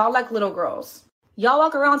women. Y'all like little girls. Y'all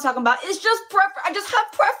walk around talking about, it's just preference. I just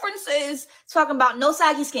have preferences. Talking about no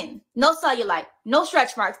saggy skin, no cellulite, no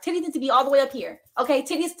stretch marks. Titties need to be all the way up here. Okay,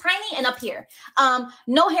 titties tiny and up here.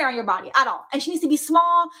 No hair on your body at all. And she needs to be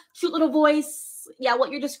small, cute little voice. Yeah,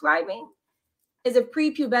 what you're describing is a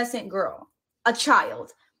prepubescent girl, a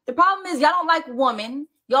child. The problem is y'all don't like women.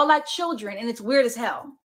 Y'all like children, and it's weird as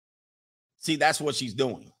hell. See, that's what she's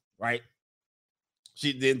doing, right?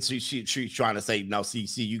 She's trying to say, no, see,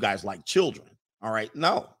 you guys like children. All right.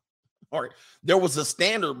 No. All right. There was a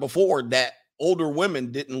standard before that older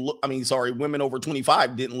women women over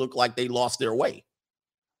 25 didn't look like they lost their way.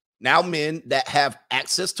 Now men that have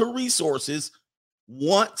access to resources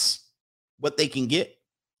want what they can get.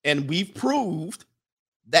 And we've proved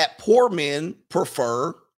that poor men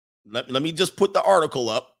prefer, let me just put the article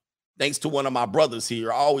up. Thanks to one of my brothers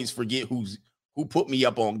here. I always forget who put me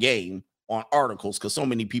up on game on articles, because so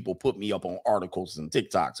many people put me up on articles and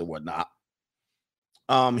TikToks and whatnot.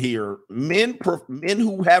 Here, men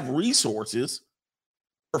who have resources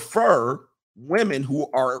prefer women who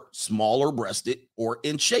are smaller breasted or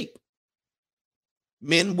in shape.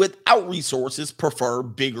 Men without resources prefer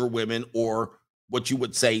bigger women, or what you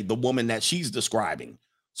would say the woman that she's describing.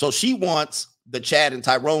 So she wants the Chad and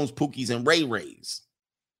Tyrone's, Pookies and Ray Rays.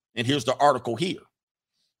 And here's the article here.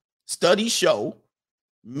 Studies show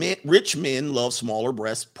rich men love smaller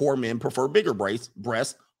breasts. Poor men prefer bigger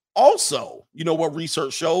breasts. Also, you know what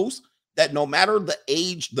research shows? That no matter the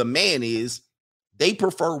age the man is, they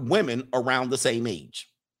prefer women around the same age.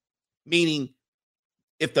 Meaning,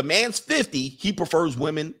 if the man's 50, he prefers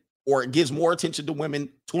women, or gives more attention to women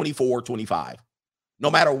 24, 25.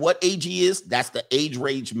 No matter what age he is, that's the age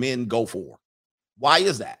range men go for. Why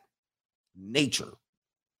is that? Nature.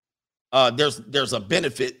 There's a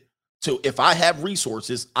benefit to, if I have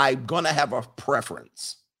resources, I'm going to have a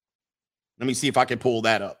preference. Let me see if I can pull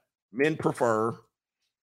that up. Men prefer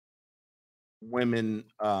women.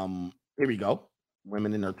 Here we go.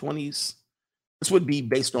 Women in their 20s. This would be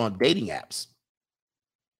based on dating apps.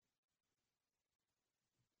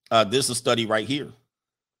 This is a study right here.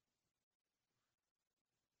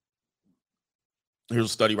 Here's a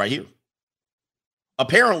study right here.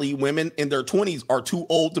 Apparently, women in their 20s are too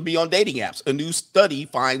old to be on dating apps. A new study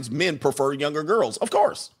finds men prefer younger girls. Of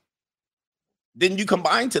course. Then you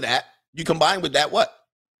combine with that what?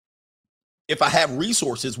 If I have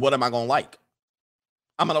resources, what am I going to like?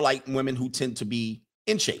 I'm going to like women who tend to be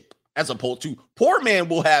in shape, as opposed to poor men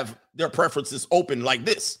will have their preferences open like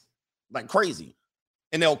this, like crazy.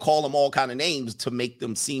 And they'll call them all kind of names to make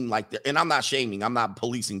them seem like they're, and I'm not shaming. I'm not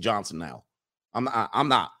policing Johnson now. I'm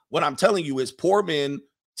not. What I'm telling you is poor men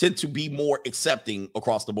tend to be more accepting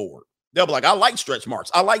across the board. They'll be like, I like stretch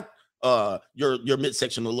marks. I like your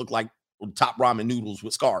midsection to look like top ramen noodles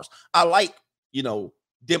with scars. I like,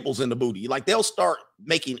 dimples in the booty. Like they'll start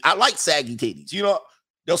making, I like saggy titties.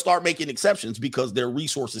 They'll start making exceptions because their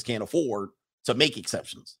resources can't afford to make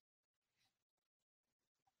exceptions.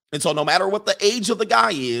 And so no matter what the age of the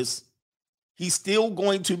guy is, he's still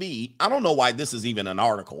going to be, I don't know why this is even an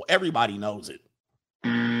article. Everybody knows it.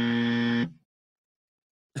 I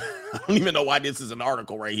don't even know why this is an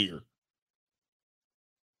article right here.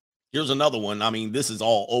 Here's another one. I mean, this is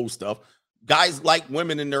all old stuff. Guys like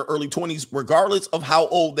women in their early 20s, regardless of how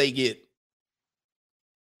old they get.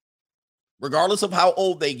 Regardless of how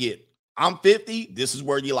old they get. I'm 50. This is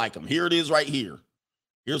where you like them. Here it is right here.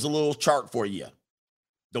 Here's a little chart for you.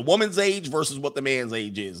 The woman's age versus what the man's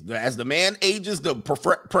age is. As the man ages, the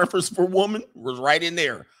preference for woman was right in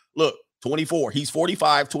there. Look, 24. He's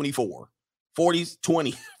 45, 24. 40s,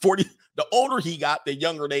 20. 40. The older he got, the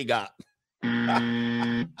younger they got.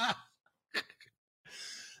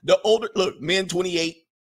 The older, look, men 28,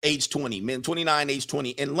 age 20. Men 29, age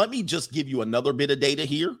 20. And let me just give you another bit of data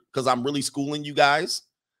here, because I'm really schooling you guys.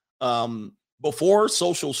 Before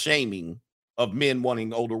social shaming of men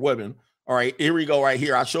wanting older women, all right, here we go right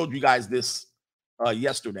here. I showed you guys this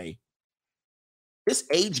yesterday. This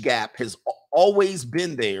age gap has always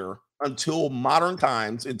been there until modern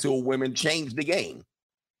times, until women changed the game.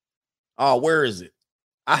 Where is it?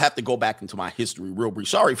 I have to go back into my history real brief.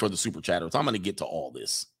 Sorry for the super chatters. I'm going to get to all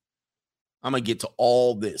this.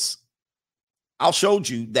 I'll show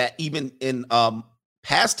you that even in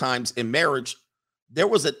past times in marriage, there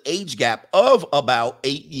was an age gap of about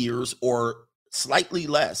 8 years or slightly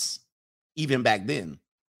less, even back then.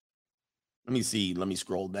 Let me see. Let me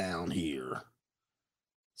scroll down here.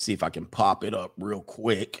 See if I can pop it up real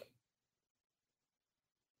quick.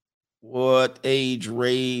 What age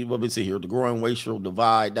rate? Let me see here. The growing racial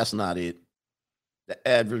divide. That's not it. The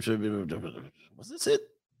average. Was this it?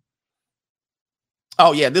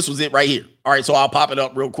 Oh, yeah. This was it right here. All right. So I'll pop it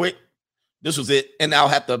up real quick. This was it. And I'll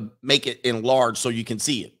have to make it enlarged so you can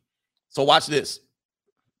see it. So watch this.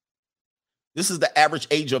 This is the average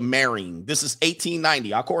age of marrying. This is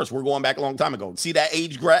 1890. Of course, we're going back a long time ago. See that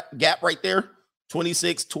age gap right there?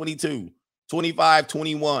 26, 22, 25,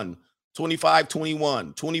 21, 25,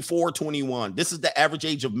 21, 24, 21. This is the average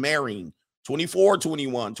age of marrying. 24,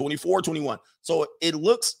 21, 24, 21. So it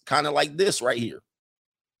looks kind of like this right here.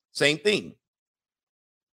 Same thing.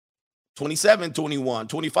 27, 21,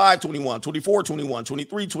 25, 21, 24, 21,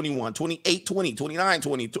 23, 21, 28, 20, 29,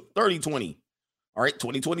 20, 30, 20. All right,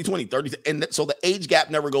 20, 20, 20, 30. And so the age gap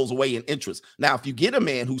never goes away in interest. Now, if you get a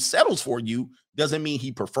man who settles for you, doesn't mean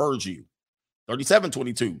he prefers you. 37,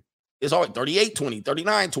 22. It's always 38, 20,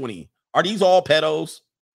 39, 20. Are these all pedos?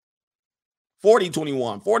 40,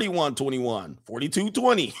 21, 41, 21, 42,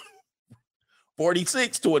 20,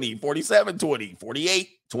 46, 20, 47, 20, 48,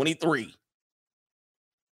 23.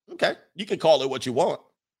 Okay, you can call it what you want.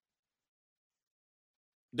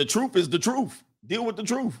 The truth is the truth. Deal with the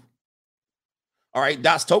truth. All right,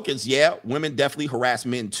 Das Tokens, yeah, women definitely harass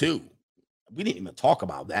men too. We didn't even talk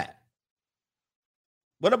about that.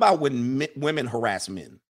 What about when women harass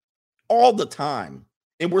men? All the time.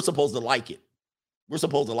 And we're supposed to like it. We're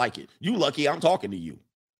supposed to like it. You lucky I'm talking to you.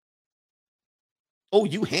 Oh,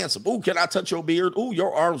 you handsome. Oh, can I touch your beard? Oh,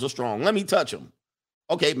 your arms are strong. Let me touch them.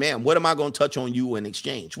 Okay, man, what am I going to touch on you in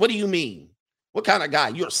exchange? What do you mean? What kind of guy?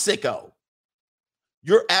 You're a sicko.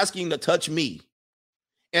 You're asking to touch me,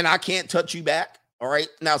 and I can't touch you back. All right.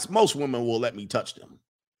 Now, most women will let me touch them,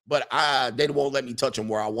 but they won't let me touch them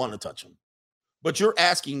where I want to touch them. But you're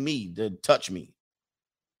asking me to touch me.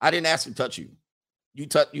 I didn't ask to touch you.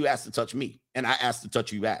 You asked to touch me, and I asked to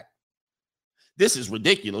touch you back. This is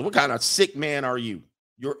ridiculous. What kind of sick man are you?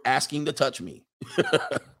 You're asking to touch me.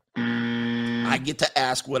 I get to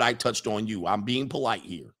ask what I touched on you. I'm being polite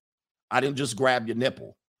here. I didn't just grab your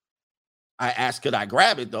nipple. I asked, could I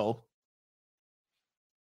grab it, though?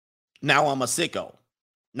 Now I'm a sicko.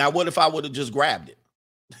 Now, what if I would have just grabbed it?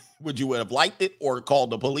 Would you have liked it or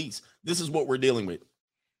called the police? This is what we're dealing with.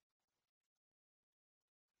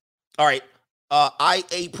 All right.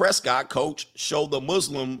 I.A. Prescott, coach, showed the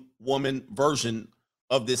Muslim woman version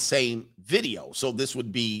of this same video. So this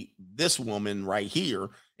would be this woman right here.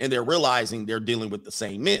 And they're realizing they're dealing with the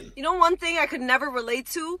same men. You know, one thing I could never relate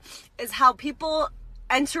to is how people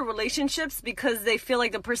enter relationships because they feel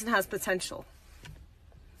like the person has potential.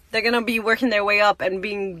 They're going to be working their way up and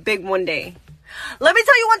being big one day. Let me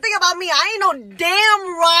tell you one thing about me. I ain't no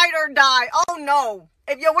damn ride or die. Oh, no.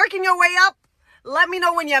 If you're working your way up, let me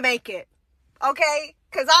know when you make it. Okay?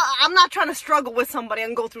 Because I'm not trying to struggle with somebody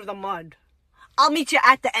and go through the mud. I'll meet you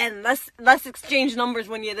at the end. Let's exchange numbers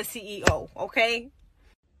when you're the CEO. Okay?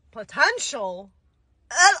 Potential?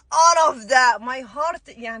 Out of that. My heart,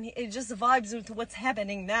 it just vibes into what's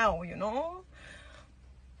happening now, you know?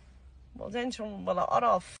 Potential, well, out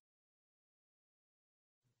of.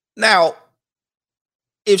 Now,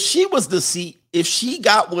 if she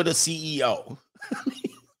got with a CEO,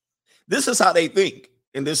 this is how they think,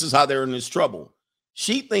 and this is how they're in this trouble.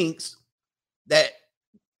 She thinks that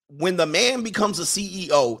when the man becomes a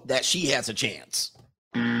CEO, that she has a chance.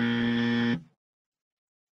 In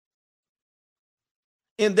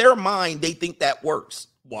their mind, they think that works.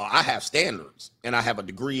 Well, I have standards, and I have a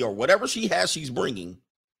degree or whatever she has, she's bringing.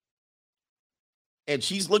 And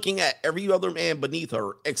she's looking at every other man beneath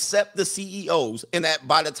her except the CEOs. And that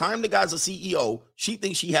by the time the guy's a CEO, she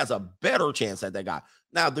thinks she has a better chance at that guy.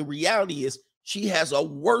 Now, the reality is she has a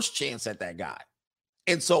worse chance at that guy.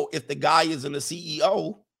 And so if the guy isn't a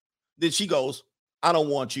CEO, then she goes, I don't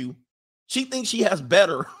want you. She thinks she has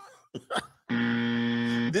better.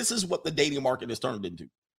 This is what the dating market has turned into.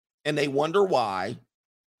 And they wonder why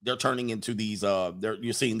they're turning into these,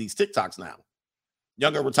 you're seeing these TikToks now.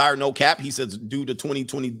 Younger retired, no cap. He says, due to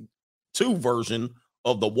 2022 version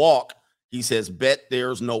of the walk, he says, bet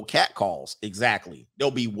there's no cat calls. Exactly. There'll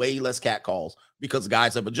be way less cat calls because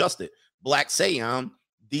guys have adjusted. Black Sayon,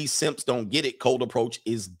 these simps don't get it. Cold approach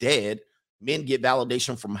is dead. Men get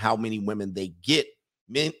validation from how many women they get.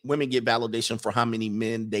 Women get validation for how many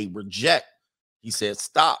men they reject. He says,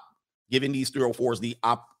 stop giving these 304s the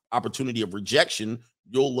opportunity of rejection.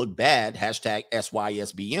 You'll look bad. Hashtag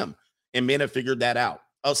SYSBM. And men have figured that out.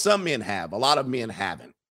 Some men have. A lot of men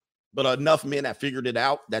haven't. But enough men have figured it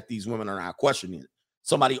out that these women are not questioning it.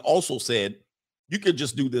 Somebody also said, You could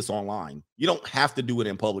just do this online. You don't have to do it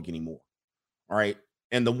in public anymore. All right.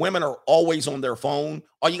 And the women are always on their phone.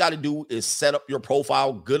 All you got to do is set up your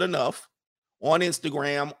profile good enough on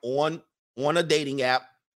Instagram, on a dating app,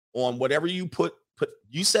 on whatever you put,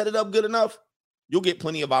 you set it up good enough, you'll get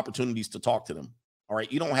plenty of opportunities to talk to them. All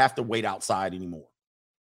right. You don't have to wait outside anymore.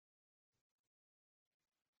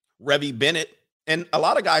 Revy Bennett, and a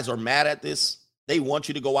lot of guys are mad at this. They want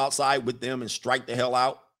you to go outside with them and strike the hell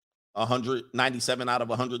out 197 out of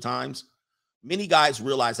 100 times. Many guys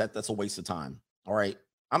realize that that's a waste of time. All right.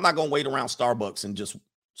 I'm not going to wait around Starbucks and just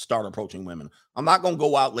start approaching women. I'm not going to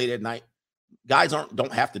go out late at night. Guys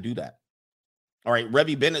don't have to do that. All right.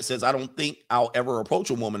 Revy Bennett says, I don't think I'll ever approach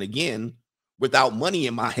a woman again without money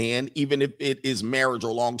in my hand, even if it is marriage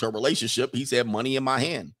or long-term relationship. He said money in my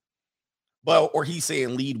hand. But, or he's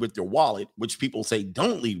saying lead with your wallet, which people say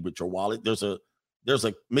don't lead with your wallet. There's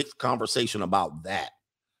a mixed conversation about that.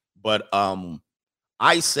 But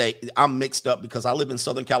I say I'm mixed up because I live in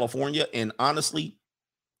Southern California, and honestly,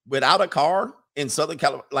 without a car in Southern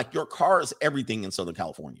California, like your car is everything in Southern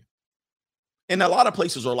California. And a lot of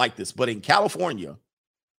places are like this, but in California,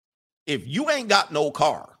 if you ain't got no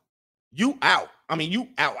car, you out. I mean, you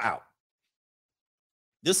out.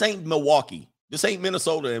 This ain't Milwaukee. This ain't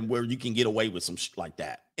Minnesota, and where you can get away with some shit like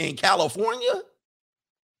that. In California,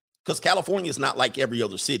 because California is not like every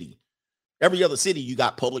other city. Every other city, you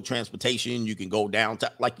got public transportation. You can go downtown,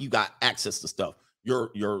 like you got access to stuff. Your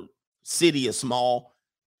city is small.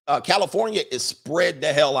 California is spread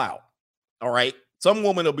the hell out. All right. Some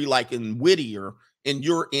woman will be like in Whittier, and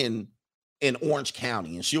you're in Orange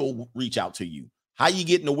County, and she'll reach out to you. How you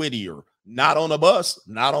getting to Whittier? Not on a bus,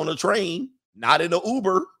 not on a train, not in an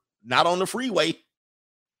Uber, not on the freeway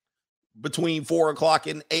between 4 o'clock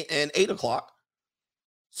and 8 o'clock.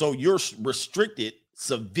 So you're restricted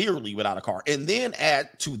severely without a car. And then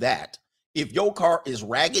add to that, if your car is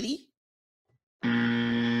raggedy,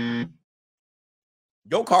 oh,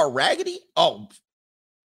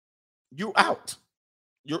 you're out.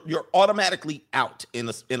 You're automatically out in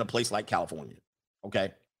a place like California.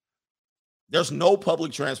 Okay. There's no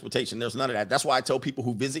public transportation. There's none of that. That's why I tell people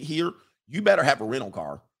who visit here, you better have a rental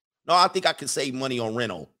car. No, I think I can save money on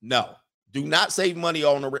rental. No, do not save money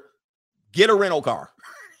on get a rental car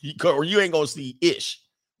or you ain't going to see ish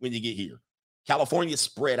when you get here. California is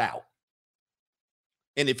spread out.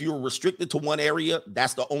 And if you're restricted to one area,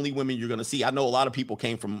 that's the only women you're going to see. I know a lot of people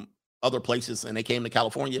came from other places and they came to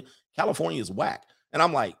California. California is whack. And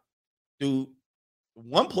I'm like, dude,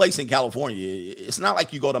 one place in California, it's not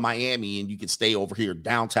like you go to Miami and you can stay over here,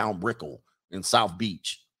 downtown Brickell in South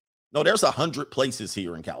Beach. No, there's 100 places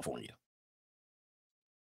here in California.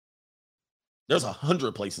 There's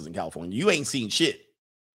 100 places in California. You ain't seen shit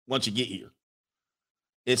once you get here.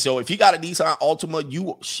 And so if you got a Nissan Altima,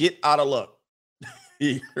 you shit out of luck.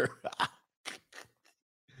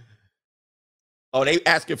 Oh, they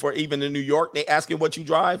asking for, even in New York, they asking what you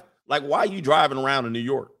drive? Like, why are you driving around in New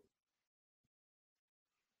York?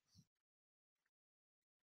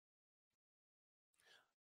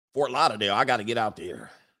 Fort Lauderdale, I got to get out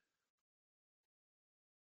there.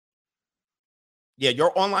 Yeah,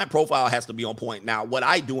 your online profile has to be on point. Now, what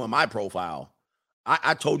I do in my profile,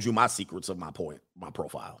 I told you my secrets of my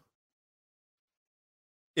profile.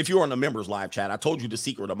 If you're on the members live chat, I told you the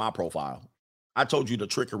secret of my profile. I told you the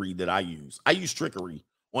trickery that I use. I use trickery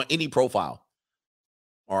on any profile.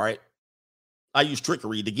 All right. I use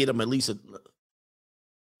trickery to get them at least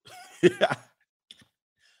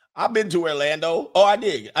I've been to Orlando. Oh, I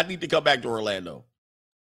did. I need to come back to Orlando.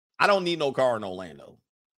 I don't need no car in Orlando.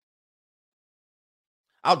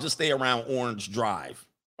 I'll just stay around Orange Drive.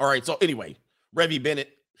 All right. So anyway, Revy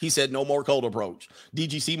Bennett, he said no more cold approach.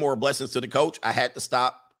 DGC, more blessings to the coach. I had to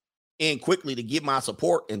stop in quickly to give my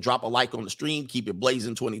support and drop a like on the stream. Keep it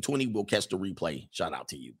blazing 2020. We'll catch the replay. Shout out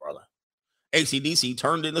to you, brother. ACDC,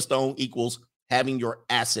 turned into stone equals having your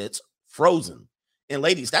assets frozen. And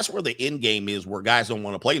ladies, that's where the end game is, where guys don't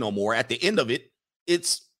want to play no more. At the end of it,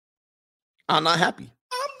 it's, I'm not happy.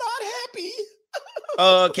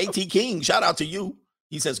 KT King, shout out to you.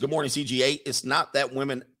 He says, good morning, CGA. It's not that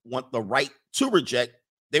women want the right to reject.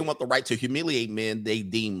 They want the right to humiliate men they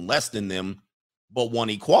deem less than them, but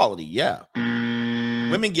want equality. Yeah.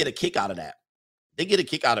 Women get a kick out of that. They get a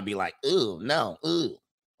kick out of being like, ooh, no, ooh.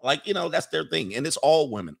 Like, you know, that's their thing. And it's all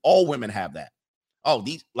women. All women have that. Oh,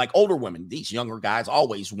 these like older women, these younger guys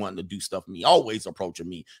always wanting to do stuff for me, always approaching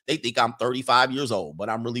me. They think I'm 35 years old, but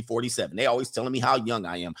I'm really 47. They always telling me how young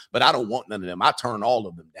I am, but I don't want none of them. I turn all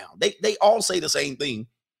of them down. They all say the same thing.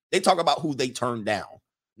 They talk about who they turned down,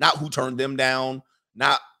 not who turned them down.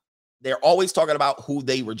 They're always talking about who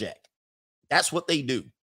they reject. That's what they do.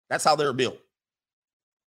 That's how they're built.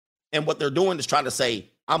 And what they're doing is trying to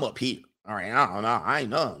say, I'm up here. All right, I don't know. I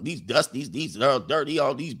ain't none. These dusties, these dirty,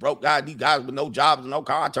 all these broke guys, these guys with no jobs and no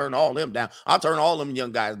car. I turn all them down. I turn all them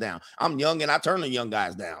young guys down. I'm young and I turn the young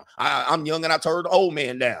guys down. I'm young and I turn the old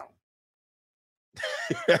man down.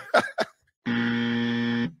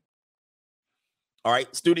 All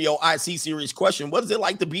right, Studio IC series question. What is it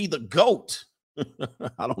like to be the GOAT?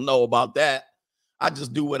 I don't know about that. I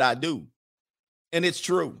just do what I do. And it's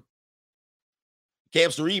true.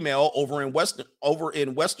 Camster email over in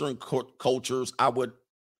Western cultures, I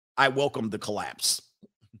welcome the collapse.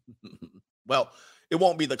 Well, it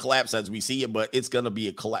won't be the collapse as we see it, but it's going to be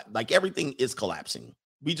a collapse. Like everything is collapsing.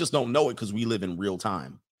 We just don't know it because we live in real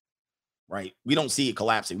time, right? We don't see it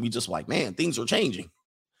collapsing. We just like, man, things are changing.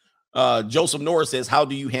 Joseph Norris says, how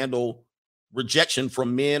do you handle rejection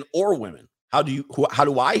from men or women? How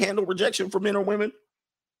do I handle rejection from men or women?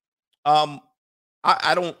 I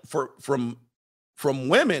don't, from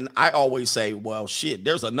women, I always say, well, shit,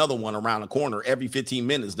 there's another one around the corner. Every 15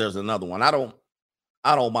 minutes, there's another one. I don't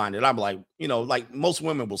mind it. I'm like, like most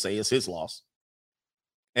women will say it's his loss.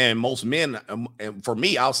 And most men, and for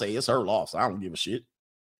me, I'll say it's her loss. I don't give a shit.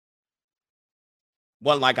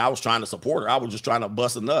 Wasn't like I was trying to support her. I was just trying to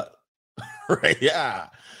bust a nut. Right? Yeah.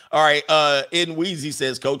 All right. Ed Weezy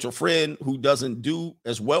says, Coach, a friend who doesn't do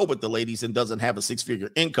as well with the ladies and doesn't have a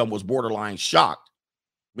 6-figure income was borderline shocked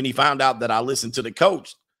when he found out that I listened to the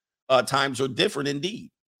coach. Times are different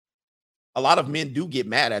indeed. A lot of men do get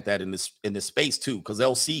mad at that in this space too, because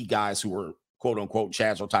they'll see guys who are quote unquote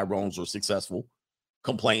Chads or Tyrones or successful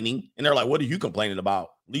complaining, and they're like, "What are you complaining about?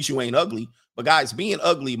 At least you ain't ugly." But guys, being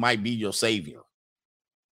ugly might be your savior.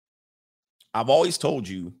 I've always told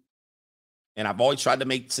you, and I've always tried to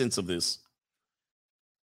make sense of this.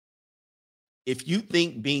 If you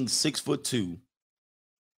think being 6'2"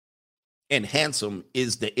 and handsome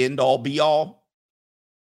is the end all be all,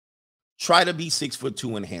 try to be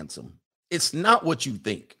 6'2" and handsome. It's not what you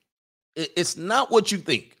think. It's not what you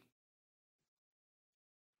think.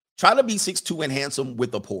 Try to be 6'2" and handsome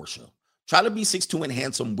with a Porsche. Try to be 6'2" and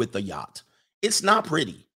handsome with a yacht. It's not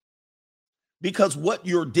pretty. Because what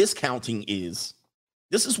you're discounting is,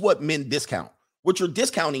 this is what men discount. What you're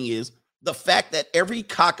discounting is the fact that every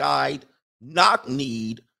cockeyed,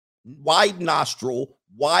 knock-kneed, wide nostril,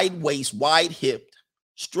 wide waist, wide hipped,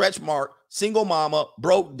 stretch mark, single mama,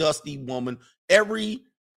 broke, dusty woman, every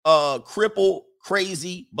cripple,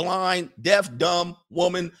 crazy, blind, deaf, dumb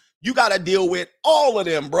woman, you got to deal with all of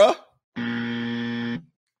them, bruh.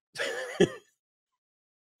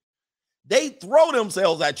 They throw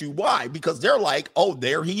themselves at you. Why? Because they're like, oh,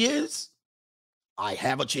 there he is. I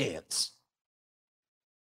have a chance.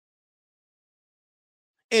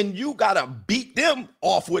 And you got to beat them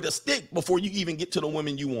off with a stick before you even get to the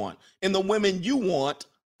women you want. And the women you want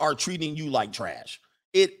are treating you like trash.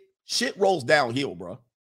 Shit rolls downhill, bro.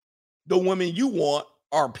 The women you want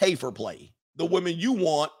are pay for play. The women you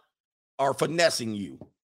want are finessing you.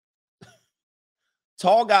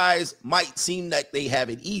 Tall guys might seem like they have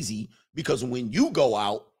it easy because when you go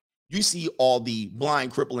out, you see all the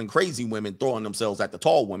blind, crippling, crazy women throwing themselves at the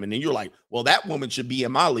tall women. And you're like, well, that woman should be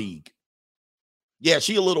in my league. Yeah,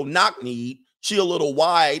 she a little knock-kneed. She a little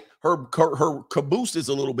wide. Her caboose is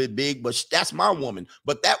a little bit big, but that's my woman.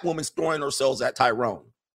 But that woman's throwing herself at Tyrone.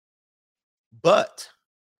 But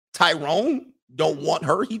Tyrone don't want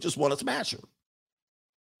her. He just want to smash her.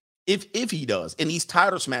 If he does. And he's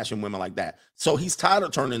tired of smashing women like that. So he's tired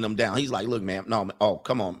of turning them down. He's like, look, man, no, oh,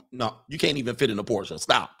 come on. No, you can't even fit in a Porsche.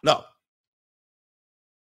 Stop. No.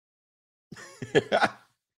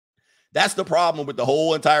 That's the problem with the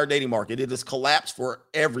whole entire dating market. It has collapsed for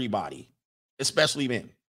everybody, especially men.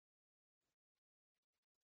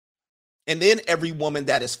 And then every woman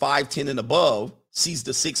that is 5'10" and above sees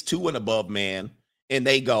the 6'2" and above man, and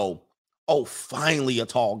they go, oh, finally a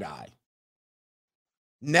tall guy.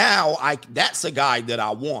 Now that's a guy that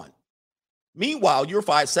I want. Meanwhile, you're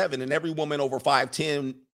 5'7", and every woman over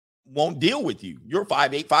 5'10" won't deal with you. You're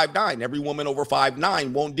 5'8", 5'9". Every woman over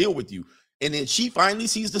 5'9" won't deal with you. And then she finally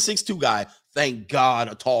sees the 6'2" guy. Thank God,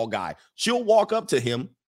 a tall guy. She'll walk up to him.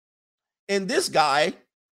 And this guy,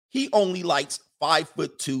 he only likes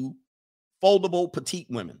 5'2", foldable, petite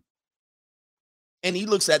women. And he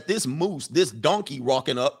looks at this moose, this donkey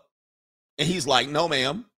walking up. And he's like, no,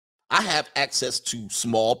 ma'am. I have access to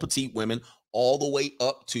small, petite women all the way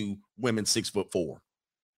up to women 6'4".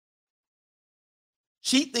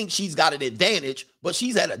 She thinks she's got an advantage, but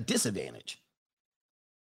she's at a disadvantage.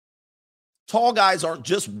 Tall guys aren't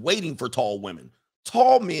just waiting for tall women.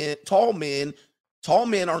 Tall men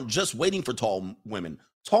aren't just waiting for tall women.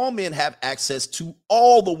 Tall men have access to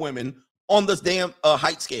all the women on this damn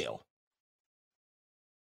height scale.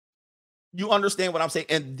 You understand what I'm saying?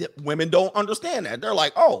 And women don't understand that. They're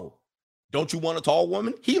like, oh, don't you want a tall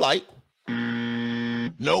woman? He like,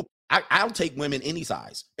 nope. I'll take women any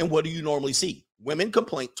size. And what do you normally see?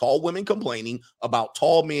 Tall women complaining about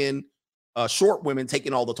tall men, short women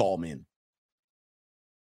taking all the tall men.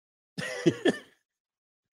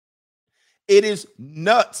 It is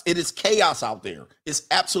nuts. It is chaos out there. It's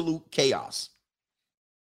absolute chaos.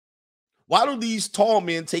 Why do these tall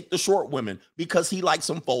men take the short women? Because he likes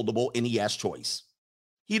them foldable and he has choice.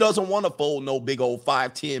 He doesn't want to fold no big old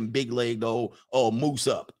 5'10", big legged old moose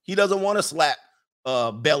up. He doesn't want to slap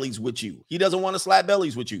bellies with you. He doesn't want to slap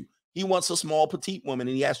bellies with you. He wants a small petite woman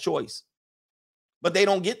and he has choice. But they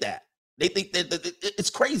don't get that. They think that it's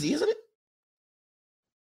crazy, isn't it?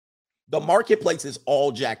 The marketplace is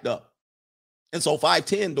all jacked up. And so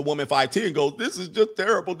 5'10", the woman 5'10" goes, this is just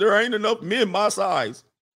terrible. There ain't enough men my size.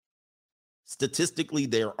 Statistically,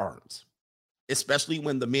 there aren't. Especially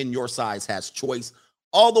when the men your size has choice.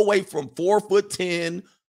 All the way from 4'10"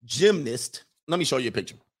 gymnast. Let me show you a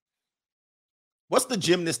picture. What's the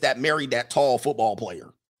gymnast that married that tall football player?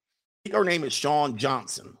 I think her name is Shawn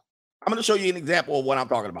Johnson. I'm going to show you an example of what I'm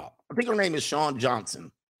talking about. I think her name is Shawn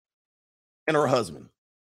Johnson and her husband.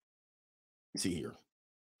 Let's see here. I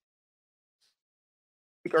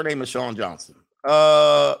think her name is Shawn Johnson.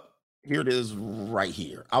 Here it is right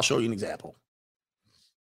here. I'll show you an example.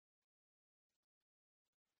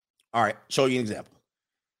 All right, show you an example.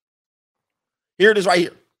 Here it is right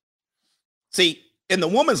here. See, in the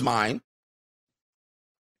woman's mind,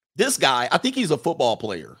 this guy, I think he's a football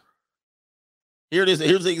player. Here it is.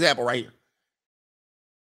 Here's the example right here.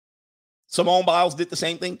 Simone Biles did the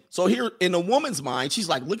same thing. So here in the woman's mind, she's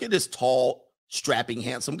like, look at this tall, strapping,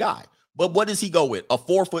 handsome guy. But what does he go with? A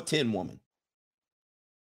 4'10" woman.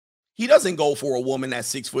 He doesn't go for a woman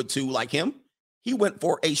that's 6'2" like him. He went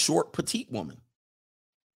for a short, petite woman.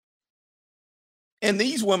 And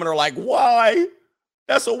these women are like, why?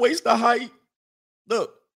 That's a waste of height.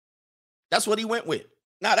 Look, that's what he went with.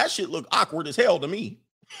 Now, that shit look awkward as hell to me.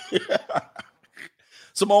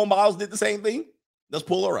 Simone Biles did the same thing. Let's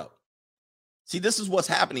pull her up. See, this is what's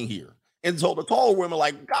happening here. And so the taller women are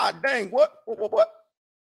like, God dang, what? Let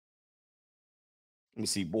me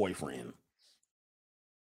see, boyfriend.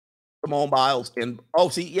 Simone Biles and, oh,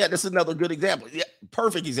 see, yeah, this is another good example. Yeah,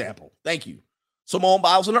 perfect example. Thank you. Simone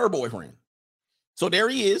Biles and her boyfriend. So there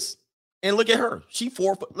he is. And look at her. She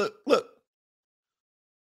 4 foot. Look.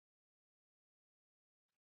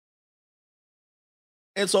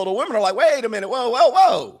 And so the women are like, wait a minute.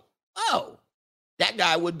 Whoa. Oh, that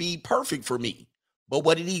guy would be perfect for me. But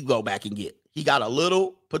what did he go back and get? He got a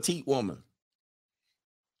little petite woman.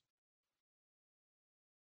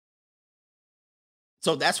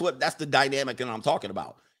 So that's the dynamic that I'm talking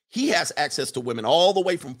about. He has access to women all the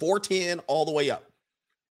way from 4'10" all the way up.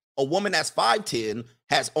 A woman that's 5'10"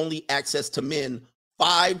 has only access to men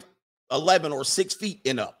 5'11" or 6 feet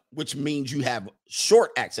and up, which means you have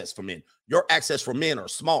short access for men. Your access for men are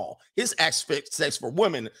small. His access for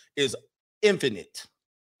women is infinite.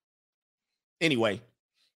 Anyway,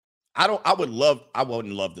 I wouldn't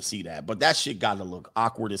love to see that, but that shit gotta look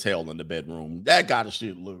awkward as hell in the bedroom. That gotta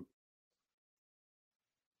shit look.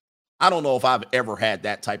 I don't know if I've ever had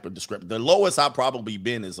that type of description. The lowest I've probably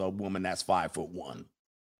been is a woman that's 5'1".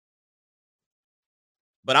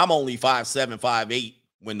 But I'm only 5'7", 5'8"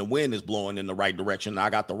 when the wind is blowing in the right direction. I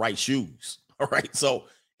got the right shoes. All right. So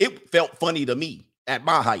it felt funny to me at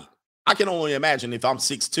my height. I can only imagine if I'm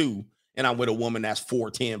 6'2" and I'm with a woman that's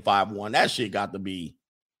 4'10", 5'1". That shit got to be,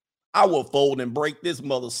 I will fold and break this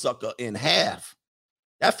mother sucker in half.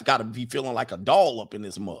 That's got to be feeling like a doll up in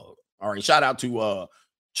this mug. All right. Shout out to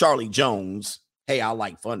Charlie Jones. Hey, I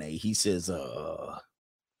like funny. He says,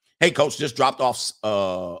 hey, coach, just dropped off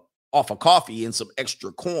a coffee and some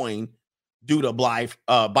extra coin due to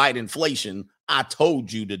Biden-inflation. I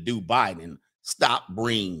told you to do Biden. Stop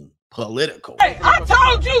being political. Hey, I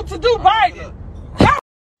told you to do Biden.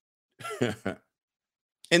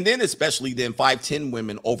 And then especially then 5'10"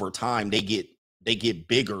 women over time, they get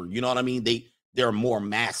bigger. You know what I mean? They're more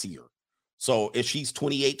massier. So if she's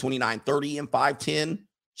 28, 29, 30 and 5'10",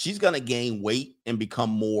 she's going to gain weight and become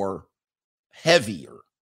more heavier.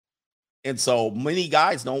 And so many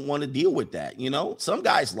guys don't want to deal with that. You know, some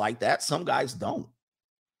guys like that. Some guys don't.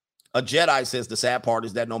 A Jedi says the sad part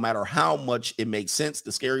is that no matter how much it makes sense,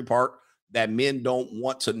 the scary part that men don't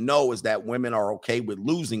want to know is that women are okay with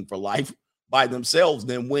losing for life by themselves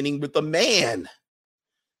than winning with a man.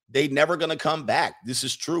 They never going to come back. This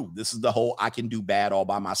is true. This is the whole I can do bad all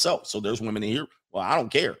by myself. So there's women in here. Well, I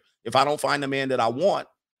don't care. If I don't find the man that I want,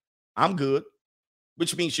 I'm good,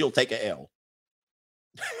 which means she'll take a L.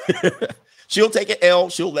 She'll take an L.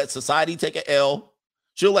 She'll let society take an L.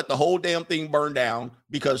 She'll let the whole damn thing burn down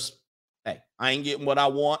because, hey, I ain't getting what I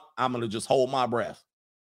want. I'm going to just hold my breath.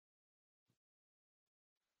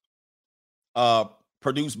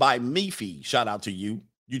 Produced by Meefy. Shout out to you.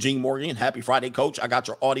 Eugene Morgan. Happy Friday, Coach. I got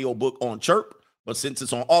your audio book on Chirp, but since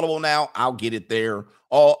it's on Audible now, I'll get it there.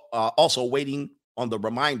 Also waiting on the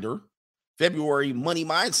reminder. February Money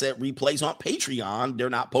Mindset replays on Patreon. They're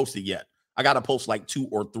not posted yet. I got to post like 2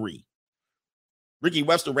 or 3. Ricky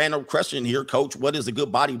Webster, random question here, Coach. What is a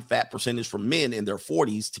good body fat percentage for men in their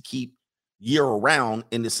 40s to keep year round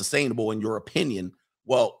and is sustainable in your opinion?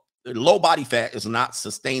 Well, low body fat is not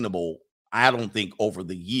sustainable, I don't think, over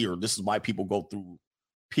the year. This is why people go through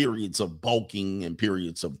periods of bulking and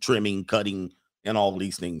periods of trimming, cutting, and all of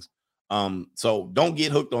these things. So don't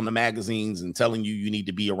get hooked on the magazines and telling you need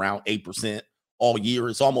to be around 8% all year.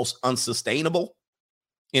 It's almost unsustainable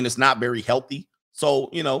and it's not very healthy. So,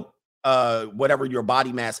 you know, whatever your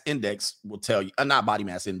body mass index will tell you, not body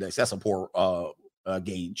mass index, that's a poor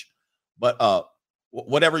gauge, but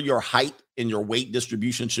whatever your height and your weight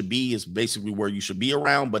distribution should be is basically where you should be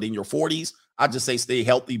around. But in your 40s, I just say stay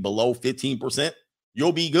healthy below 15%.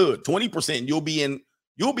 You'll be good. 20%, you'll be in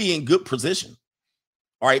good position.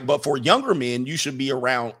 All right. But for younger men, you should be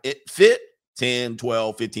around fit 10,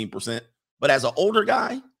 12, 15%. But as an older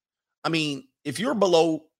guy, I mean, if you're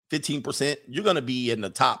below 15%, you're going to be in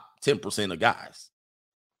the top 10% of guys.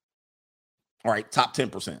 All right. Top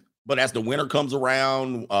 10%. But as the winter comes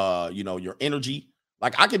around, you know, your energy,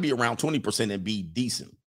 like I could be around 20% and be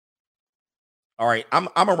decent. All right.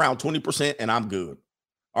 I'm around 20% and I'm good.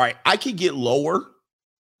 All right. I could get lower.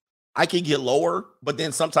 But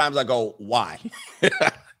then sometimes I go, why?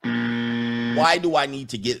 Why do I need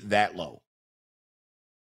to get that low?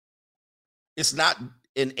 It's not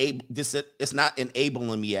enabling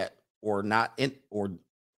me yet, or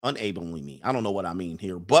unabling me. I don't know what I mean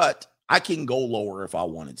here, but I can go lower if I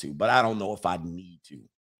wanted to, but I don't know if I need to.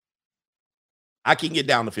 I can get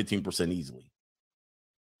down to 15% easily.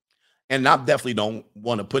 And I definitely don't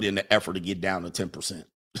want to put in the effort to get down to 10%.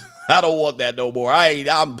 I don't want that no more.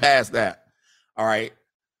 I'm past that. All right.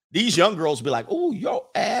 These young girls be like, oh, yo,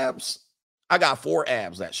 abs. I got 4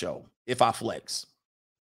 abs that show if I flex.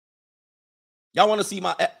 Y'all want to see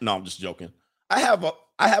my no, I'm just joking. I have a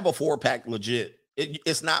 4-pack legit.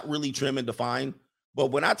 It's not really trim and defined,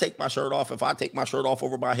 but when I take my shirt off, if I take my shirt off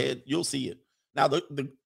over my head, you'll see it. Now, the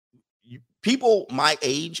people my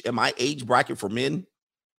age and my age bracket for men,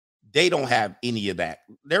 they don't have any of that.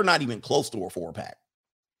 They're not even close to a 4-pack.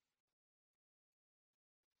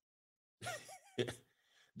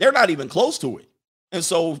 They're not even close to it. And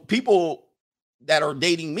so people that are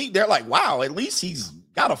dating me, they're like, wow, at least he's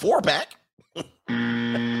got a 4-pack.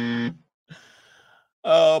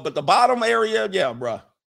 But the bottom area, yeah, bruh.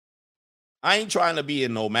 I ain't trying to be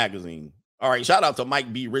in no magazine. All right, shout out to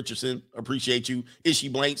Mike B. Richardson. Appreciate you. Ishi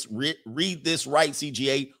Blanks, read this right,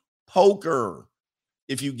 CGA. Poker.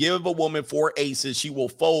 If you give a woman 4 aces, she will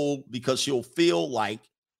fold because she'll feel like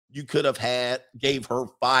you could have gave her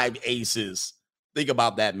 5 aces. Think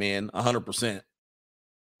about that, man. 100%.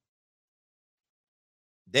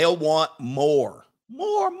 They'll want more.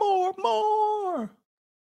 More.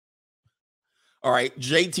 All right,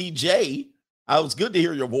 JTJ, it was good to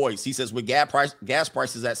hear your voice. He says, with gas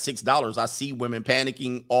prices at $6, I see women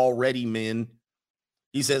panicking already, men.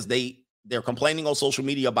 He says they're complaining on social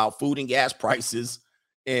media about food and gas prices,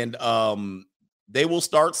 and they will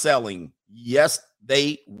start selling. Yes,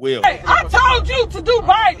 they will. Hey, I told you to do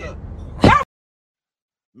Biden.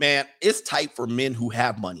 Man, it's tight for men who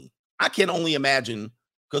have money. I can only imagine,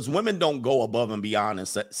 because women don't go above and beyond and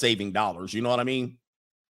saving dollars. You know what I mean?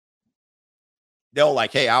 They'll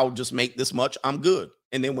like, hey, I'll just make this much. I'm good.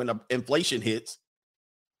 And then when the inflation hits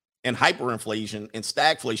and hyperinflation and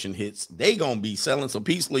stagflation hits, they going to be selling some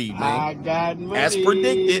peace leave, man. I got money. As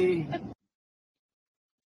predicted.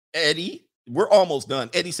 Eddie, we're almost done.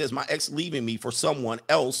 Eddie says, my ex leaving me for someone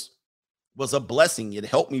else was a blessing. It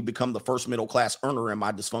helped me become the first middle-class earner in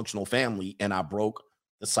my dysfunctional family, and I broke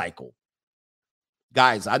the cycle.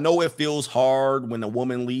 Guys, I know it feels hard when a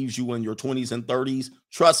woman leaves you in your 20s and 30s.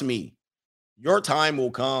 Trust me, your time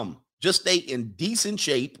will come. Just stay in decent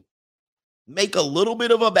shape, make a little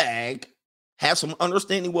bit of a bag, have some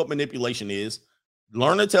understanding what manipulation is,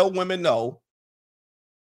 learn to tell women no,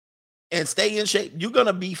 and stay in shape. You're going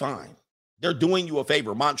to be fine. They're doing you a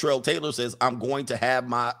favor. Montrell Taylor says, I'm going to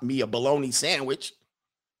have me a bologna sandwich.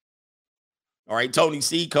 All right, Tony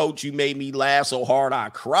C, Coach, you made me laugh so hard I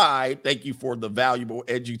cried. Thank you for the valuable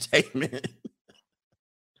edutainment.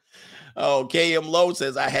 Oh, KM Lowe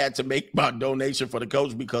says I had to make my donation for the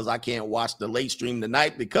coach because I can't watch the late stream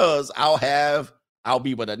tonight because I'll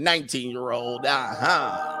be with a 19-year-old.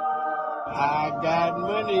 I got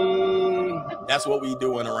money. That's what we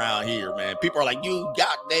doing around here, man. People are like, you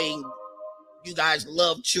guys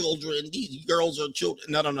love children. These girls are children.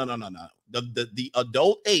 No. The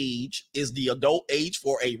adult age is the adult age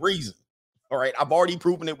for a reason. All right. I've already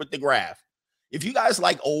proven it with the graph. If you guys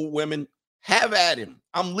like old women, have at him.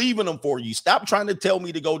 I'm leaving them for you. Stop trying to tell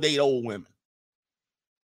me to go date old women.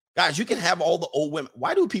 Guys, you can have all the old women.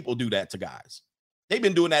 Why do people do that to guys? They've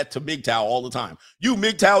been doing that to MGTOW all the time. You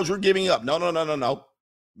MGTOWs, you're giving up. No.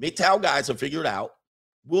 MGTOW guys have figured out.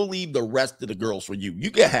 We'll leave the rest of the girls for you. You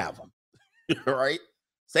can have them. All right?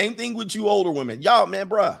 Same thing with you older women. Y'all, man,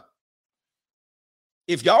 bruh.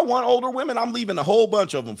 If y'all want older women, I'm leaving a whole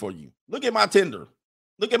bunch of them for you. Look at my Tinder.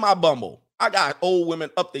 Look at my Bumble. I got old women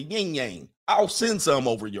up the yin yang. I'll send some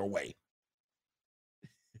over your way.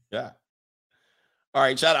 Yeah. All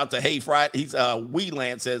right. Shout out to Hey Friday. He's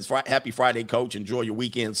Wheeland says, happy Friday, coach. Enjoy your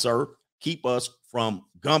weekend, sir. Keep us from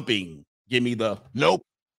gumping. Give me the nope.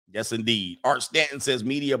 Yes, indeed. Art Stanton says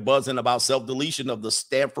media buzzing about self-deletion of the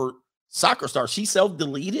Stanford soccer star. She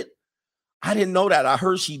self-deleted? I didn't know that. I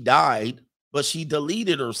heard she died, but she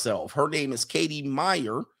deleted herself. Her name is Katie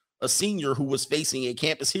Meyer, a senior who was facing a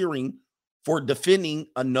campus hearing for defending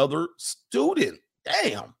another student.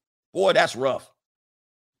 Damn. Boy, that's rough.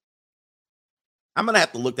 I'm going to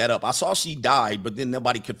have to look that up. I saw she died, but then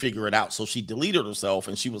nobody could figure it out. So she deleted herself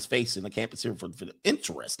and she was facing a campus hearing for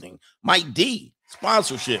interesting. Mike D,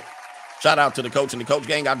 sponsorship. Shout out to the coach and the coach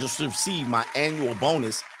gang. I just received my annual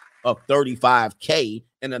bonus of $35K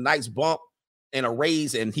and a nice bump and a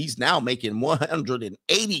raise, and he's now making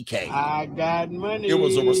 $180K. I got money. It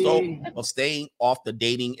was a result of staying off the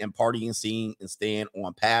dating and partying scene and staying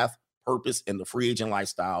on path, purpose, and the free agent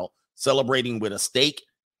lifestyle, celebrating with a steak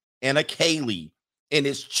and a Kaylee. And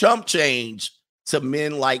it's chump change to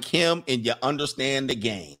men like him, and you understand the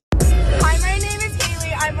game. Hi, my name is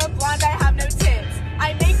Kaylee. I'm a blonde. I have no tips.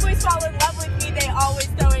 I make boys fall in love with me. They always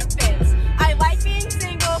throwing fits. I like being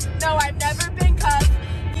single. No, I've never been cuffed.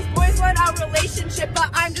 These boys want a relationship, but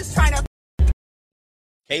I'm just trying to.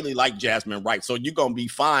 Kaylee like Jasmine Wright, so you're gonna be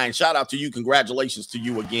fine. Shout out to you. Congratulations to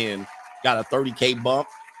you again. Got a $30K bump,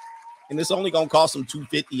 and it's only gonna cost them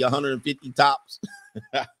 $250, $150 tops.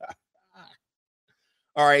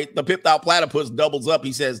 All right, the pipped out platypus doubles up.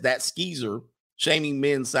 He says that skeezer shaming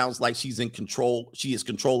men sounds like she's in control. She is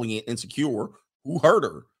controlling and insecure. Who hurt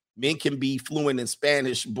her? Men can be fluent in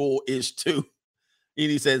Spanish, bullish too. And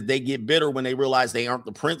he says they get bitter when they realize they aren't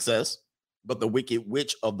the princess, but the wicked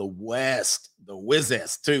witch of the West, the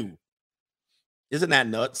Wizess too. Isn't that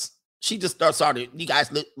nuts? She just started, you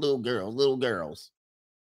guys, little girls.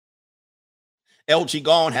 El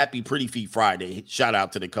Chigon, happy Pretty Feet Friday. Shout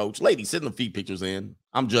out to the coach. Ladies, send the feet pictures in.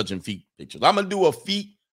 I'm judging feet pictures. I'm going to do a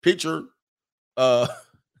feet picture. I'm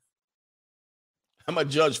going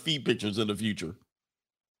to judge feet pictures in the future.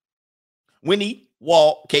 Winnie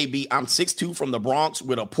Wall, KB, I'm 6'2" from the Bronx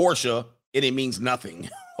with a Porsche, and it means nothing.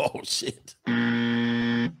 Oh, shit.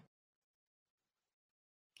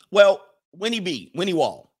 Well, Winnie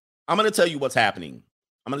Wall, I'm going to tell you what's happening.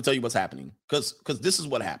 Because this is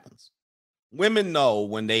what happens. Women know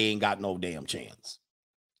when they ain't got no damn chance.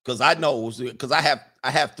 Because I know, because I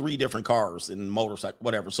have 3 different cars and motorcycle,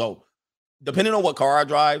 whatever. So depending on what car I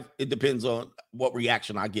drive, it depends on what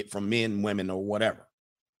reaction I get from men, women, or whatever.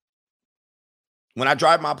 When I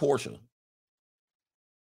drive my Porsche,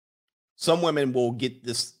 some women will get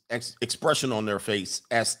this expression on their face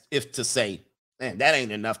as if to say, man, that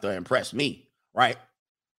ain't enough to impress me, right?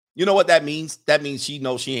 You know what that means? That means she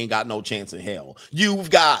knows she ain't got no chance in hell. You've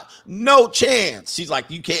got no chance. She's like,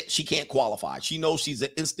 she can't qualify. She knows she's an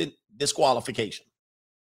instant disqualification.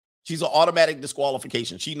 She's an automatic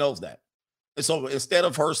disqualification. She knows that. And so instead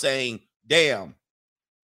of her saying, damn,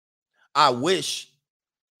 I wish,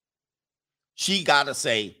 she got to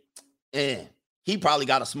say, he probably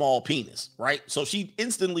got a small penis, right? So she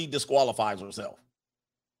instantly disqualifies herself.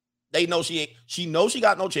 They know she knows she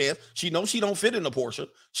got no chance. She knows she don't fit in the Porsche.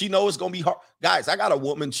 She knows it's going to be hard. Guys, I got a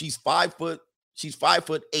woman. She's 5'8",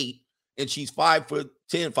 and she's 5'10",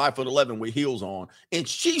 5'11" with heels on. And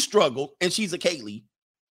she struggled, and she's a Kaylee.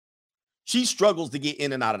 She struggles to get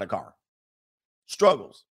in and out of the car.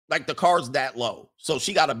 Struggles. Like the car's that low. So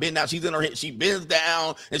she got to bend down. She's in her head. She bends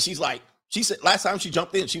down, and she's like, she said last time she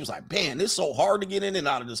jumped in, she was like, man, it's so hard to get in and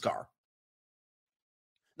out of this car.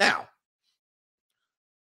 Now,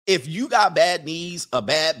 if you got bad knees, a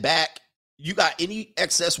bad back, you got any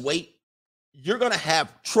excess weight, you're going to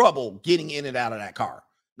have trouble getting in and out of that car.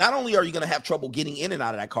 Not only are you going to have trouble getting in and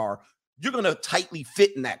out of that car, you're going to tightly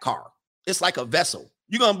fit in that car. It's like a vessel.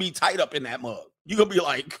 You're going to be tight up in that mug. You're going to be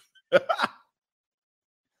like,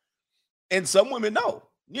 and some women know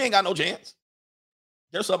you ain't got no chance.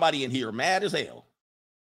 There's somebody in here mad as hell.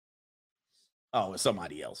 Oh, it's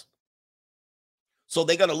somebody else. So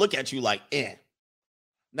they're going to look at you like, eh.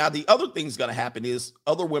 Now, the other thing's going to happen is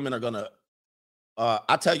other women are going to,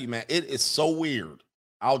 I tell you, man, it is so weird.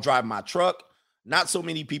 I'll drive my truck. Not so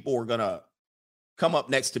many people are going to come up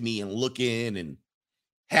next to me and look in and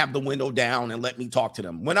have the window down and let me talk to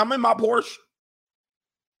them. When I'm in my Porsche,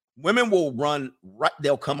 women will run right.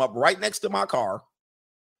 They'll come up right next to my car,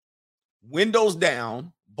 windows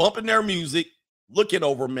down, bumping their music, looking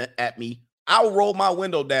over at me. I'll roll my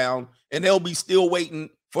window down and they'll be still waiting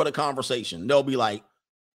for the conversation. They'll be like,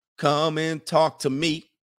 come and talk to me.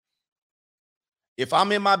 If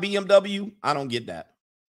I'm in my BMW, I don't get that.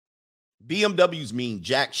 BMWs mean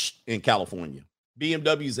jack in California.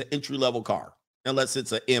 BMW is an entry-level car, unless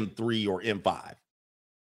it's an M3 or M5.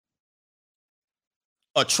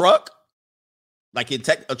 A truck, like in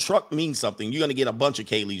tech, a truck means something. You're going to get a bunch of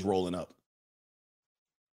Kaylee's rolling up.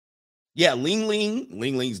 Yeah, Ling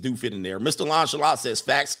Lings do fit in there. Mr. Lancelot says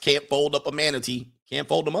facts, can't fold up a manatee. Can't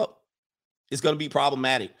fold them up. It's going to be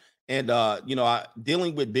problematic. And,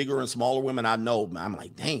 dealing with bigger and smaller women, I know, man, I'm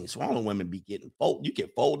like, dang, smaller women be getting fold. You can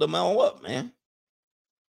fold them all up, man.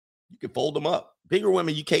 You can fold them up. Bigger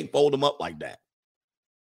women, you can't fold them up like that.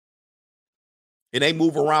 And they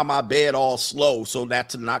move around my bed all slow so that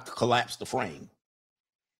to not collapse the frame.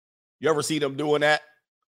 You ever see them doing that?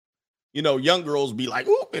 You know, young girls be like,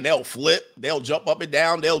 ooh, and they'll flip. They'll jump up and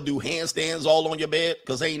down. They'll do handstands all on your bed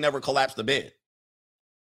because they ain't never collapsed the bed.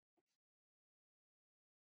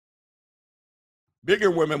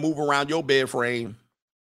 Bigger women move around your bed frame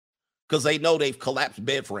because they know they've collapsed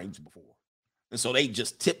bed frames before. And so they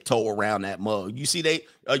just tiptoe around that mug. You see,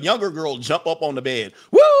 a younger girl jump up on the bed.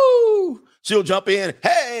 Woo! She'll jump in.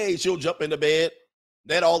 Hey, she'll jump in the bed.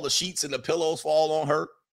 Then all the sheets and the pillows fall on her.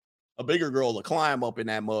 A bigger girl will climb up in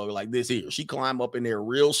that mug like this here. She climb up in there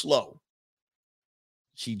real slow.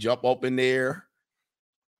 She jump up in there.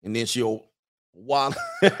 And then she'll while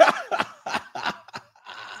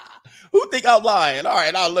who think I'm lying? All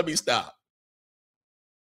right, now let me stop.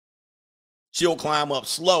 She'll climb up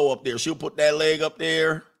slow up there. She'll put that leg up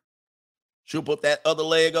there. She'll put that other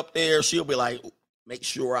leg up there. She'll be like, make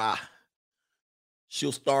sure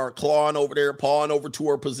she'll start clawing over there, pawing over to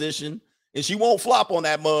her position. And she won't flop on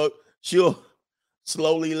that mug. She'll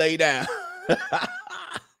slowly lay down.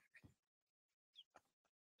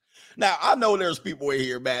 Now, I know there's people in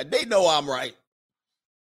here, man. They know I'm right.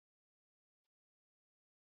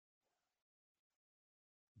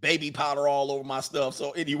 Baby powder all over my stuff.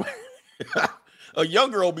 So anyway, a young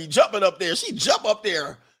girl will be jumping up there. She jump up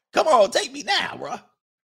there. Come on, take me now, bro.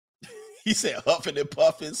 He said huffing and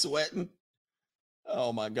puffing, sweating.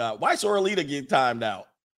 Oh, my God. Why Soralita get timed out?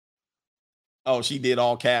 Oh, she did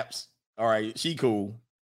all caps. All right, she cool.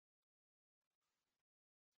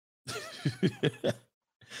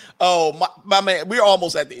 Oh, my man, we're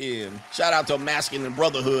almost at the end. Shout out to Masculine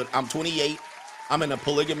Brotherhood. I'm 28. I'm in a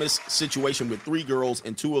polygamous situation with 3 girls,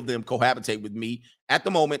 and 2 of them cohabitate with me. At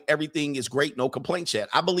the moment, everything is great. No complaints yet.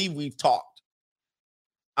 I believe we've talked.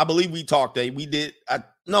 We did.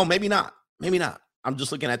 No, maybe not. Maybe not. I'm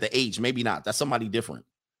just looking at the age. Maybe not. That's somebody different.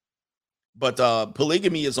 But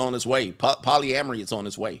polygamy is on its way. Polyamory is on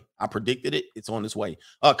its way. I predicted it. It's on its way.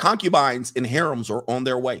 Concubines and harems are on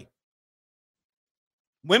their way.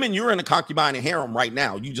 Women, you're in a concubine and harem right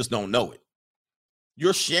now. You just don't know it.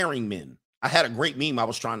 You're sharing men. I had a great meme I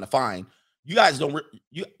was trying to find. You guys don't.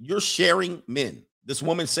 You're sharing men. This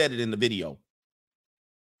woman said it in the video.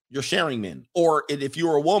 You're sharing men. Or if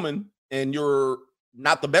you're a woman and you're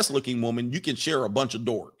not the best looking woman, you can share a bunch of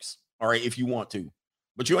dorks. All right, if you want to.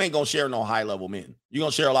 But you ain't going to share no high-level men. You're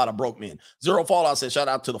going to share a lot of broke men. Zero Fallout said, shout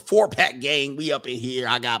out to the 4-pack gang. We up in here.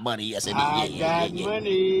 I got money. Yes, it is. I got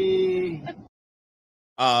money.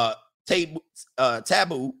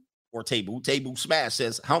 Taboo Smash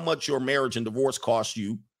says, how much your marriage and divorce cost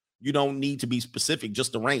you? You don't need to be specific,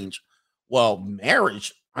 just the range. Well,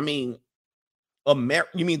 marriage, I mean,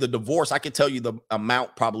 you mean the divorce? I could tell you the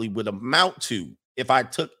amount probably would amount to, if I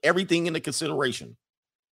took everything into consideration,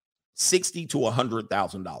 $60,000 to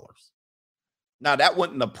 $100,000. Now that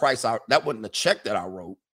wasn't the price that wasn't the check that I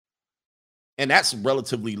wrote. And that's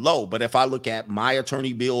relatively low. But if I look at my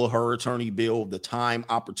attorney bill, her attorney bill, the time,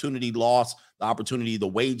 opportunity loss,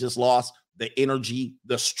 the wages lost, the energy,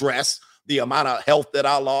 the stress, the amount of health that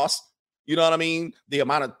I lost, you know what I mean? The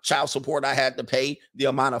amount of child support I had to pay, the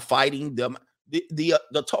amount of fighting, the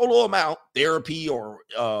total amount, therapy or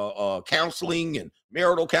counseling and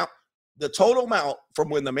marital count, the total amount from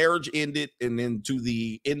when the marriage ended and then to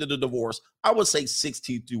the end of the divorce, I would say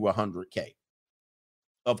 60 to 100K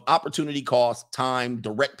of opportunity costs, time,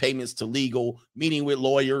 direct payments to legal, meeting with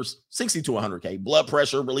lawyers, 60 to 100K, blood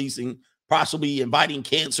pressure releasing, possibly inviting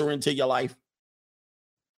cancer into your life.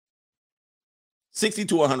 60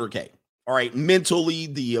 to 100K. All right. Mentally,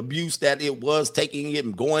 the abuse that it was, taking it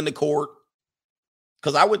and going to court.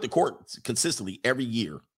 Because I went to court consistently every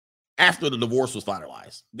year after the divorce was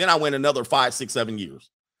finalized. Then I went another 5, 6, 7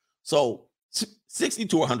 years. So 60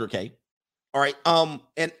 to 100K. All right.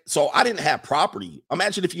 And so I didn't have property.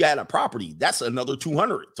 Imagine if you had a property, that's another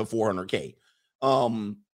 200 to 400K.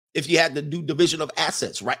 If you had to do division of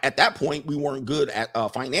assets, right? At that point, we weren't good at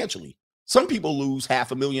financially. Some people lose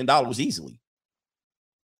 $500,000 easily.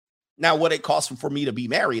 Now, what it cost for me to be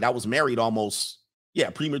married, I was married almost,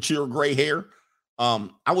 premature gray hair.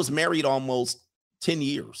 I was married almost 10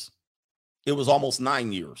 years. It was almost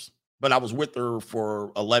 9 years, but I was with her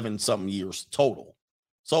for 11 something years total.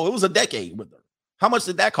 So it was a decade with her. How much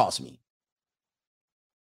did that cost me?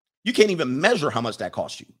 You can't even measure how much that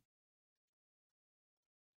cost you.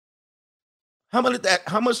 How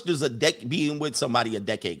much does being with somebody a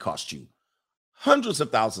decade cost you? Hundreds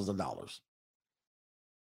of thousands of dollars.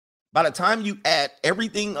 By the time you add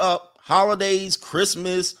everything up, holidays,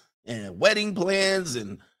 Christmas, and wedding plans,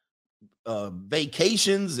 and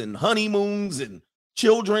vacations, and honeymoons, and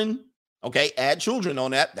children, okay, add children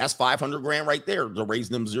on that. That's $500,000 right there to raise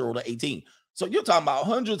them 0 to 18. So you're talking about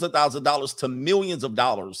hundreds of thousands of dollars to millions of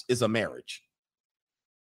dollars is a marriage.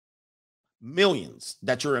 Millions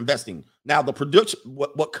that you're investing. Now, the production,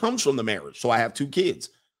 what comes from the marriage. So I have 2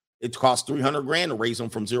 kids. It costs $300,000 to raise them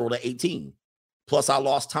from 0 to 18. Plus, I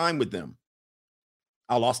lost time with them.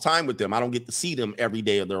 I don't get to see them every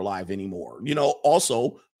day of their life anymore.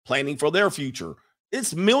 Also planning for their future.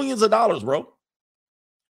 It's millions of dollars, bro.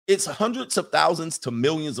 It's hundreds of thousands to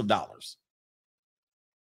millions of dollars.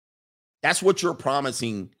 That's what you're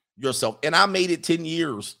promising yourself. And I made it 10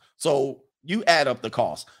 years. So you add up the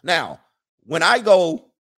cost. Now, when I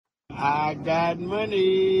go, I got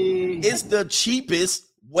money. It's the cheapest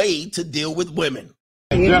way to deal with women.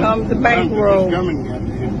 Here comes the bankroll.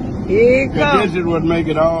 Here it comes. This is what make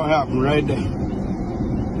it all happen right there.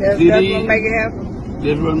 That's what make it happen.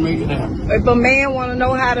 This what make it happen. If a man want to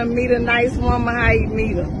know how to meet a nice woman, how you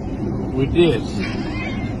meet her? With this.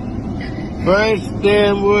 First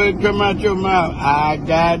damn word come out your mouth. I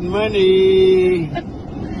got money.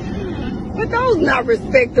 But those not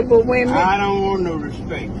respectable women. I don't want no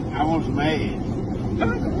respect. I want some ass.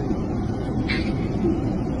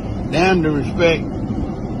 Damn the respect.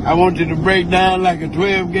 I want you to break down like a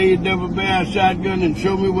 12-gauge double-barrel shotgun and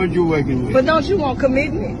show me what you're working with. But don't you want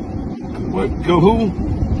commitment? What? Go who?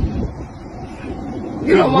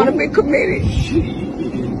 You don't want to be committed.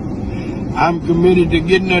 I'm committed to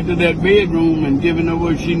getting her to that bedroom and giving her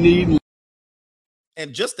what she needs.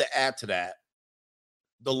 And just to add to that,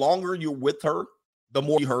 the longer you're with her, the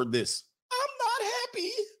more you heard this. I'm not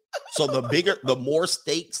happy. So the more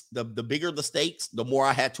stakes, the bigger the stakes, the more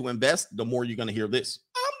I had to invest, the more you're going to hear this.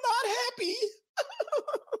 I'm not happy.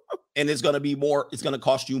 And it's going to be more, it's going to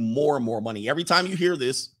cost you more and more money. Every time you hear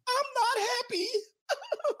this, I'm not happy.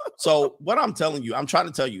 So what I'm telling you, I'm trying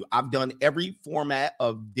to tell you, I've done every format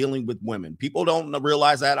of dealing with women. People don't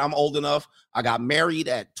realize that I'm old enough. I got married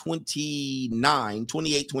at 28,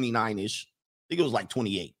 29-ish. I think it was like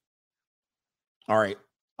 28. All right.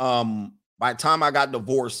 By the time I got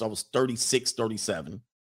divorced, I was 36, 37.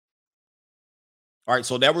 All right.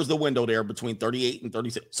 So that was the window there between 38 and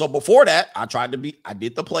 36. So before that, I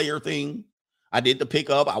did the player thing. I did the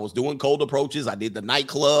pickup. I was doing cold approaches. I did the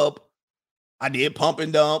nightclub. I did pump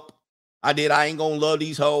and dump. I ain't gonna love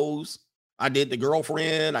these hoes. I did the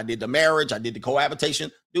girlfriend. I did the marriage. I did the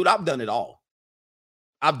cohabitation. Dude, I've done it all.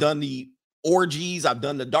 I've done the orgies. I've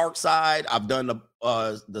done the dark side. I've done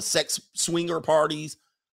the sex swinger parties.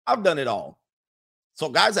 I've done it all. So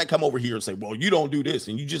guys that come over here and say, well, you don't do this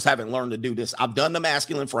and you just haven't learned to do this. I've done the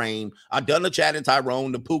masculine frame. I've done the Chad and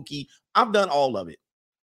Tyrone, the Pookie. I've done all of it.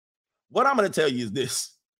 What I'm going to tell you is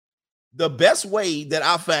this. The best way that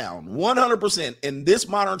I found 100% in this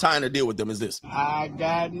modern time to deal with them is this. I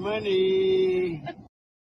got money.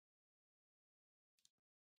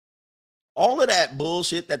 All of that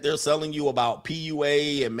bullshit that they're selling you about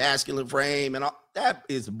PUA and masculine frame and all, that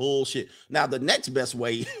is bullshit. Now, the next best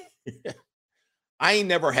way, I ain't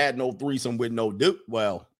never had no threesome with no dude.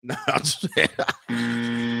 Well, no,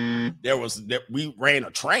 we ran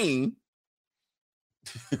a train.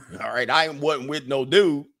 All right, I wasn't with no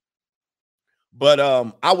dude. But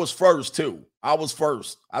I was first too. I was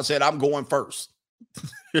first. I said, I'm going first.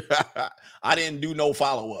 I didn't do no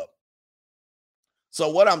follow-up. So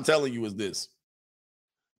what I'm telling you is this.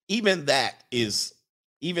 Even that is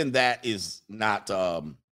not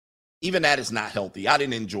healthy. I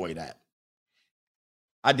didn't enjoy that.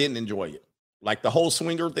 I didn't enjoy it. Like the whole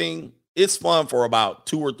swinger thing, it's fun for about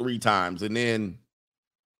 2 or 3 times. And then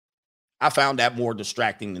I found that more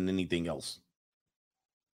distracting than anything else.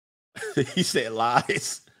 He said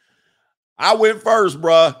lies. I went first,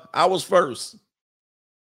 bruh. I was first.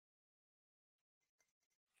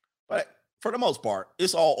 But for the most part,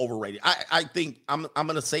 it's all overrated. I think I'm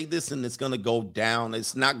going to say this and it's going to go down.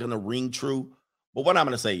 It's not going to ring true. But what I'm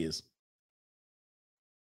going to say is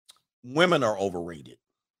women are overrated.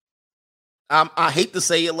 I hate to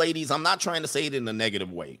say it, ladies. I'm not trying to say it in a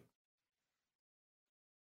negative way.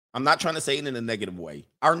 I'm not trying to say it in a negative way.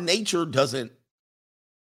 Our nature doesn't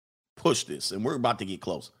push this, and we're about to get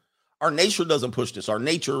close. Our nature doesn't push this. Our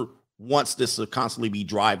nature wants this to constantly be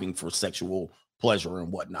driving for sexual pleasure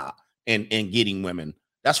and whatnot, and getting women.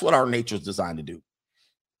 That's what our nature is designed to do.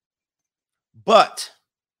 But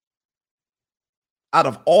out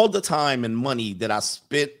of all the time and money that I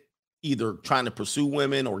spent either trying to pursue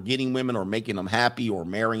women or getting women or making them happy or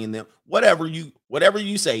marrying them, whatever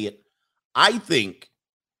you say it, I think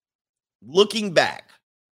looking back,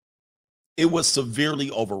 it was severely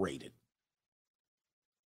overrated.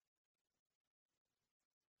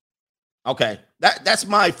 Okay, that's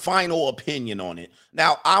my final opinion on it.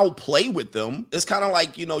 Now, I'll play with them. It's kind of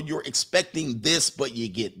like, you're expecting this, but you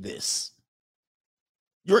get this.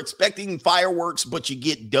 You're expecting fireworks, but you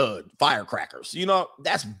get dud, firecrackers.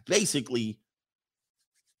 That's basically,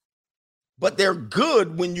 but they're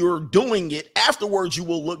good when you're doing it. Afterwards, you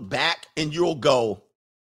will look back and you'll go,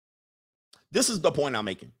 this is the point I'm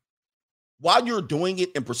making. While you're doing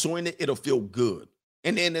it and pursuing it, it'll feel good.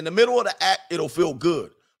 And then in the middle of the act, it'll feel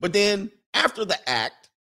good. But then after the act,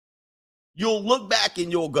 you'll look back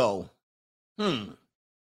and you'll go, And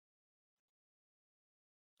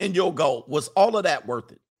you'll go, was all of that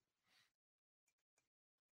worth it?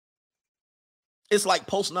 It's like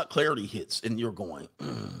post-nut clarity hits and you're going,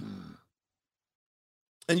 And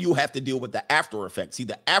you have to deal with the after effect. See,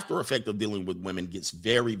 the after effect of dealing with women gets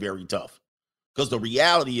very, very tough. Because the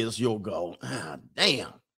reality is you'll go,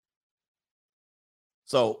 damn.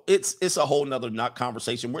 So it's a whole nother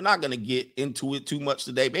conversation. We're not going to get into it too much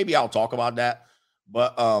today. Maybe I'll talk about that.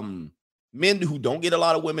 But men who don't get a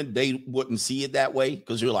lot of women, they wouldn't see it that way.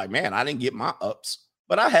 Because you're like, man, I didn't get my ups.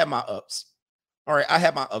 But I had my ups. All right, I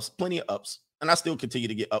had my ups, plenty of ups. And I still continue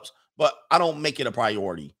to get ups. But I don't make it a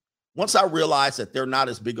priority. Once I realize that they're not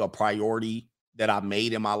as big a priority that I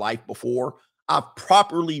made in my life before, I've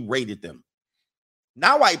properly rated them.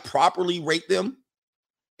 Now I properly rate them,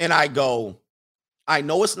 and I go, I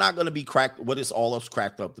know it's not going to be cracked what it's all up's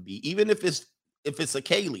cracked up to be. Even if it's a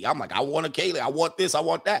Kaylee, I'm like, I want a Kaylee, I want this, I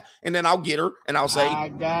want that, and then I'll get her, and I'll say, I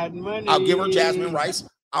got money. I'll give her Jasmine Rice,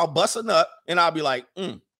 I'll bust a nut, and I'll be like,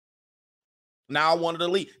 Now I wanted to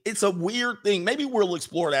leave. It's a weird thing. Maybe we'll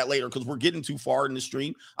explore that later because we're getting too far in the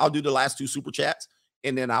stream. I'll do the last 2 super chats,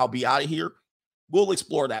 and then I'll be out of here. We'll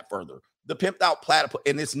explore that further. The pimped out platypus,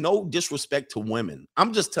 and it's no disrespect to women.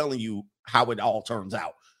 I'm just telling you how it all turns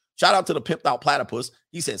out. Shout out to the pimped out platypus.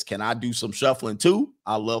 He says, can I do some shuffling too?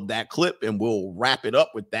 I love that clip, and we'll wrap it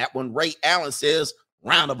up with that one. Ray Allen says,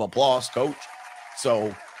 round of applause, coach.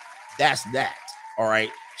 So that's that. All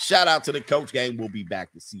right. Shout out to the coach gang. We'll be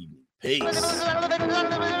back this evening. Peace.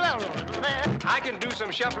 I can do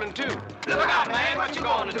some shuffling too. Look out, man. What you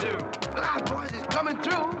going to do? Look out, boys. It's coming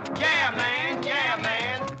through. Yeah, man.